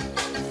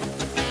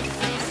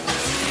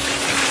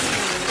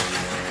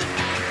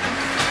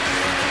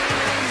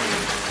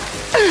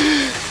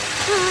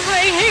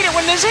 I hate it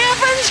when this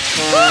happens!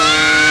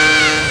 Whoa!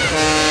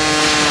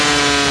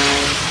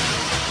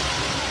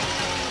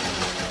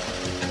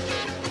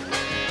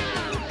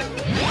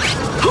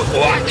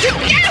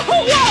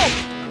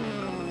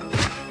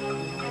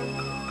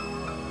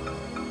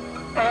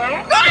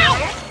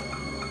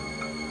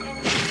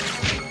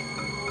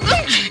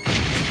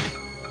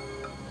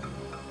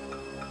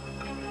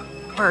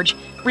 Verge,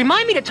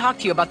 remind me to talk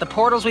to you about the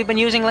portals we've been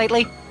using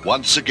lately.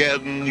 Once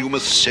again, you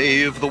must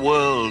save the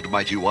world,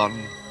 Mighty One.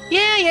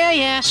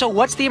 Yeah. So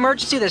what's the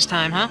emergency this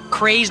time, huh?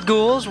 Crazed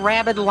ghouls,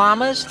 rabid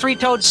llamas,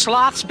 three-toed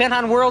sloths bent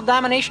on world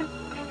domination?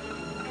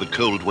 The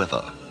cold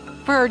weather.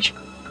 Verge,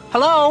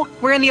 hello?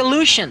 We're in the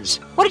Aleutians.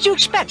 What did you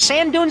expect,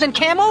 sand dunes and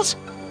camels?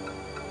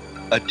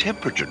 A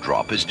temperature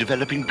drop is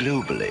developing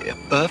globally.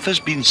 Earth has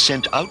been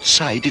sent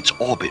outside its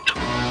orbit.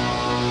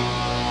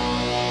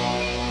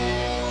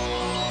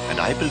 And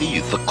I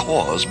believe the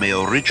cause may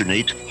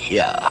originate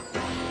here.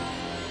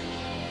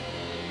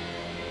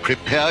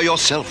 Prepare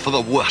yourself for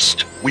the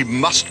worst. We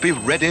must be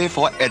ready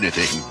for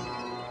anything.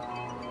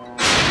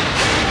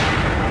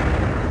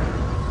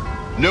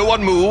 No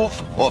one move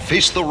or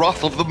face the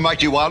wrath of the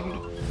Mighty One.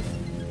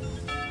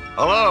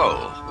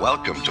 Hello.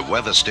 Welcome to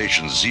Weather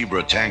Station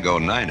Zebra Tango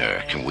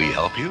Niner. Can we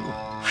help you?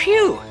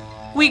 Phew.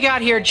 We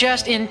got here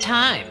just in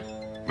time.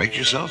 Make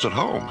yourselves at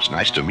home. It's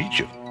nice to meet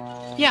you.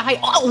 Yeah, hi.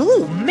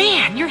 Oh,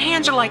 man, your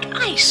hands are like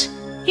ice.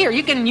 Here,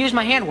 you can use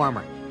my hand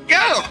warmer.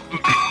 Go!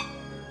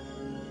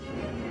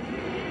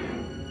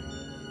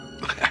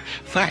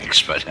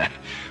 Thanks, but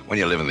when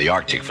you live in the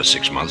Arctic for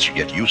 6 months, you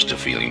get used to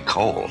feeling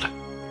cold.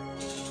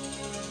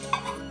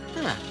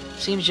 Huh.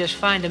 Seems just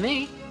fine to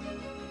me.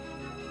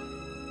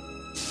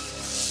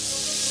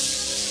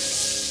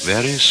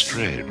 Very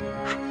strange.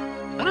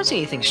 I don't see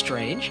anything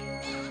strange.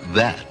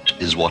 That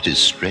is what is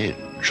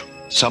strange.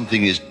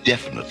 Something is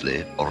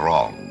definitely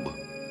wrong.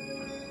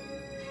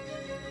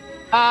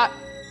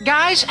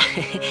 Guys,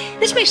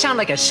 this may sound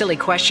like a silly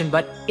question,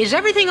 but is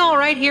everything all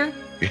right here?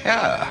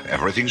 Yeah,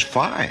 everything's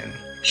fine.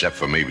 Except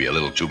for maybe a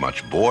little too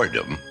much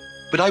boredom.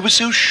 But I was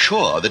so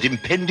sure that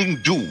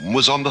impending doom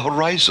was on the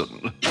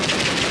horizon.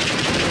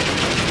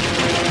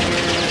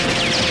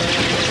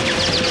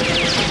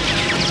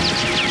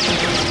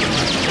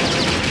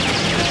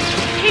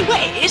 Hey,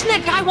 wait, isn't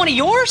that guy one of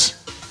yours?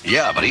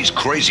 Yeah, but he's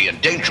crazy and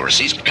dangerous.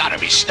 He's gotta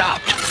be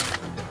stopped.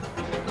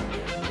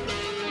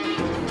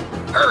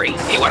 Hurry!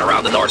 He went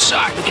around the north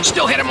side. We can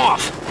still hit him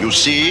off. You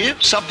see?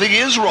 Something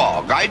is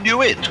wrong. I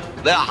knew it.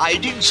 They're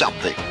hiding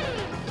something.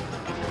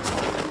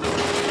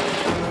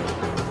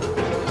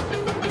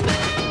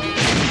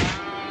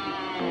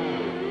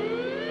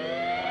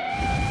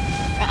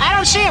 I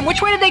don't see him.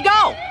 Which way did they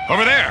go?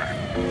 Over there.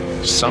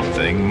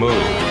 Something moved.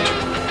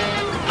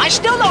 I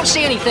still don't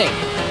see anything.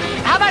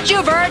 How about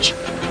you, Verge?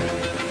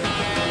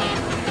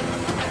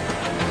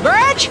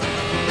 Verge?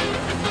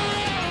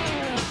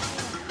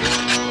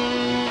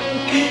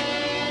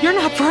 You're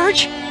not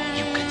Verge?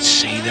 You can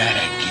say that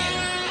again,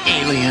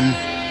 alien.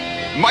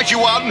 Mighty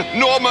One,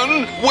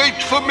 Norman,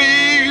 wait for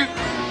me!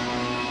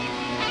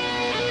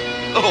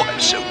 Oh, I'm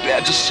so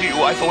glad to see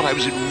you. I thought I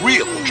was in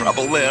real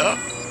trouble there.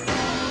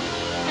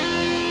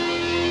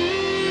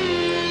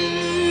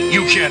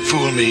 You can't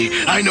fool me.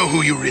 I know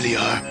who you really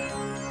are.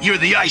 You're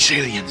the Ice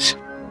Aliens.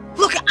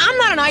 Look, I'm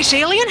not an ice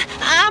alien.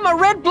 I'm a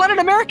red-blooded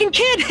American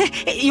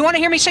kid. You want to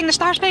hear me sing the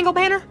Star-Spangled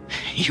Banner?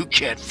 You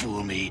can't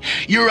fool me.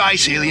 You're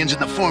Ice Aliens in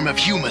the form of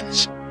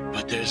humans.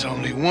 But there's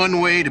only one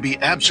way to be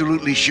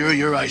absolutely sure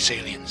you're Ice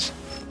Aliens.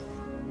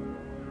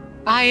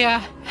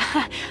 I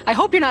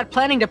hope you're not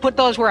planning to put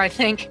those where I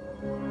think.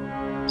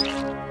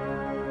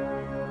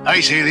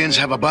 Ice Aliens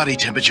have a body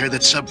temperature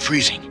that's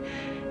sub-freezing.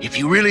 If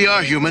you really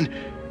are human,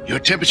 your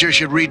temperature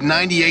should read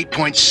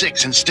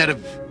 98.6 instead of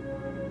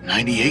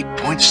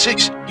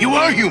 98.6. You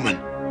are human.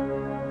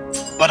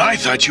 But I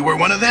thought you were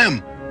one of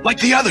them, like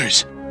the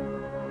others.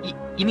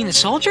 You mean the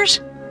soldiers?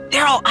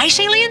 They're all ice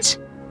aliens?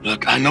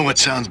 Look, I know it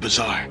sounds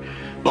bizarre,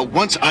 but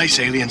once Ice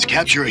Aliens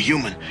capture a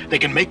human, they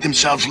can make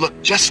themselves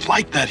look just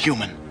like that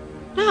human.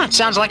 Oh, it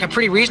sounds like a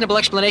pretty reasonable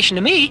explanation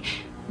to me,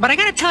 but I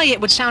gotta tell you, it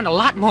would sound a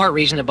lot more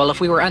reasonable if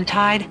we were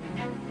untied.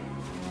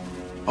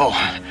 Oh,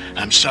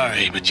 I'm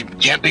sorry, but you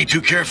can't be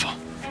too careful.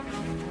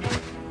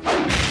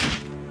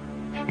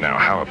 Now,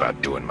 how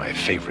about doing my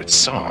favorite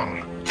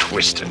song,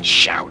 Twist and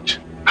Shout?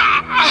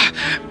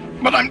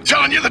 But I'm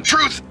telling you the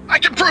truth. I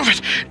can prove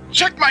it.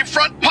 Check my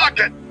front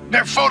pocket.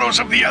 They're photos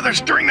of the others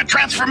during the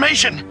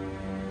transformation.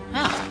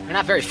 Oh, they're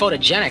not very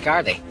photogenic,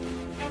 are they?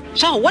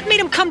 So, what made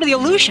them come to the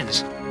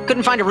Aleutians?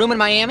 Couldn't find a room in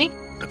Miami?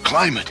 The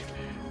climate.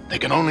 They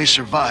can only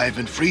survive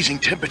in freezing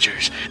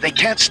temperatures. They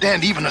can't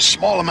stand even a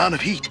small amount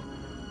of heat.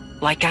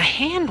 Like a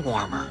hand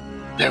warmer.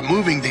 They're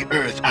moving the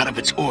Earth out of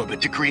its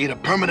orbit to create a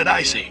permanent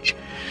ice age.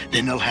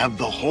 Then they'll have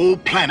the whole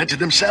planet to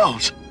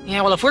themselves.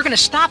 Yeah, well, if we're gonna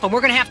stop them,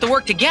 we're gonna have to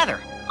work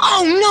together.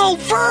 Oh no,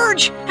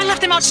 Verge! I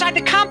left him outside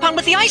the compound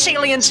with the ice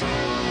aliens.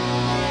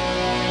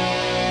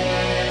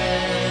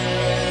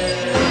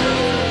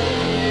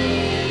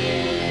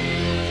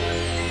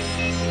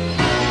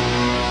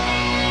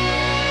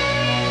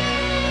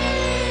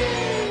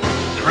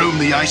 The room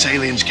the Ice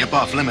Aliens kept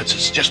off limits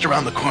is just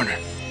around the corner.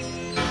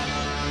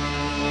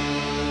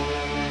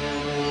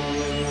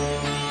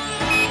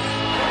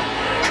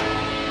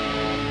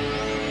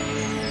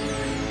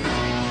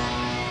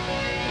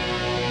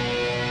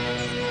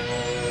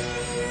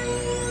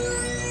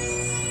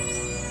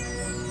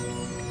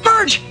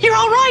 Verge, you're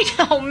all right!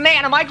 Oh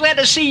man, am I glad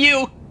to see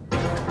you!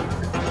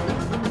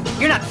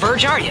 You're not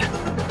Verge, are you?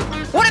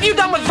 What have you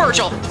done with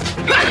Virgil?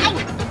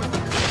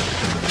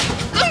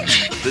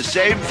 The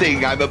same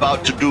thing I'm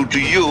about to do to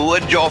you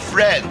and your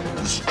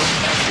friends.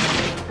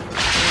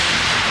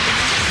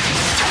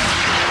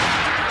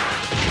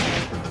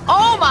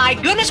 Oh my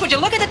goodness, would you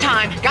look at the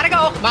time? Gotta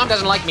go. Mom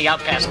doesn't like me out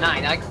past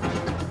 9.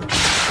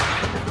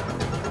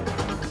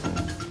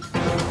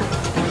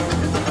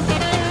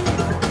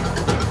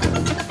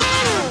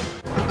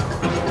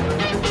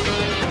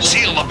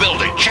 Seal the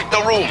building. Check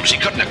the rooms. He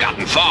couldn't have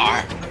gotten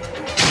far.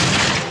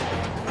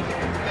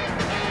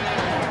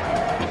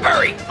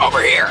 Hurry,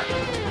 over here.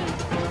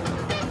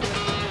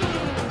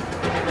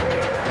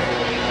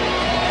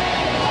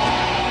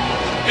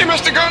 He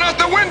must have gone out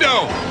the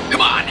window. Come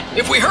on,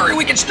 if we hurry,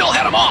 we can still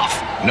head him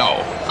off.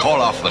 No,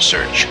 call off the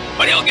search.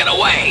 But he'll get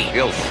away.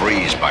 He'll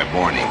freeze by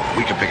morning.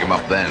 We can pick him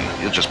up then.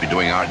 He'll just be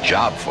doing our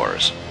job for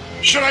us.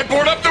 Should I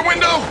board up the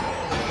window?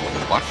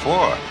 What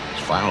for?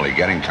 It's finally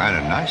getting kind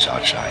of nice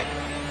outside.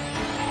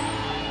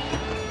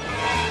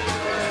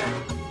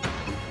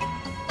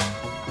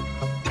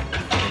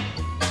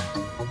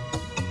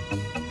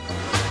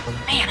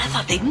 Man, I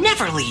thought they'd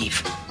never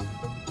leave.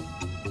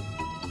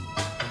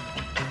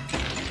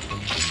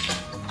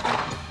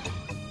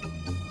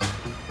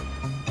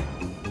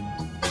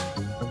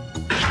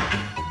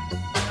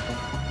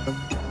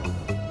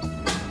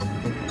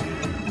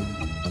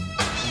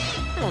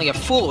 Only a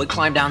fool would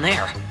climb down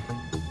there.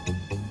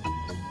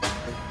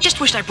 Just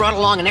wished I brought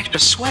along an extra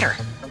sweater.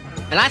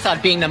 And I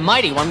thought being the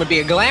Mighty One would be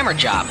a glamour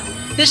job.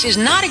 This is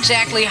not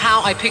exactly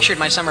how I pictured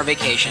my summer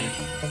vacation.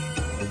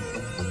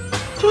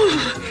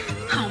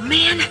 Oh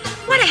man,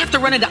 why'd I have to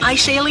run into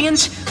ice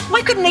aliens?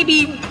 Why couldn't they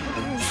be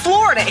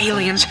Florida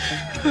aliens?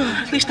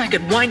 At least I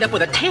could wind up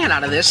with a tan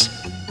out of this.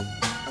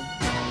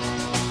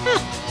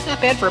 Not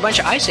bad for a bunch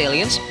of ice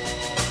aliens.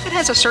 It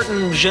has a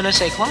certain je ne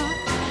sais quoi.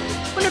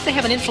 Wonder if they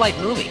have an in-flight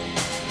movie.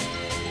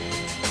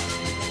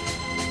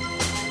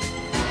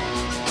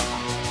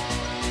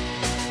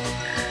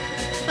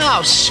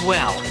 Oh,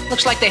 swell.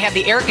 Looks like they have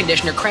the air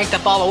conditioner cranked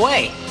up all the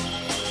way.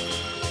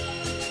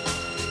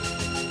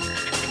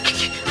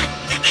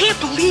 I can't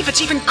believe it's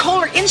even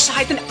colder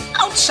inside than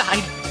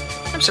outside.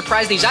 I'm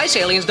surprised these ice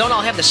aliens don't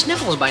all have the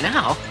sniffles by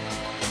now.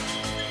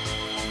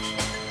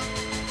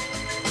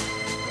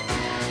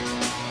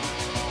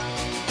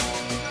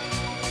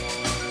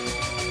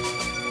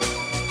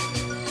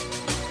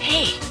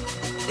 Hey,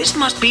 this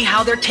must be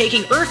how they're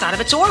taking Earth out of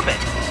its orbit.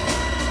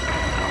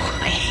 Oh,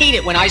 I hate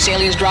it when ice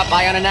aliens drop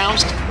by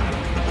unannounced.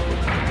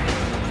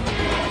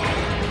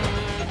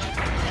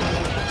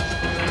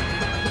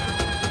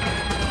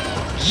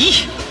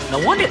 Yee!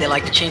 No wonder they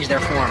like to change their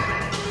form.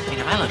 I mean,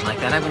 if I looked like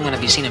that, I wouldn't want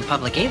to be seen in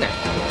public either.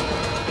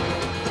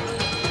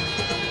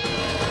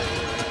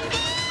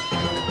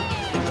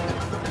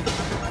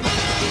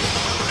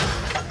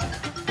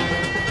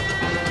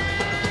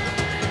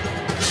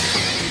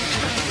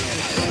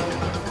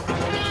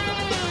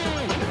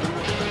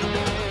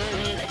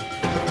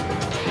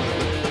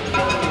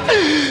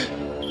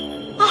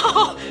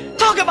 Oh,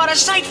 talk about a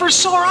sight for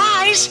sore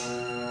eyes!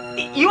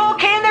 You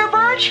okay in there,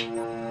 Verge?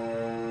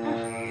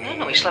 I didn't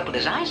know he slept with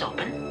his eyes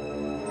open.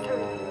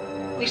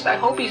 At least I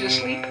hope he's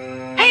asleep.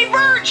 Hey,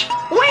 Verge!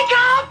 Wake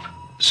up!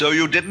 So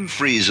you didn't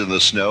freeze in the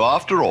snow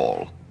after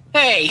all?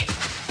 Hey,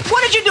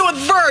 what did you do with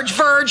Verge,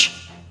 Verge?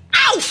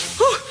 Ow!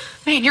 Whew.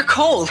 Man, you're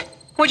cold.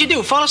 What'd you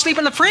do, fall asleep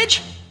in the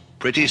fridge?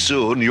 Pretty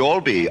soon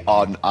you'll be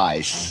on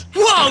ice.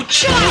 Whoa,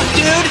 chill out,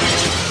 dude!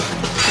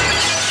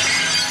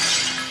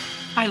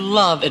 I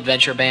love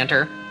adventure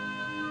banter.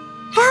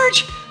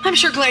 Verge, I'm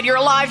sure glad you're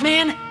alive,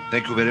 man.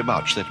 Thank you very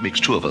much. That makes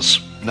two of us.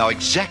 Now,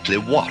 exactly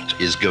what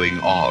is going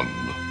on?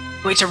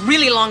 Well, it's a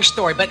really long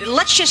story, but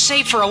let's just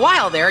say for a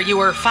while there, you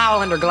were foul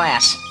under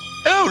glass.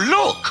 Oh,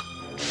 look!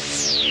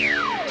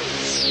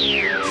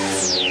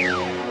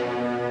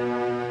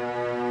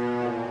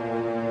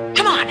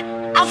 Come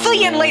on, I'll fill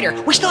you in later.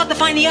 We still have to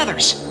find the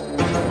others.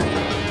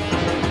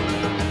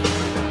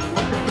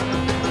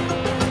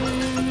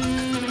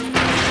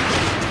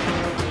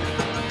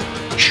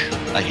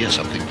 I hear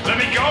something. Let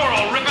me go or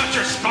I'll rip out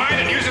your spine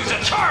and use it as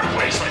a charm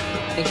bracelet.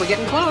 I think we're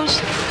getting close.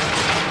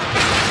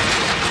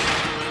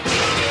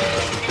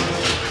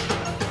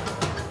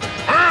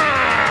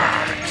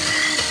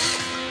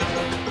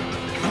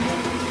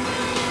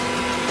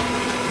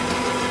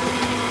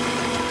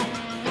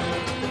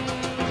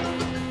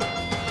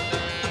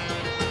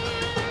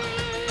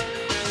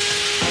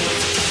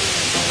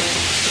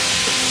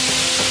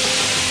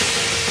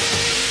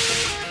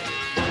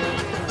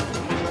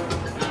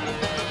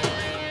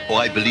 Oh,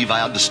 I believe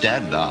I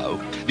understand now.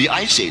 The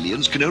ice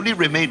aliens can only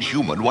remain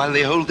human while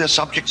they hold their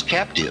subjects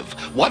captive.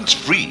 Once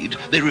freed,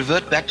 they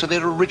revert back to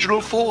their original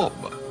form.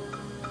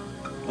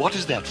 What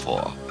is that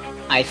for?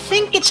 I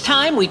think it's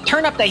time we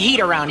turn up the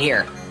heat around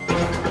here.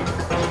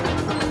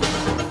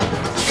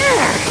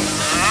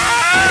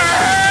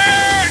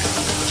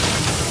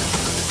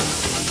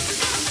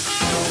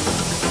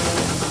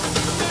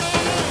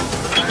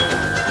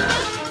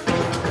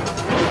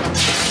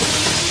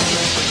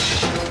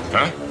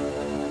 Huh?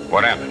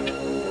 What happened?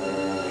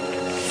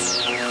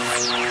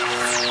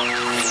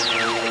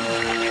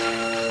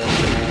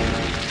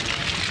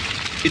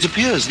 It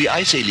appears the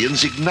ice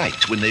aliens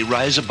ignite when they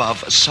rise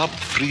above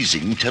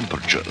sub-freezing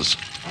temperatures.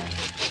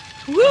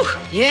 Woo!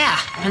 Yeah,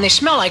 and they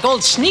smell like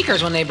old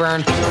sneakers when they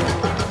burn.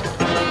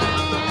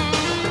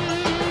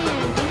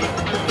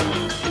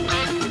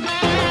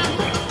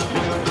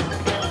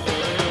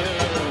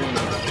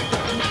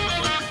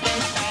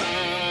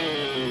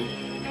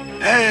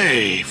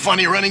 Hey,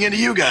 funny running into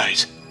you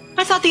guys.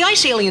 I thought the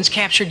ice aliens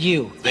captured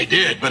you. They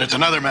did, but it's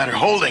another matter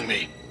holding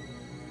me.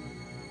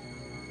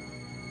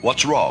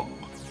 What's wrong?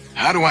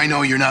 How do I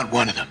know you're not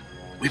one of them?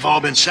 We've all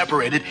been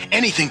separated.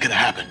 Anything could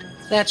have happened.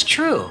 That's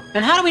true.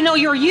 And how do we know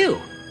you're you?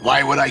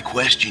 Why would I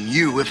question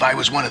you if I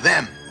was one of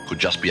them? Could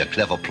just be a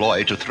clever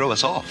ploy to throw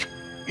us off.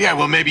 Yeah,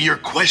 well, maybe you're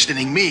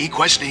questioning me.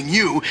 Questioning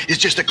you is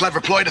just a clever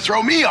ploy to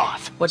throw me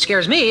off. What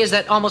scares me is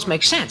that almost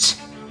makes sense.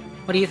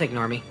 What do you think,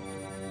 Normie?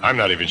 I'm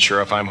not even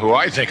sure if I'm who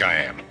I think I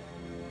am.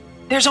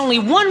 There's only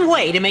one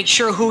way to make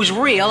sure who's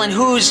real and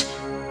who's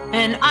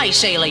an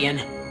ice alien.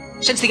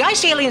 Since the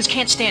ice aliens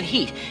can't stand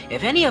heat,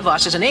 if any of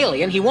us is an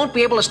alien, he won't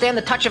be able to stand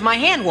the touch of my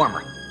hand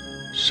warmer.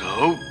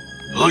 So,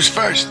 who's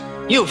first?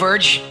 You,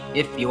 Verge,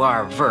 if you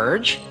are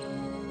Verge.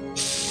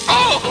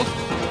 Oh!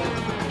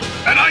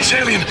 An ice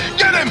alien!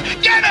 Get him!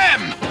 Get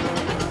him!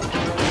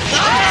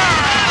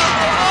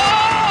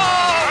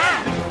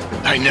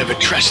 I never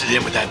trusted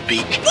him with that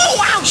beak. Oh,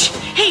 ouch!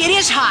 Hey, it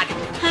is hot.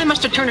 I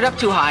must have turned it up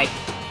too high.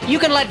 You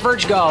can let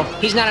Verge go.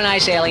 He's not an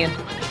ice alien.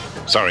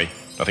 Sorry,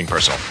 nothing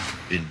personal.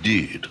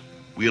 Indeed.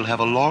 We'll have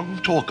a long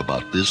talk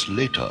about this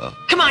later.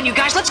 Come on, you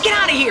guys, let's get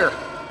out of here!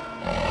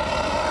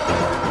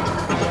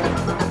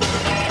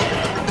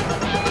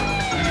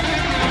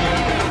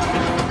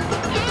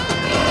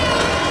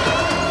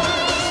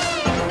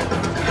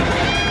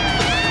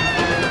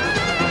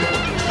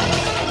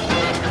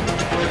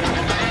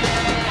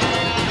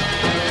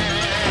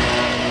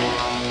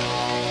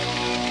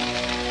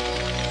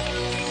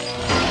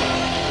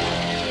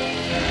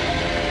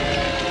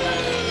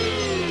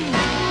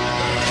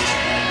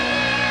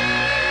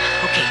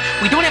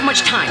 We don't have much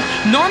time.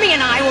 Normie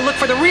and I will look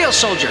for the real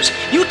soldiers.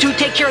 You two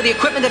take care of the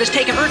equipment that has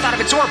taken Earth out of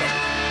its orbit.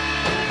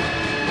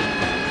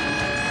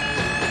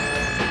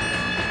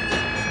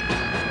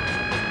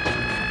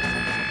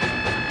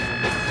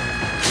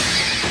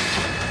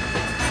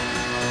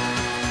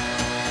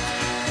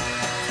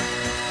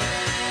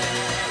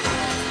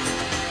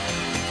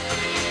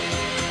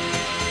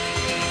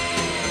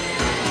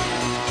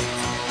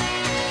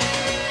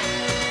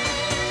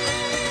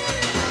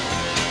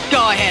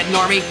 Go ahead,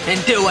 Normie,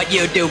 and do what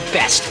you do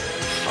best.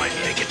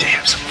 Finally, I get to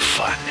have some fun.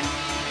 fun.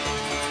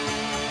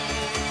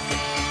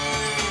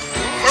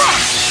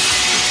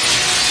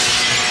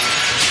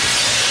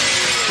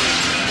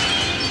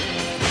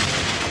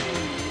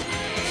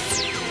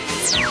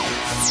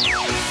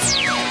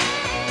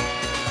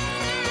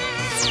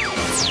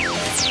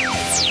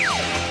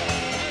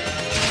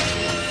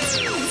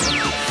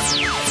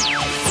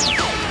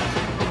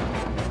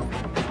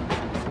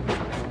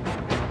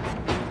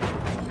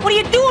 What are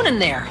you doing in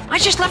there? I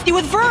just left you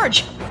with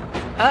Verge.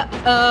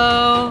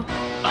 Uh-oh.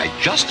 I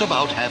just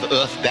about have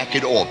Earth back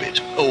in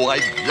orbit. Oh,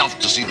 I'd love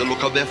to see the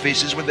look on their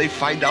faces when they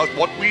find out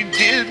what we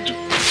did.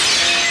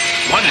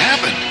 What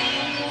happened?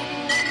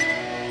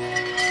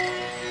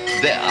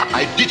 There,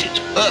 I did it.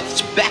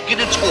 Earth's back in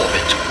its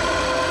orbit.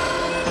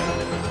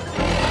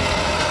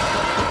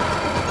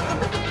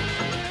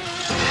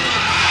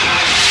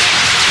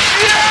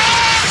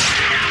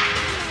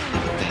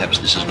 Perhaps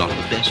this is not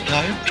the best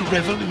time to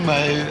revel in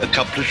my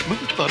accomplishment,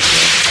 but...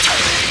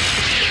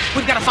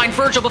 We've got to find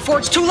Virgil before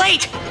it's too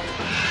late!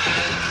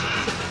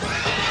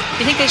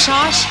 You think they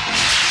saw us?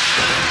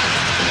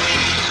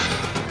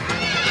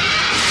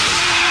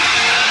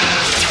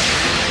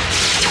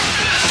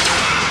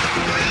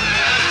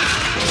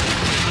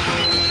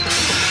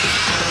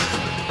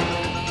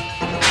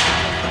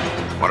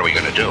 What are we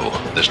gonna do?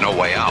 There's no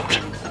way out.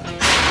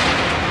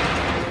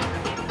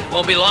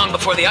 Won't be long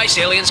before the ice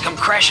aliens come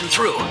crashing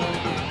through.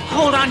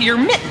 Hold on to your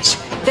mittens.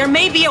 There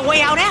may be a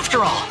way out after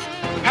all.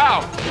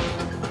 How?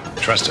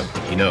 Trust him.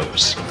 He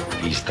knows.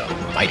 He's the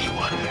mighty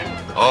one.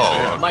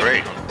 Oh,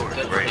 great.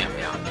 Great.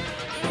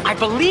 I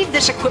believe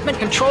this equipment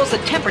controls the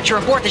temperature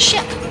aboard the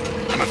ship.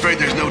 I'm afraid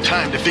there's no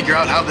time to figure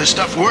out how this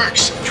stuff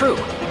works. True.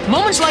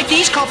 Moments like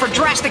these call for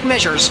drastic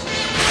measures.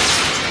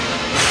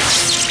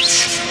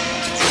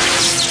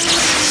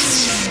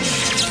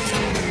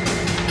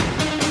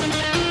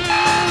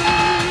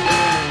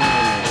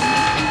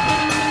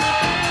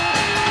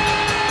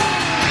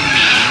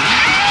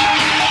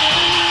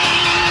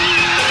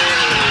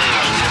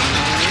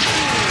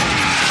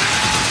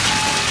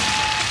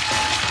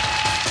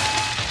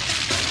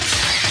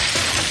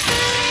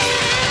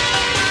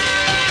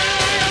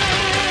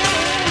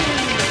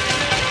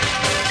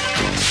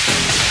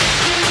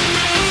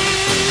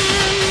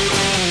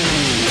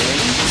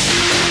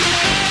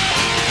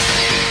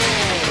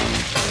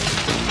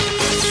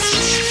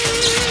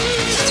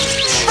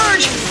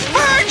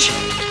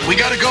 We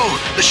gotta go.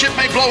 The ship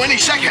may blow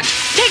any second.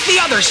 Take the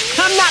others.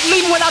 I'm not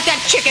leaving without that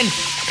chicken.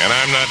 And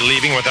I'm not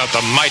leaving without the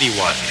mighty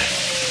one.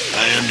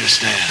 I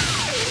understand.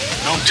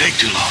 Don't take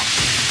too long.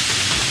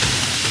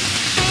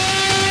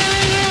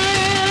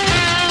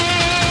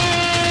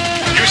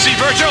 You see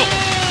Virgil?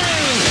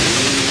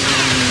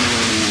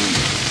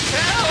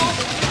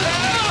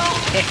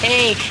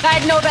 Hey,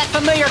 I'd know that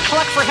familiar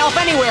cluck for help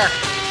anywhere.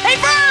 Hey,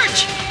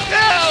 Verge!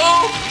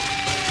 Help!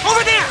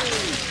 Over there!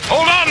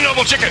 Hold on,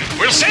 noble chicken.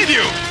 We'll save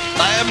you.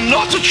 I am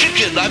not a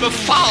chicken, I'm a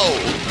fowl.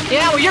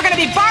 Yeah, well, you're gonna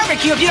be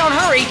barbecue if you don't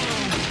hurry.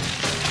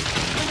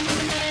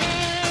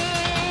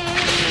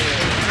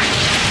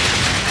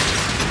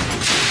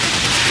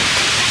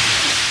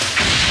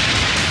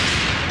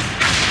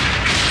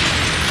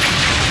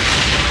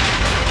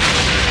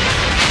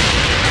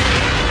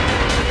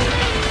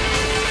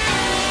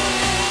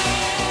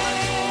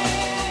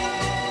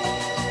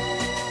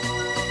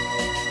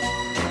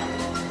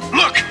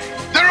 Look!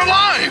 They're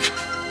alive!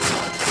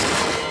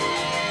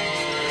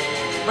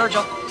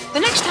 Virgil, the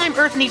next time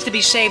Earth needs to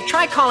be saved,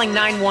 try calling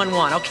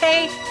 911,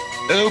 okay?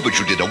 Oh, but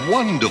you did a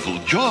wonderful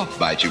job,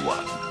 Mighty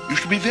One. You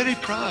should be very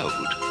proud.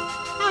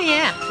 Oh,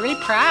 yeah, really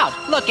proud.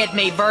 Look at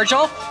me,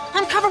 Virgil.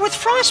 I'm covered with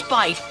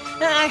frostbite.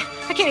 I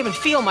can't even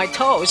feel my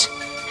toes.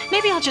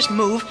 Maybe I'll just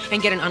move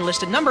and get an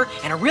unlisted number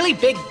and a really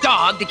big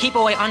dog to keep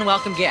away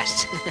unwelcome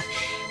guests.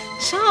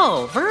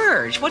 So,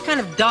 Verge, what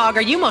kind of dog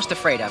are you most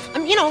afraid of?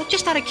 You know,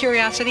 just out of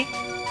curiosity.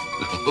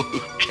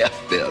 Oh, cat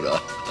bearer.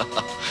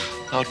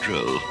 How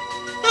droll.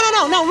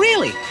 No,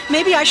 really.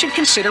 Maybe I should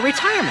consider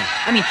retirement.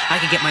 I mean, I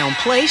could get my own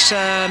place,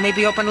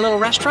 maybe open a little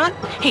restaurant.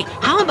 Hey,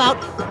 how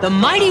about the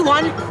Mighty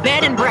One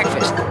Bed and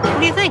Breakfast? What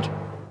do you think?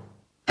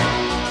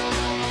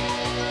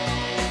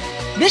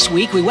 This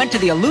week, we went to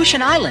the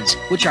Aleutian Islands,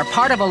 which are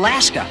part of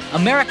Alaska,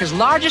 America's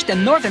largest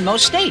and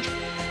northernmost state.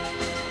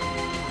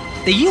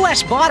 The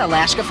U.S. bought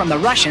Alaska from the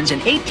Russians in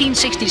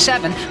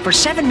 1867 for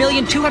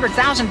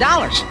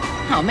 $7,200,000.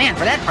 Oh man,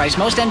 for that price,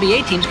 most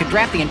NBA teams could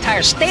draft the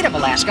entire state of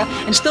Alaska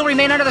and still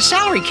remain under the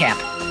salary cap.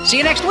 See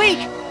you next week.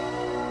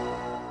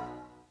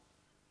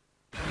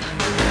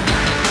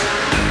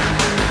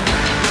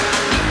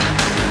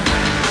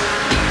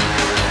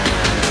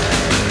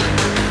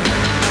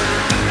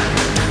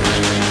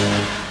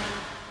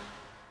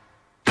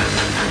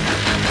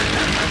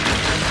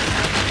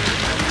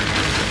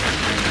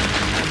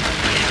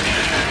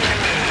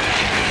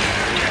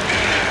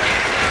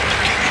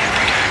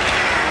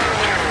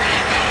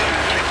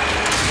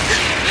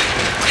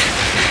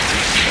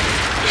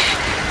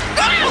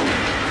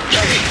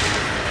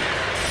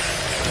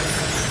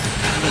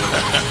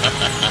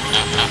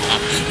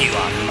 You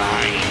are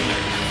mine,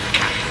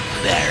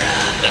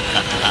 cupbearer.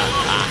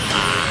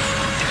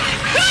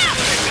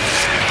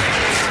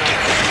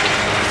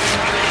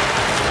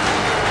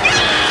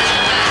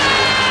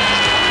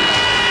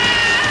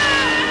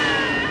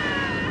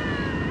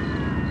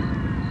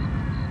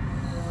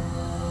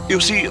 You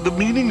see, the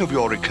meaning of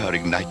your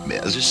recurring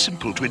nightmares is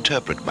simple to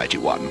interpret, Mighty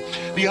One.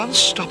 The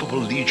unstoppable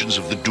legions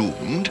of the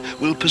doomed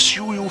will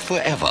pursue you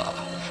forever,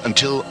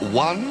 until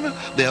 1,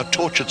 their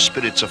tortured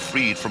spirits are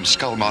freed from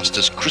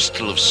Skullmaster's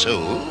crystal of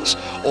souls,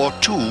 or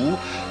 2,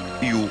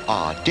 you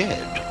are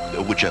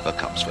dead, whichever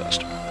comes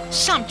first.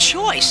 Some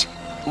choice.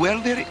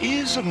 Well, there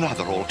is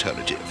another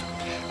alternative.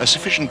 A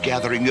sufficient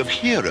gathering of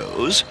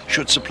heroes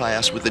should supply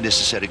us with the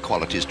necessary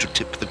qualities to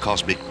tip the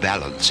cosmic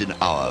balance in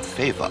our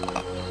favor.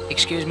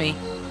 Excuse me,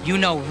 you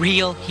know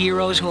real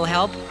heroes who'll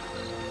help?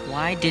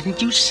 Why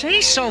didn't you say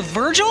so,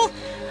 Virgil?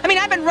 I mean,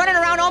 I've been running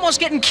around almost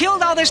getting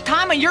killed all this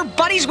time, and you're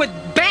buddies with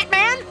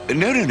Batman?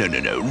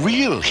 No.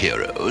 Real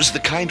heroes, the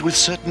kind with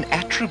certain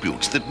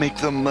attributes that make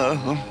them,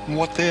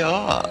 what they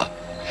are.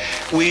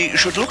 We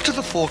should look to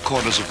the 4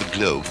 corners of the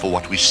globe for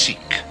what we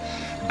seek.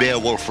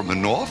 Beowulf from the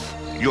north,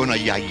 Yona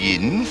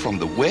Yayin from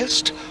the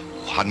west,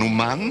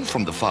 Hanuman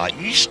from the far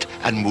east,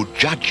 and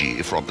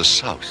Mujaji from the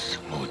south.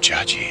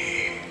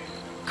 Mujaji.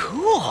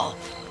 Cool.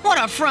 What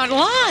a front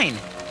line.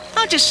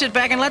 I'll just sit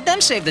back and let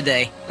them save the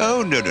day.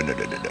 Oh, no,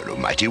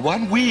 Mighty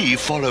One. We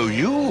follow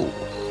you.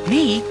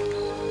 Me?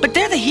 But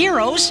they're the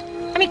heroes.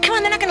 I mean, come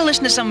on, they're not going to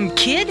listen to some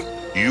kid.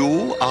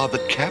 You are the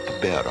cap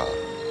bearer.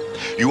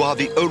 You are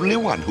the only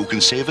one who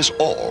can save us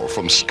all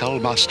from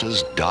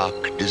Skullmaster's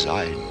dark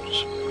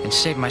designs. And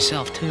save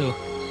myself, too.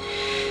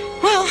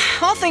 Well,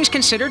 all things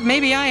considered,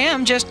 maybe I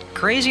am just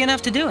crazy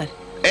enough to do it.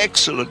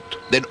 Excellent.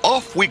 Then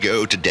off we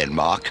go to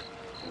Denmark.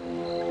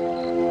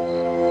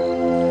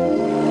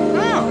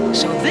 Oh,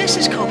 so this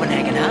is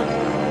Copenhagen, huh?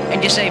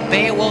 And you say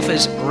Beowulf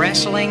is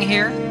wrestling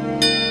here? 1,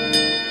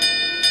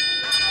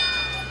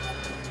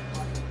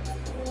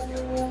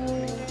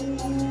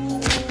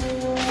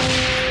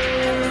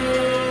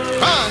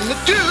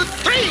 2,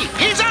 3,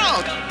 he's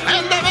out!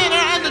 And the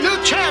winner and the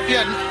new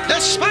champion, the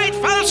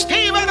spiteful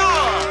Stephen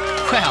Orr!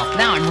 Well,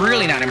 now I'm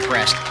really not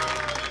impressed.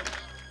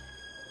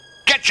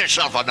 Get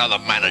yourself another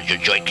manager,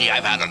 Joikey.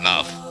 I've had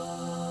enough.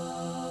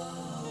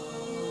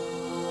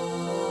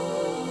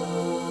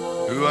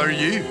 Who are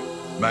you?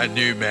 My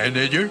new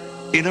manager?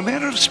 In a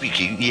manner of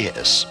speaking,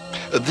 yes.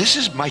 This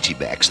is Mighty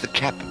Max, the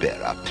cap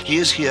bearer. He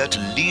is here to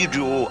lead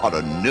you on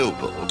a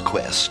noble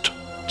quest.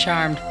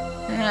 Charmed.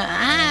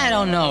 I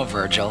don't know,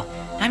 Virgil.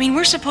 I mean,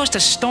 we're supposed to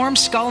storm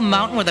Skull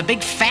Mountain with a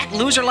big fat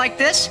loser like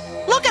this?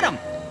 Look at him!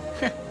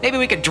 Maybe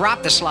we could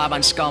drop the slob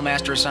on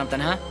Skullmaster or something,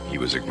 huh? He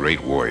was a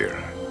great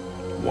warrior.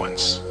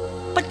 Once.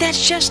 But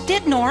that's just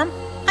it, Norm.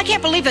 I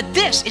can't believe that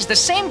this is the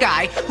same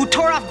guy who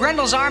tore off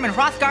Grendel's arm in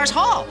Hrothgar's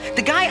Hall.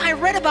 The guy I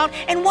read about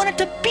and wanted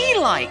to be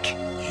like.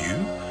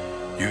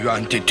 You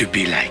wanted to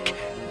be like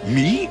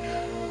me?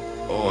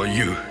 Oh,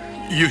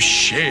 you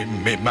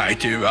shame me,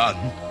 Mighty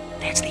One.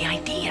 That's the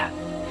idea.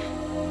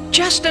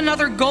 Just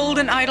another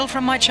golden idol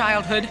from my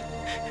childhood.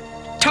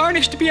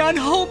 Tarnished beyond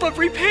hope of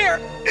repair.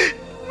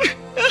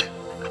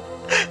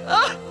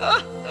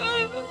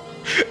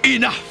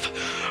 Enough!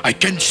 I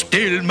can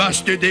still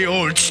master the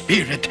old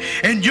spirit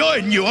and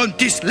join you on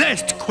this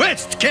last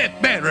quest,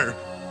 Cap Bearer.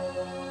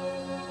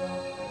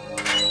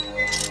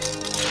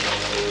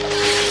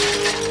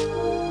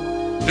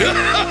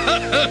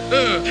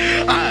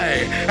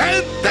 I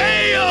am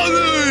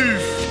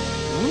Beowulf!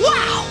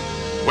 Wow!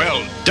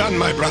 Well done,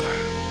 my brother.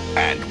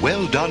 And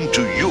well done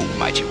to you,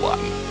 Mighty One.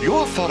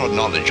 Your thorough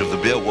knowledge of the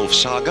Beowulf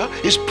saga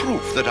is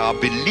proof that our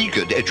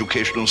beleaguered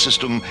educational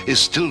system is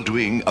still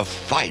doing a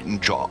fine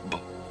job.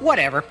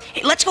 Whatever.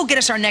 Hey, let's go get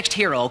us our next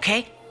hero,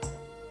 okay?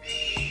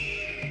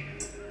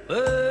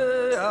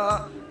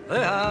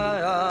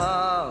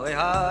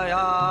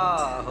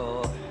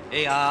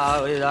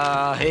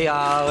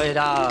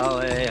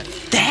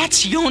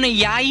 That's Yona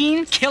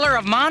Yayin, killer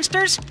of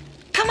monsters?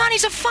 Come on,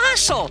 he's a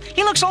fossil.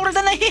 He looks older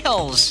than the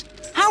hills.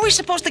 How are we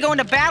supposed to go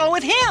into battle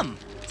with him?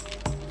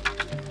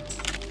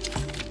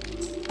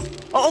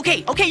 Oh,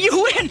 okay, you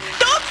win.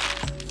 Don't...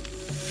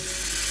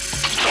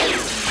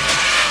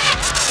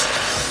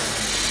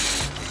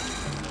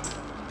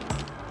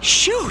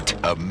 Shoot!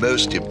 A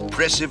most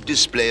impressive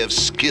display of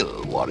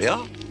skill, warrior.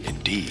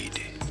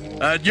 Indeed.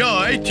 A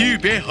joy to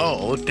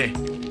behold.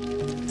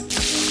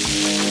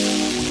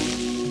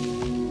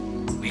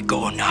 We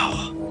go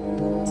now.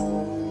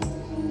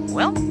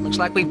 Well, looks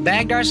like we've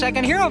bagged our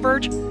second hero,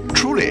 Verge.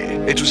 Truly,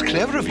 it was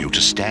clever of you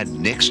to stand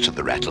next to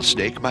the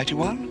rattlesnake, Mighty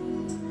One.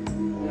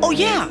 Oh,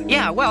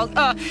 yeah, well,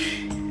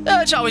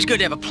 it's always good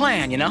to have a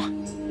plan, you know?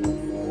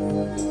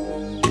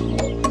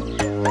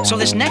 So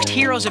this next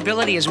hero's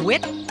ability is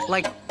wit?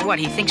 Like, what,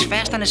 he thinks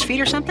fast on his feet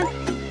or something?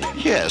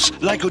 Yes,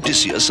 like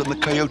Odysseus and the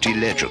Coyote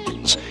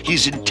legends.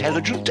 He's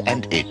intelligent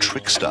and a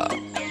trickster.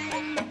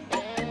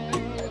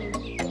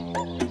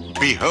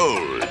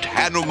 Behold,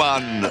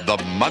 Hanuman, the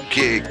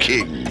Monkey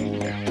King.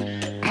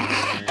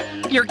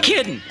 You're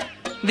kidding.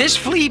 This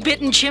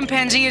flea-bitten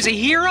chimpanzee is a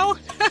hero?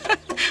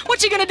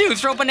 What's he gonna do,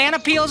 throw banana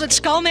peels at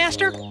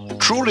Skullmaster?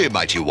 Truly,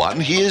 Mighty One,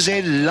 he is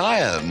a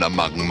lion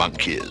among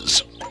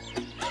monkeys.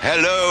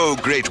 Hello,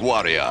 great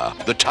warrior.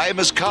 The time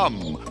has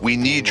come. We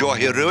need your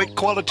heroic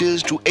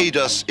qualities to aid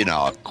us in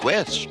our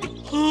quest.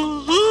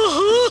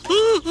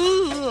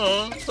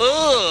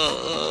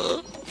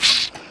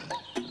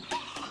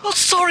 Oh,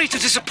 sorry to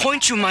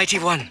disappoint you, mighty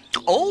one.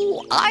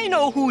 Oh, I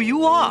know who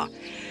you are.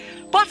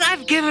 But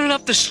I've given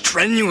up the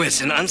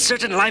strenuous and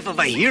uncertain life of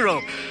a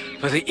hero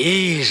for the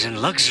ease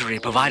and luxury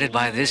provided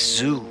by this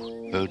zoo.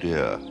 Oh,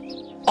 dear.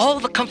 All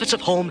the comforts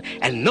of home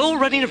and no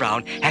running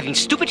around having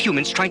stupid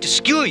humans trying to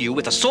skewer you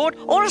with a sword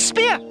or a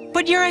spear.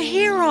 But you're a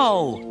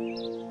hero.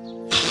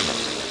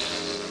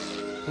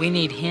 We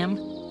need him.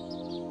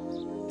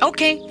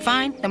 Okay,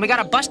 fine. Then we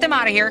gotta bust him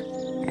out of here.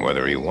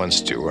 Whether he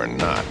wants to or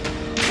not.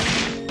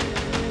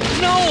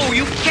 No,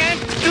 you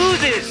can't do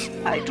this.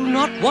 I do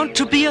not want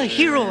to be a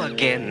hero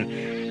again.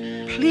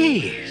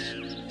 Please.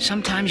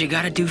 Sometimes you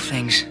gotta do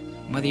things,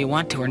 whether you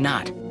want to or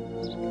not.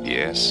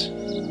 Yes,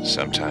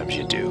 sometimes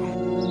you do.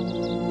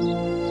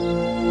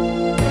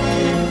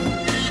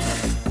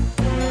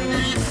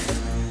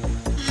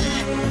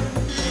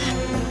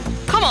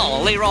 Come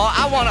on, Leroy.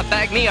 I want to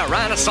bag me a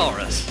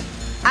rhinoceros.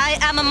 I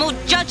am a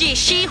Mujaji,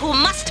 she who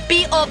must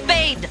be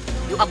obeyed.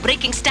 You are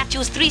breaking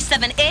statutes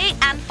 37A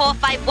and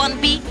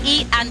 451B,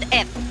 E, and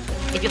F.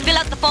 If you fill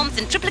out the forms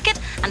in triplicate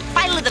and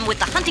file them with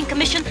the hunting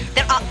commission,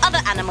 there are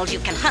other animals you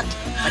can hunt,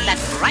 but that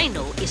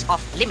rhino is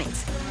off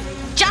limits.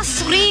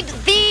 Just read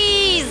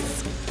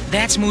these!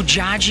 That's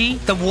Mujaji,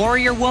 the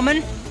warrior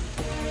woman?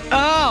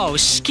 Oh,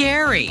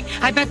 scary.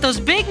 I bet those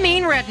big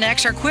mean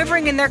rednecks are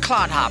quivering in their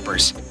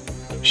clodhoppers.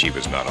 She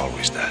was not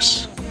always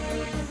thus.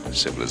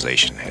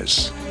 Civilization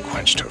has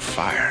quenched her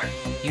fire.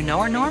 You know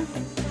her, Norm?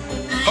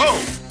 Oh!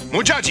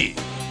 Mujaji!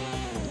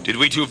 Did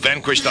we two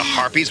vanquish the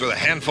harpies with a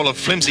handful of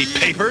flimsy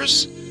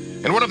papers?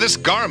 And what of this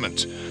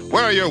garment?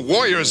 Where are your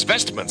warrior's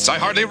vestments? I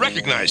hardly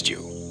recognized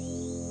you.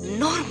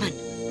 Norman.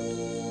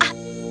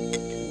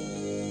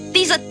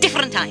 These are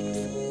different times.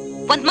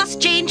 One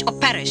must change or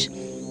perish.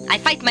 I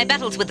fight my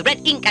battles with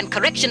red ink and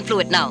correction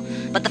fluid now,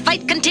 but the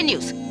fight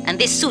continues, and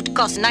this suit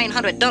costs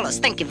 $900.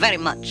 Thank you very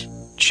much.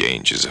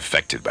 Change is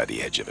affected by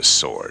the edge of a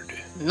sword.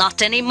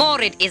 Not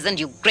anymore, it isn't,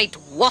 you great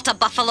water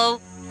buffalo.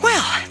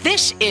 Well,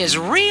 this is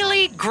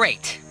really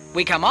great.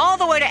 We come all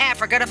the way to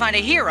Africa to find a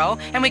hero,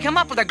 and we come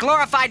up with a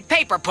glorified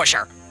paper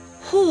pusher.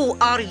 Who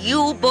are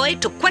you, boy,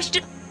 to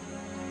question?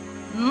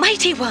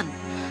 Mighty One,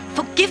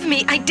 forgive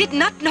me, I did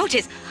not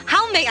notice.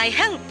 How may I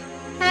help?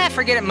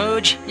 Forget it,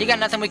 Mooj. You got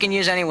nothing we can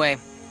use anyway.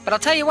 But I'll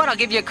tell you what, I'll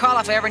give you a call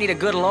if I ever need a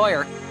good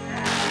lawyer.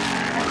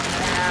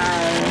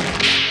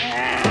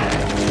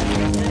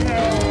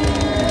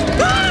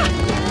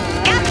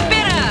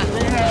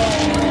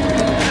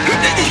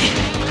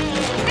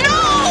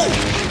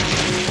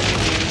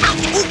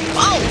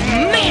 Oh,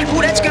 man!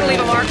 Ooh, that's gonna leave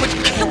a mark. Would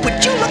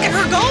you look at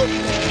her go?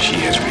 She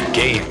has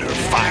regained her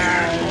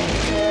fire.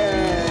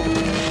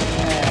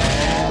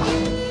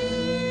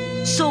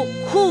 So,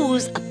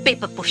 who's a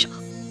paper pusher?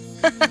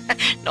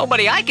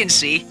 Nobody I can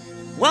see.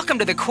 Welcome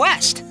to the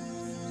quest.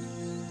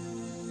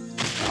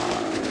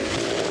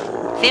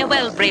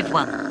 Farewell, brave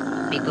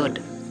one. Be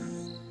good.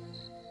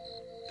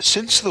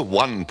 Since the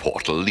one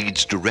portal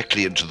leads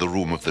directly into the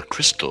room of the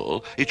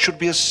crystal, it should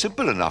be a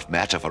simple enough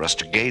matter for us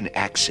to gain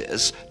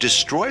access,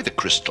 destroy the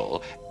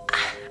crystal.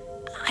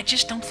 I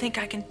just don't think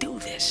I can do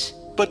this.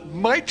 But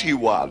Mighty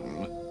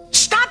One...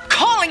 Stop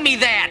calling me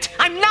that!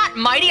 I'm not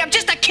mighty, I'm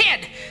just a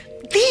kid!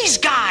 These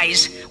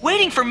guys,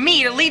 waiting for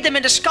me to lead them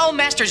into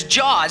Skullmaster's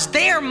jaws,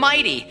 they're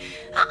mighty.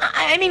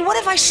 I mean, what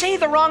if I say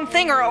the wrong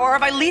thing, or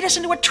if I lead us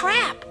into a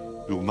trap?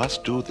 You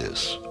must do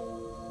this.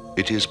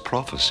 It is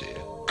prophecy.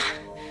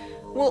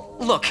 Well,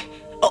 look.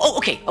 Oh,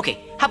 okay.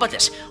 How about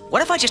this?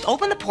 What if I just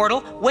open the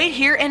portal, wait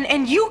here,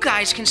 and you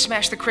guys can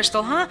smash the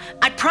crystal, huh?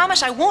 I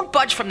promise I won't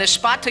budge from this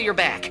spot till you're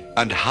back.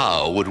 And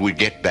how would we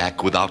get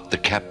back without the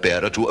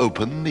cap-bearer to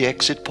open the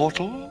exit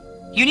portal?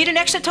 You need an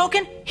exit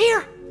token?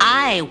 Here.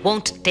 I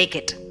won't take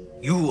it.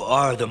 You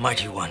are the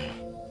mighty one.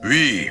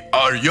 We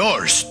are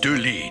yours to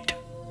lead.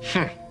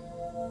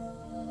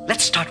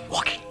 Let's start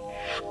walking.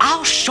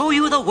 I'll show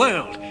you the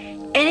world.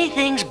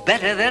 Anything's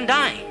better than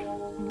dying.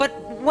 But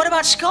what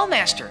about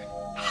Skullmaster?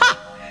 Ha!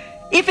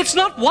 If it's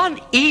not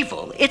one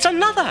evil, it's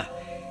another.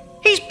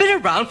 He's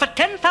been around for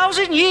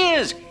 10,000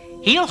 years.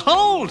 He'll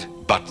hold.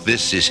 But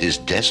this is his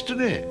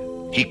destiny.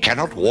 He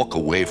cannot walk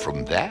away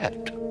from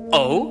that.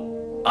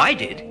 Oh, I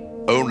did.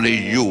 Only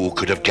you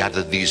could have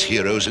gathered these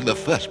heroes in the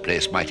first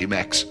place, Mighty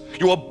Max.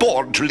 You are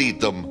born to lead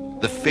them.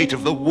 The fate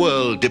of the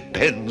world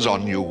depends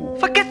on you.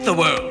 Forget the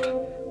world.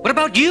 What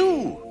about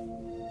you?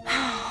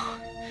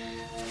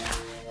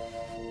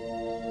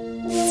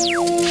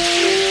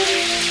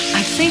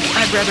 I think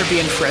I'd rather be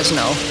in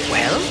Fresno.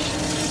 Well,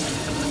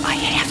 I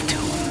have to.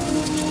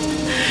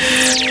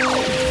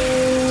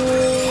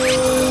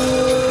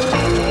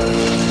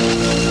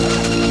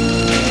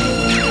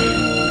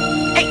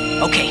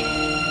 Hey, okay.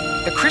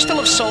 The Crystal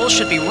of Souls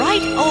should be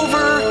right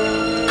over...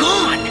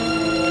 gone.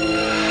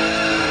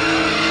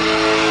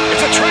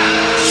 It's a trap!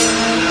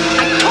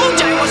 I told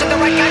you I wasn't the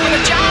right guy for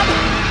the job!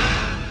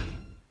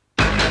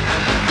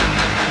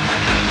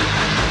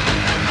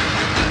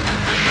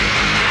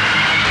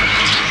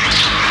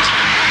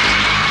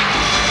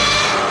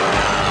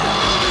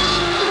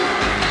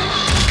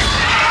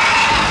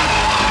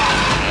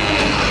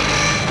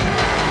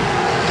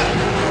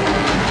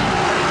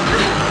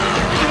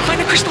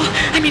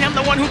 I mean, I'm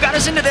the one who got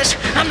us into this.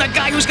 I'm the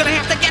guy who's gonna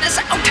have to get us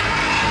out.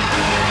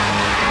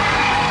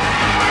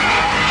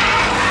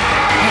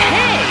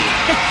 Hey!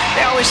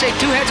 They always say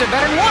two heads are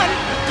better than one.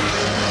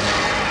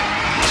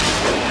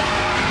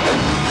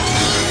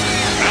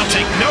 I'll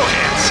take no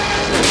heads.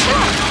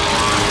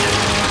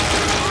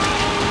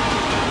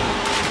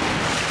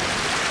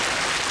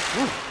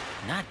 Ooh,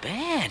 not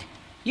bad.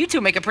 You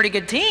two make a pretty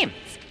good team.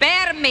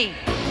 Spare me.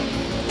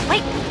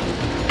 Wait,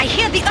 I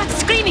hear the earth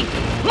screaming.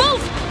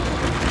 Move!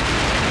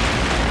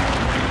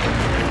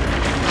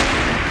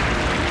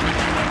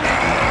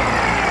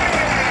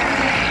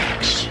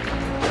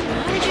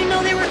 How did you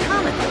know they were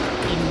coming?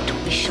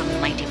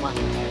 Intuition, mighty one.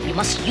 You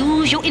must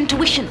use your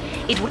intuition.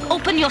 It will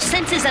open your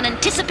senses and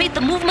anticipate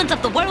the movements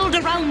of the world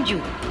around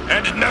you.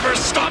 And never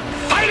stop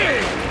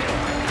fighting!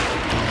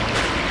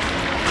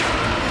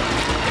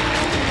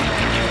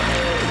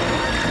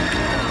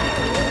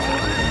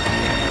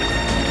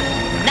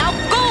 Now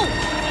go!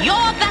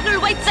 Your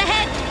battle waits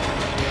ahead!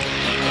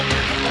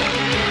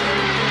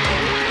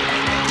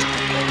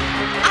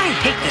 I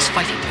hate this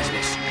fighting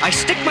business. I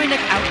stick my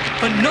neck out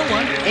for no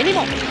one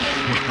anymore.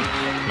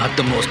 Not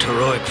the most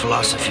heroic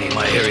philosophy,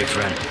 my hairy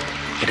friend.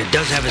 But it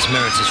does have its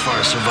merits as far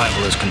as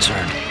survival is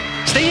concerned.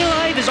 Staying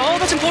alive is all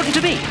that's important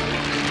to me.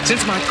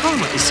 Since my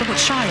karma is somewhat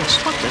shy of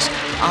spotless,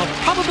 I'll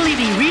probably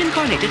be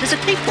reincarnated as a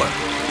tapeworm.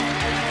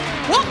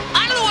 Whoop!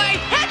 Out of the way!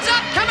 Heads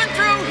up! Coming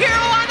through! Hero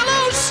on the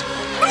loose!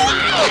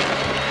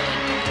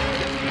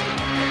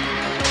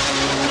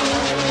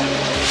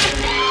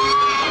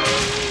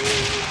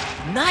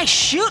 Nice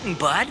shooting,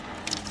 bud.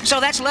 So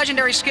that's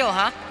legendary skill,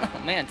 huh? Oh,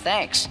 man,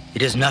 thanks.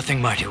 It is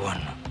nothing, mighty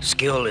one.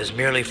 Skill is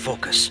merely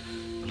focus.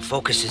 When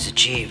focus is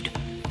achieved,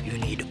 you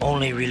need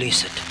only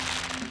release it.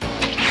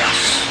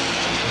 Yes.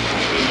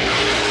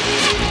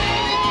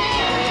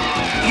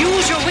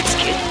 Use your wits,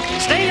 kid.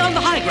 Stay on the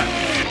high ground.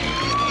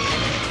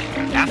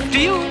 After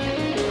you.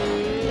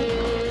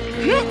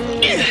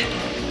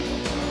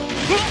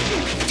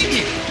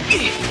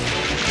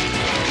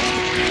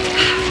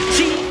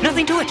 See?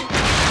 Nothing to it.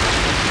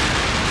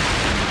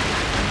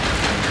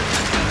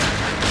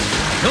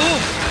 No!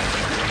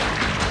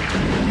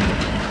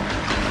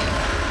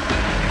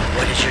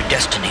 What is your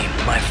destiny,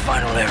 my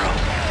final arrow?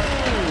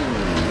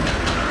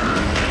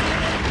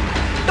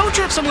 Don't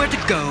you have somewhere to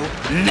go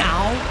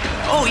now?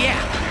 Oh, yeah.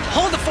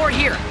 Hold the fort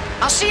here.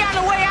 I'll see you on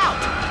the way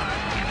out.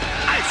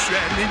 I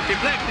swam into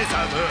blackness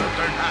of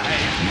her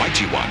night.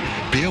 Mighty one,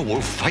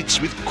 Beowulf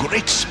fights with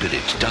great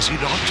spirit, does he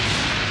not?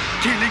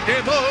 Killing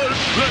them all,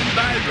 run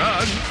by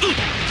run.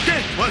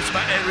 That was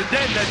my errand,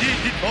 and I did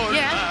it for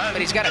Yeah,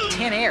 but he's got a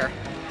tin air.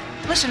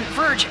 Listen,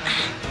 Verge,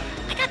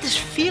 I got this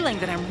feeling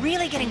that I'm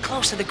really getting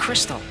close to the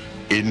crystal.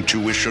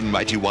 Intuition,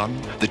 mighty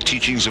one. The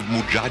teachings of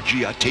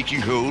Mujaji are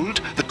taking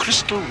hold. The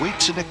crystal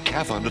waits in a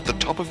cavern at the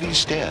top of these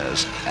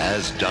stairs,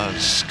 as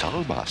does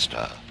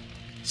Skullmaster.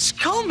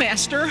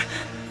 Skullmaster?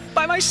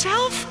 By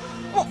myself?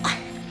 Well,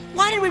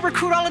 why did we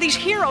recruit all of these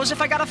heroes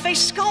if I gotta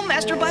face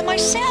Skullmaster by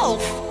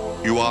myself?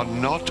 You are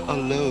not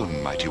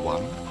alone, mighty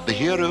one. The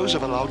heroes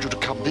have allowed you to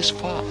come this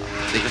far.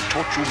 They have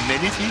taught you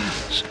many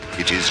things.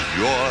 It is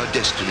your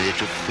destiny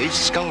to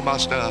face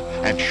Skullmaster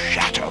and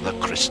shatter the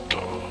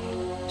crystal.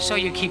 So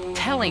you keep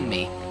telling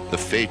me. The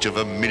fate of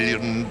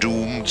 1,000,000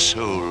 doomed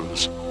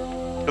souls,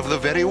 of the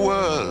very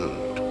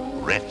world,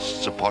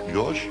 rests upon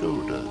your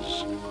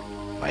shoulders,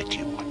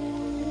 mighty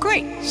one.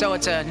 Great. So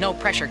it's a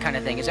no-pressure kind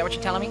of thing. Is that what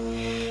you're telling me?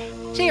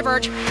 See you,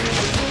 Verge.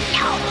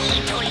 No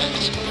need to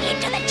lead me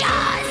into the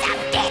jaws of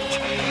death.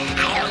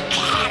 I'll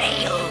carry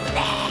you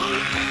night.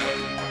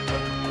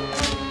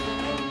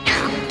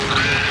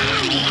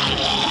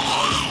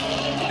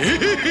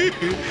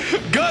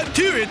 Got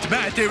to it,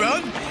 mighty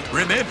one.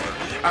 Remember,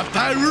 a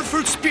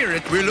powerful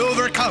spirit will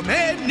overcome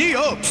any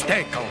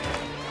obstacle.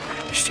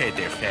 Say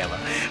there, fella,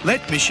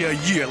 let me show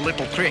you a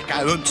little trick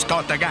I once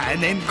taught a guy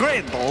named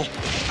Gretel.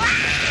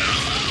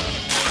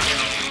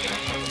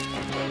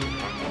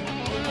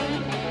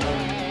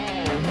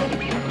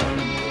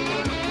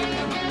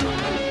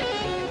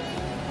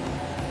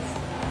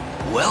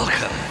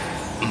 Welcome,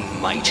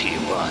 mighty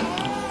one.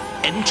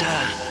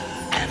 Enter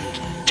and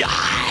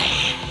die.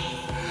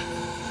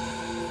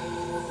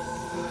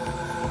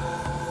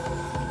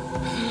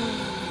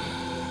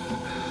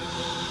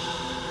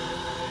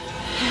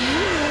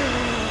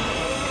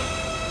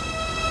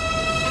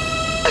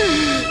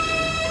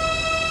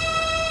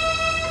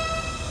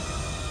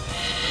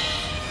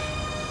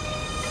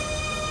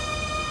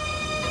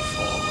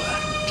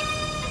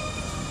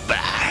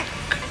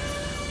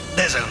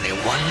 There's only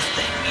one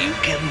thing you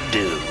can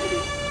do.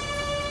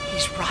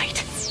 He's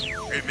right.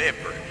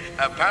 Remember,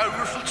 a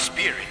powerful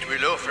spirit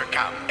will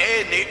overcome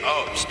any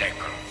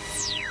obstacle.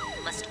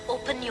 You must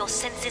open your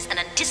senses and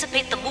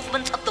anticipate the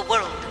movements of the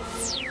world.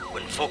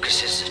 When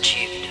focus is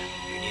achieved,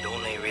 you need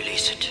only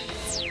release it.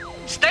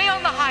 Stay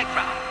on the high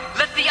ground.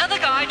 Let the other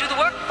guy do the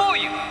work for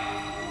you.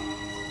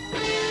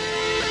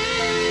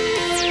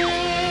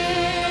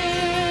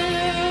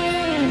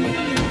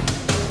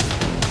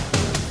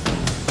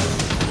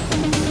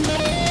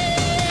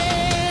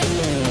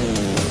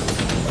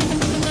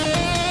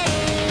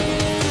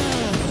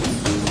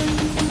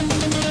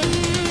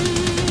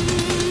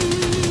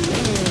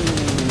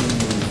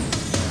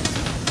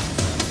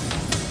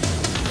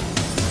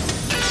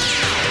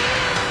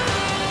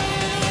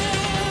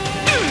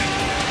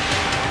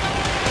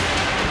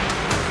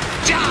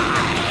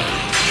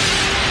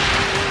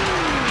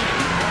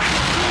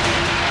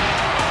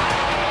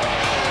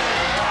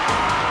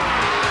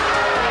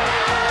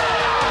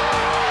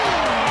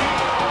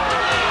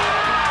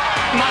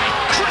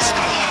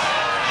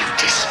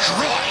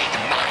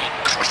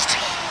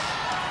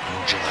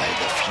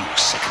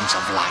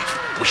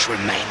 which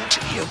remain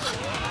to you.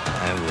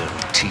 I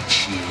will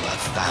teach you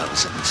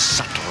 1,000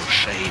 subtle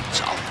shades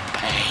of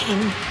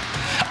pain,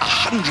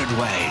 100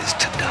 ways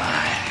to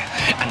die,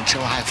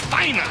 until I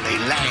finally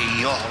lay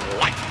your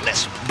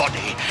lifeless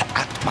body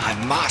at my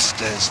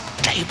master's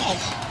table.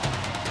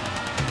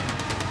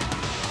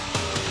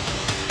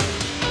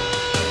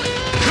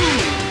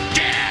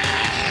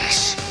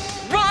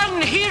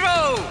 Run,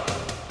 hero!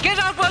 Get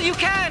out while you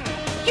can!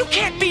 You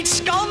can't beat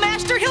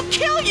Skullmaster, he'll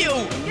kill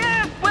you!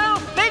 Yeah,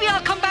 well, maybe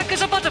I'll come back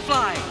as a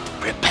butterfly.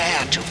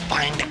 Prepare to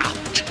find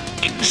out,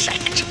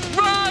 insect.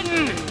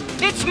 Run!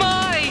 It's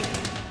my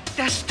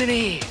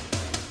destiny.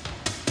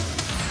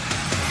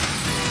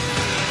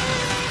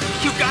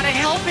 You gotta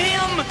help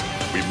him!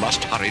 We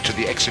must hurry to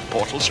the exit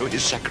portal so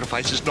his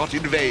sacrifice is not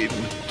in vain.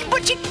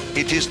 But you...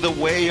 It is the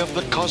way of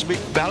the cosmic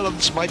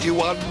balance, Mighty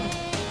One.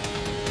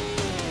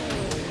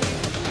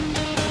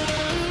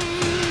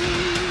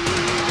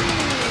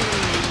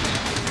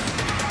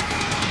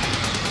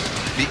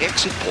 The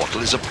exit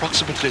portal is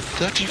approximately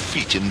 30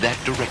 feet in that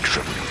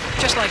direction.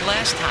 Just like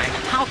last time.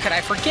 How could I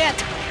forget?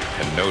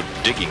 And no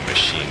digging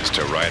machines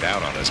to ride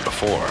out on us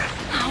before.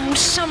 Oh,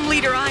 some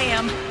leader I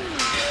am.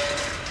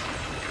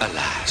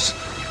 Alas,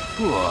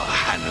 poor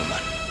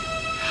Hanuman.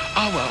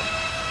 Oh well,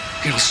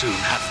 he'll soon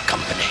have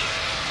company.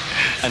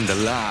 And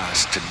the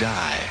last to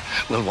die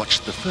will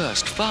watch the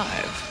first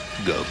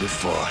 5 go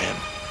before him.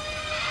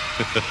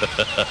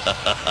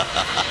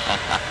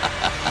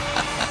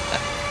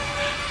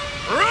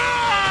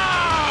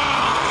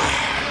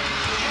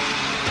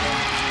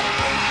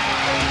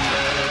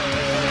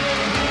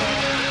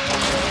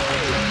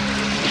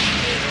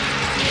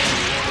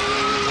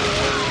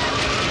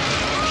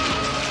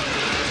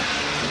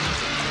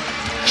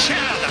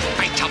 Share the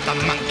fate of the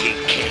Monkey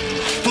King,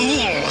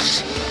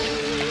 fools!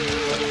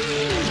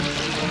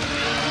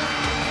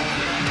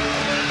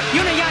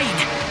 Yunayain,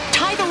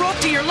 tie the rope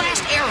to your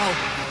last arrow.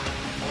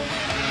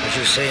 As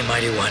you say,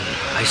 Mighty One,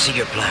 I see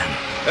your plan.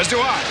 As do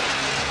I.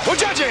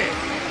 Mujaji!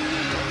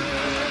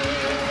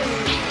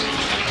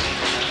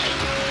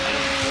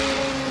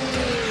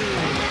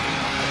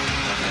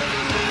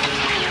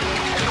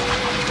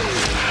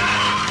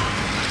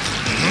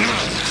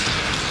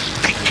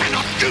 They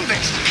cannot do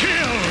this!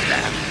 Kill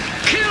them!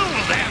 Kill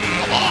them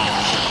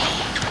all!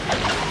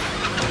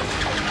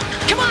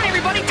 Come on,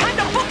 everybody, time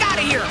to book out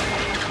of here!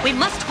 We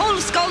must hold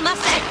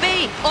Skullmaster at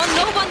bay, or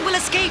no one will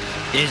escape.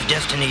 It is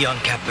destiny, young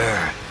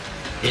Capbearer.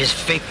 It is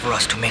fate for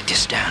us to make this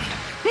stand.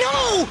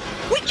 No!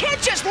 We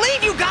can't just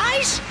leave you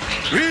guys!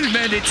 We'll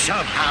manage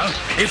somehow.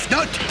 If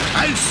not,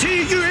 I'll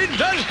see you in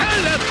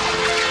Valhalla!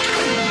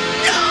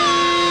 No!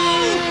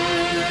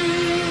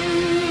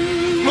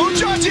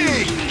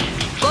 Mujaji!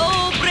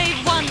 Go,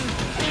 brave one.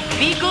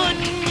 Be good.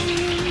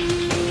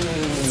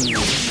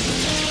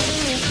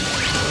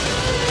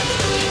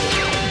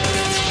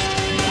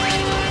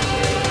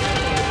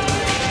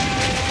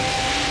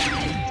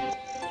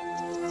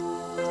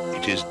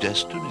 It is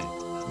destiny,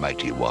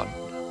 Mighty One.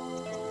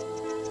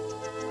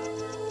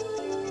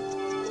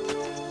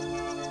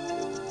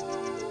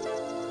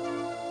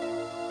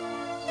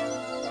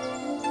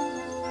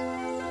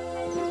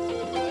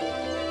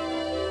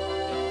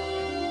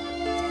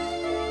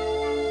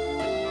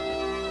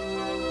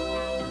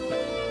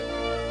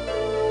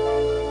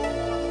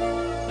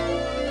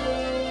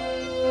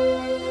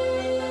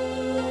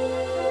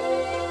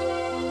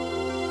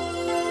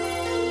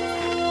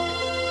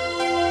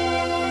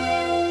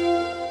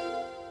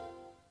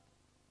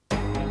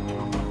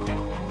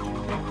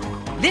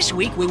 This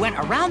week, we went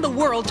around the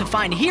world to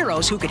find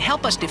heroes who could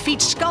help us defeat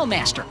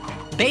Skullmaster.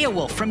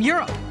 Beowulf from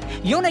Europe,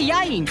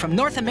 Yunayain from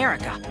North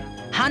America,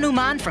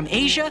 Hanuman from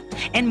Asia,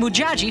 and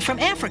Mujaji from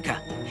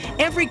Africa.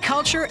 Every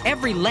culture,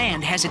 every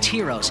land has its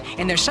heroes,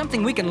 and there's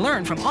something we can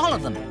learn from all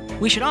of them.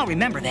 We should all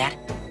remember that.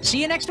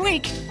 See you next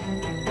week.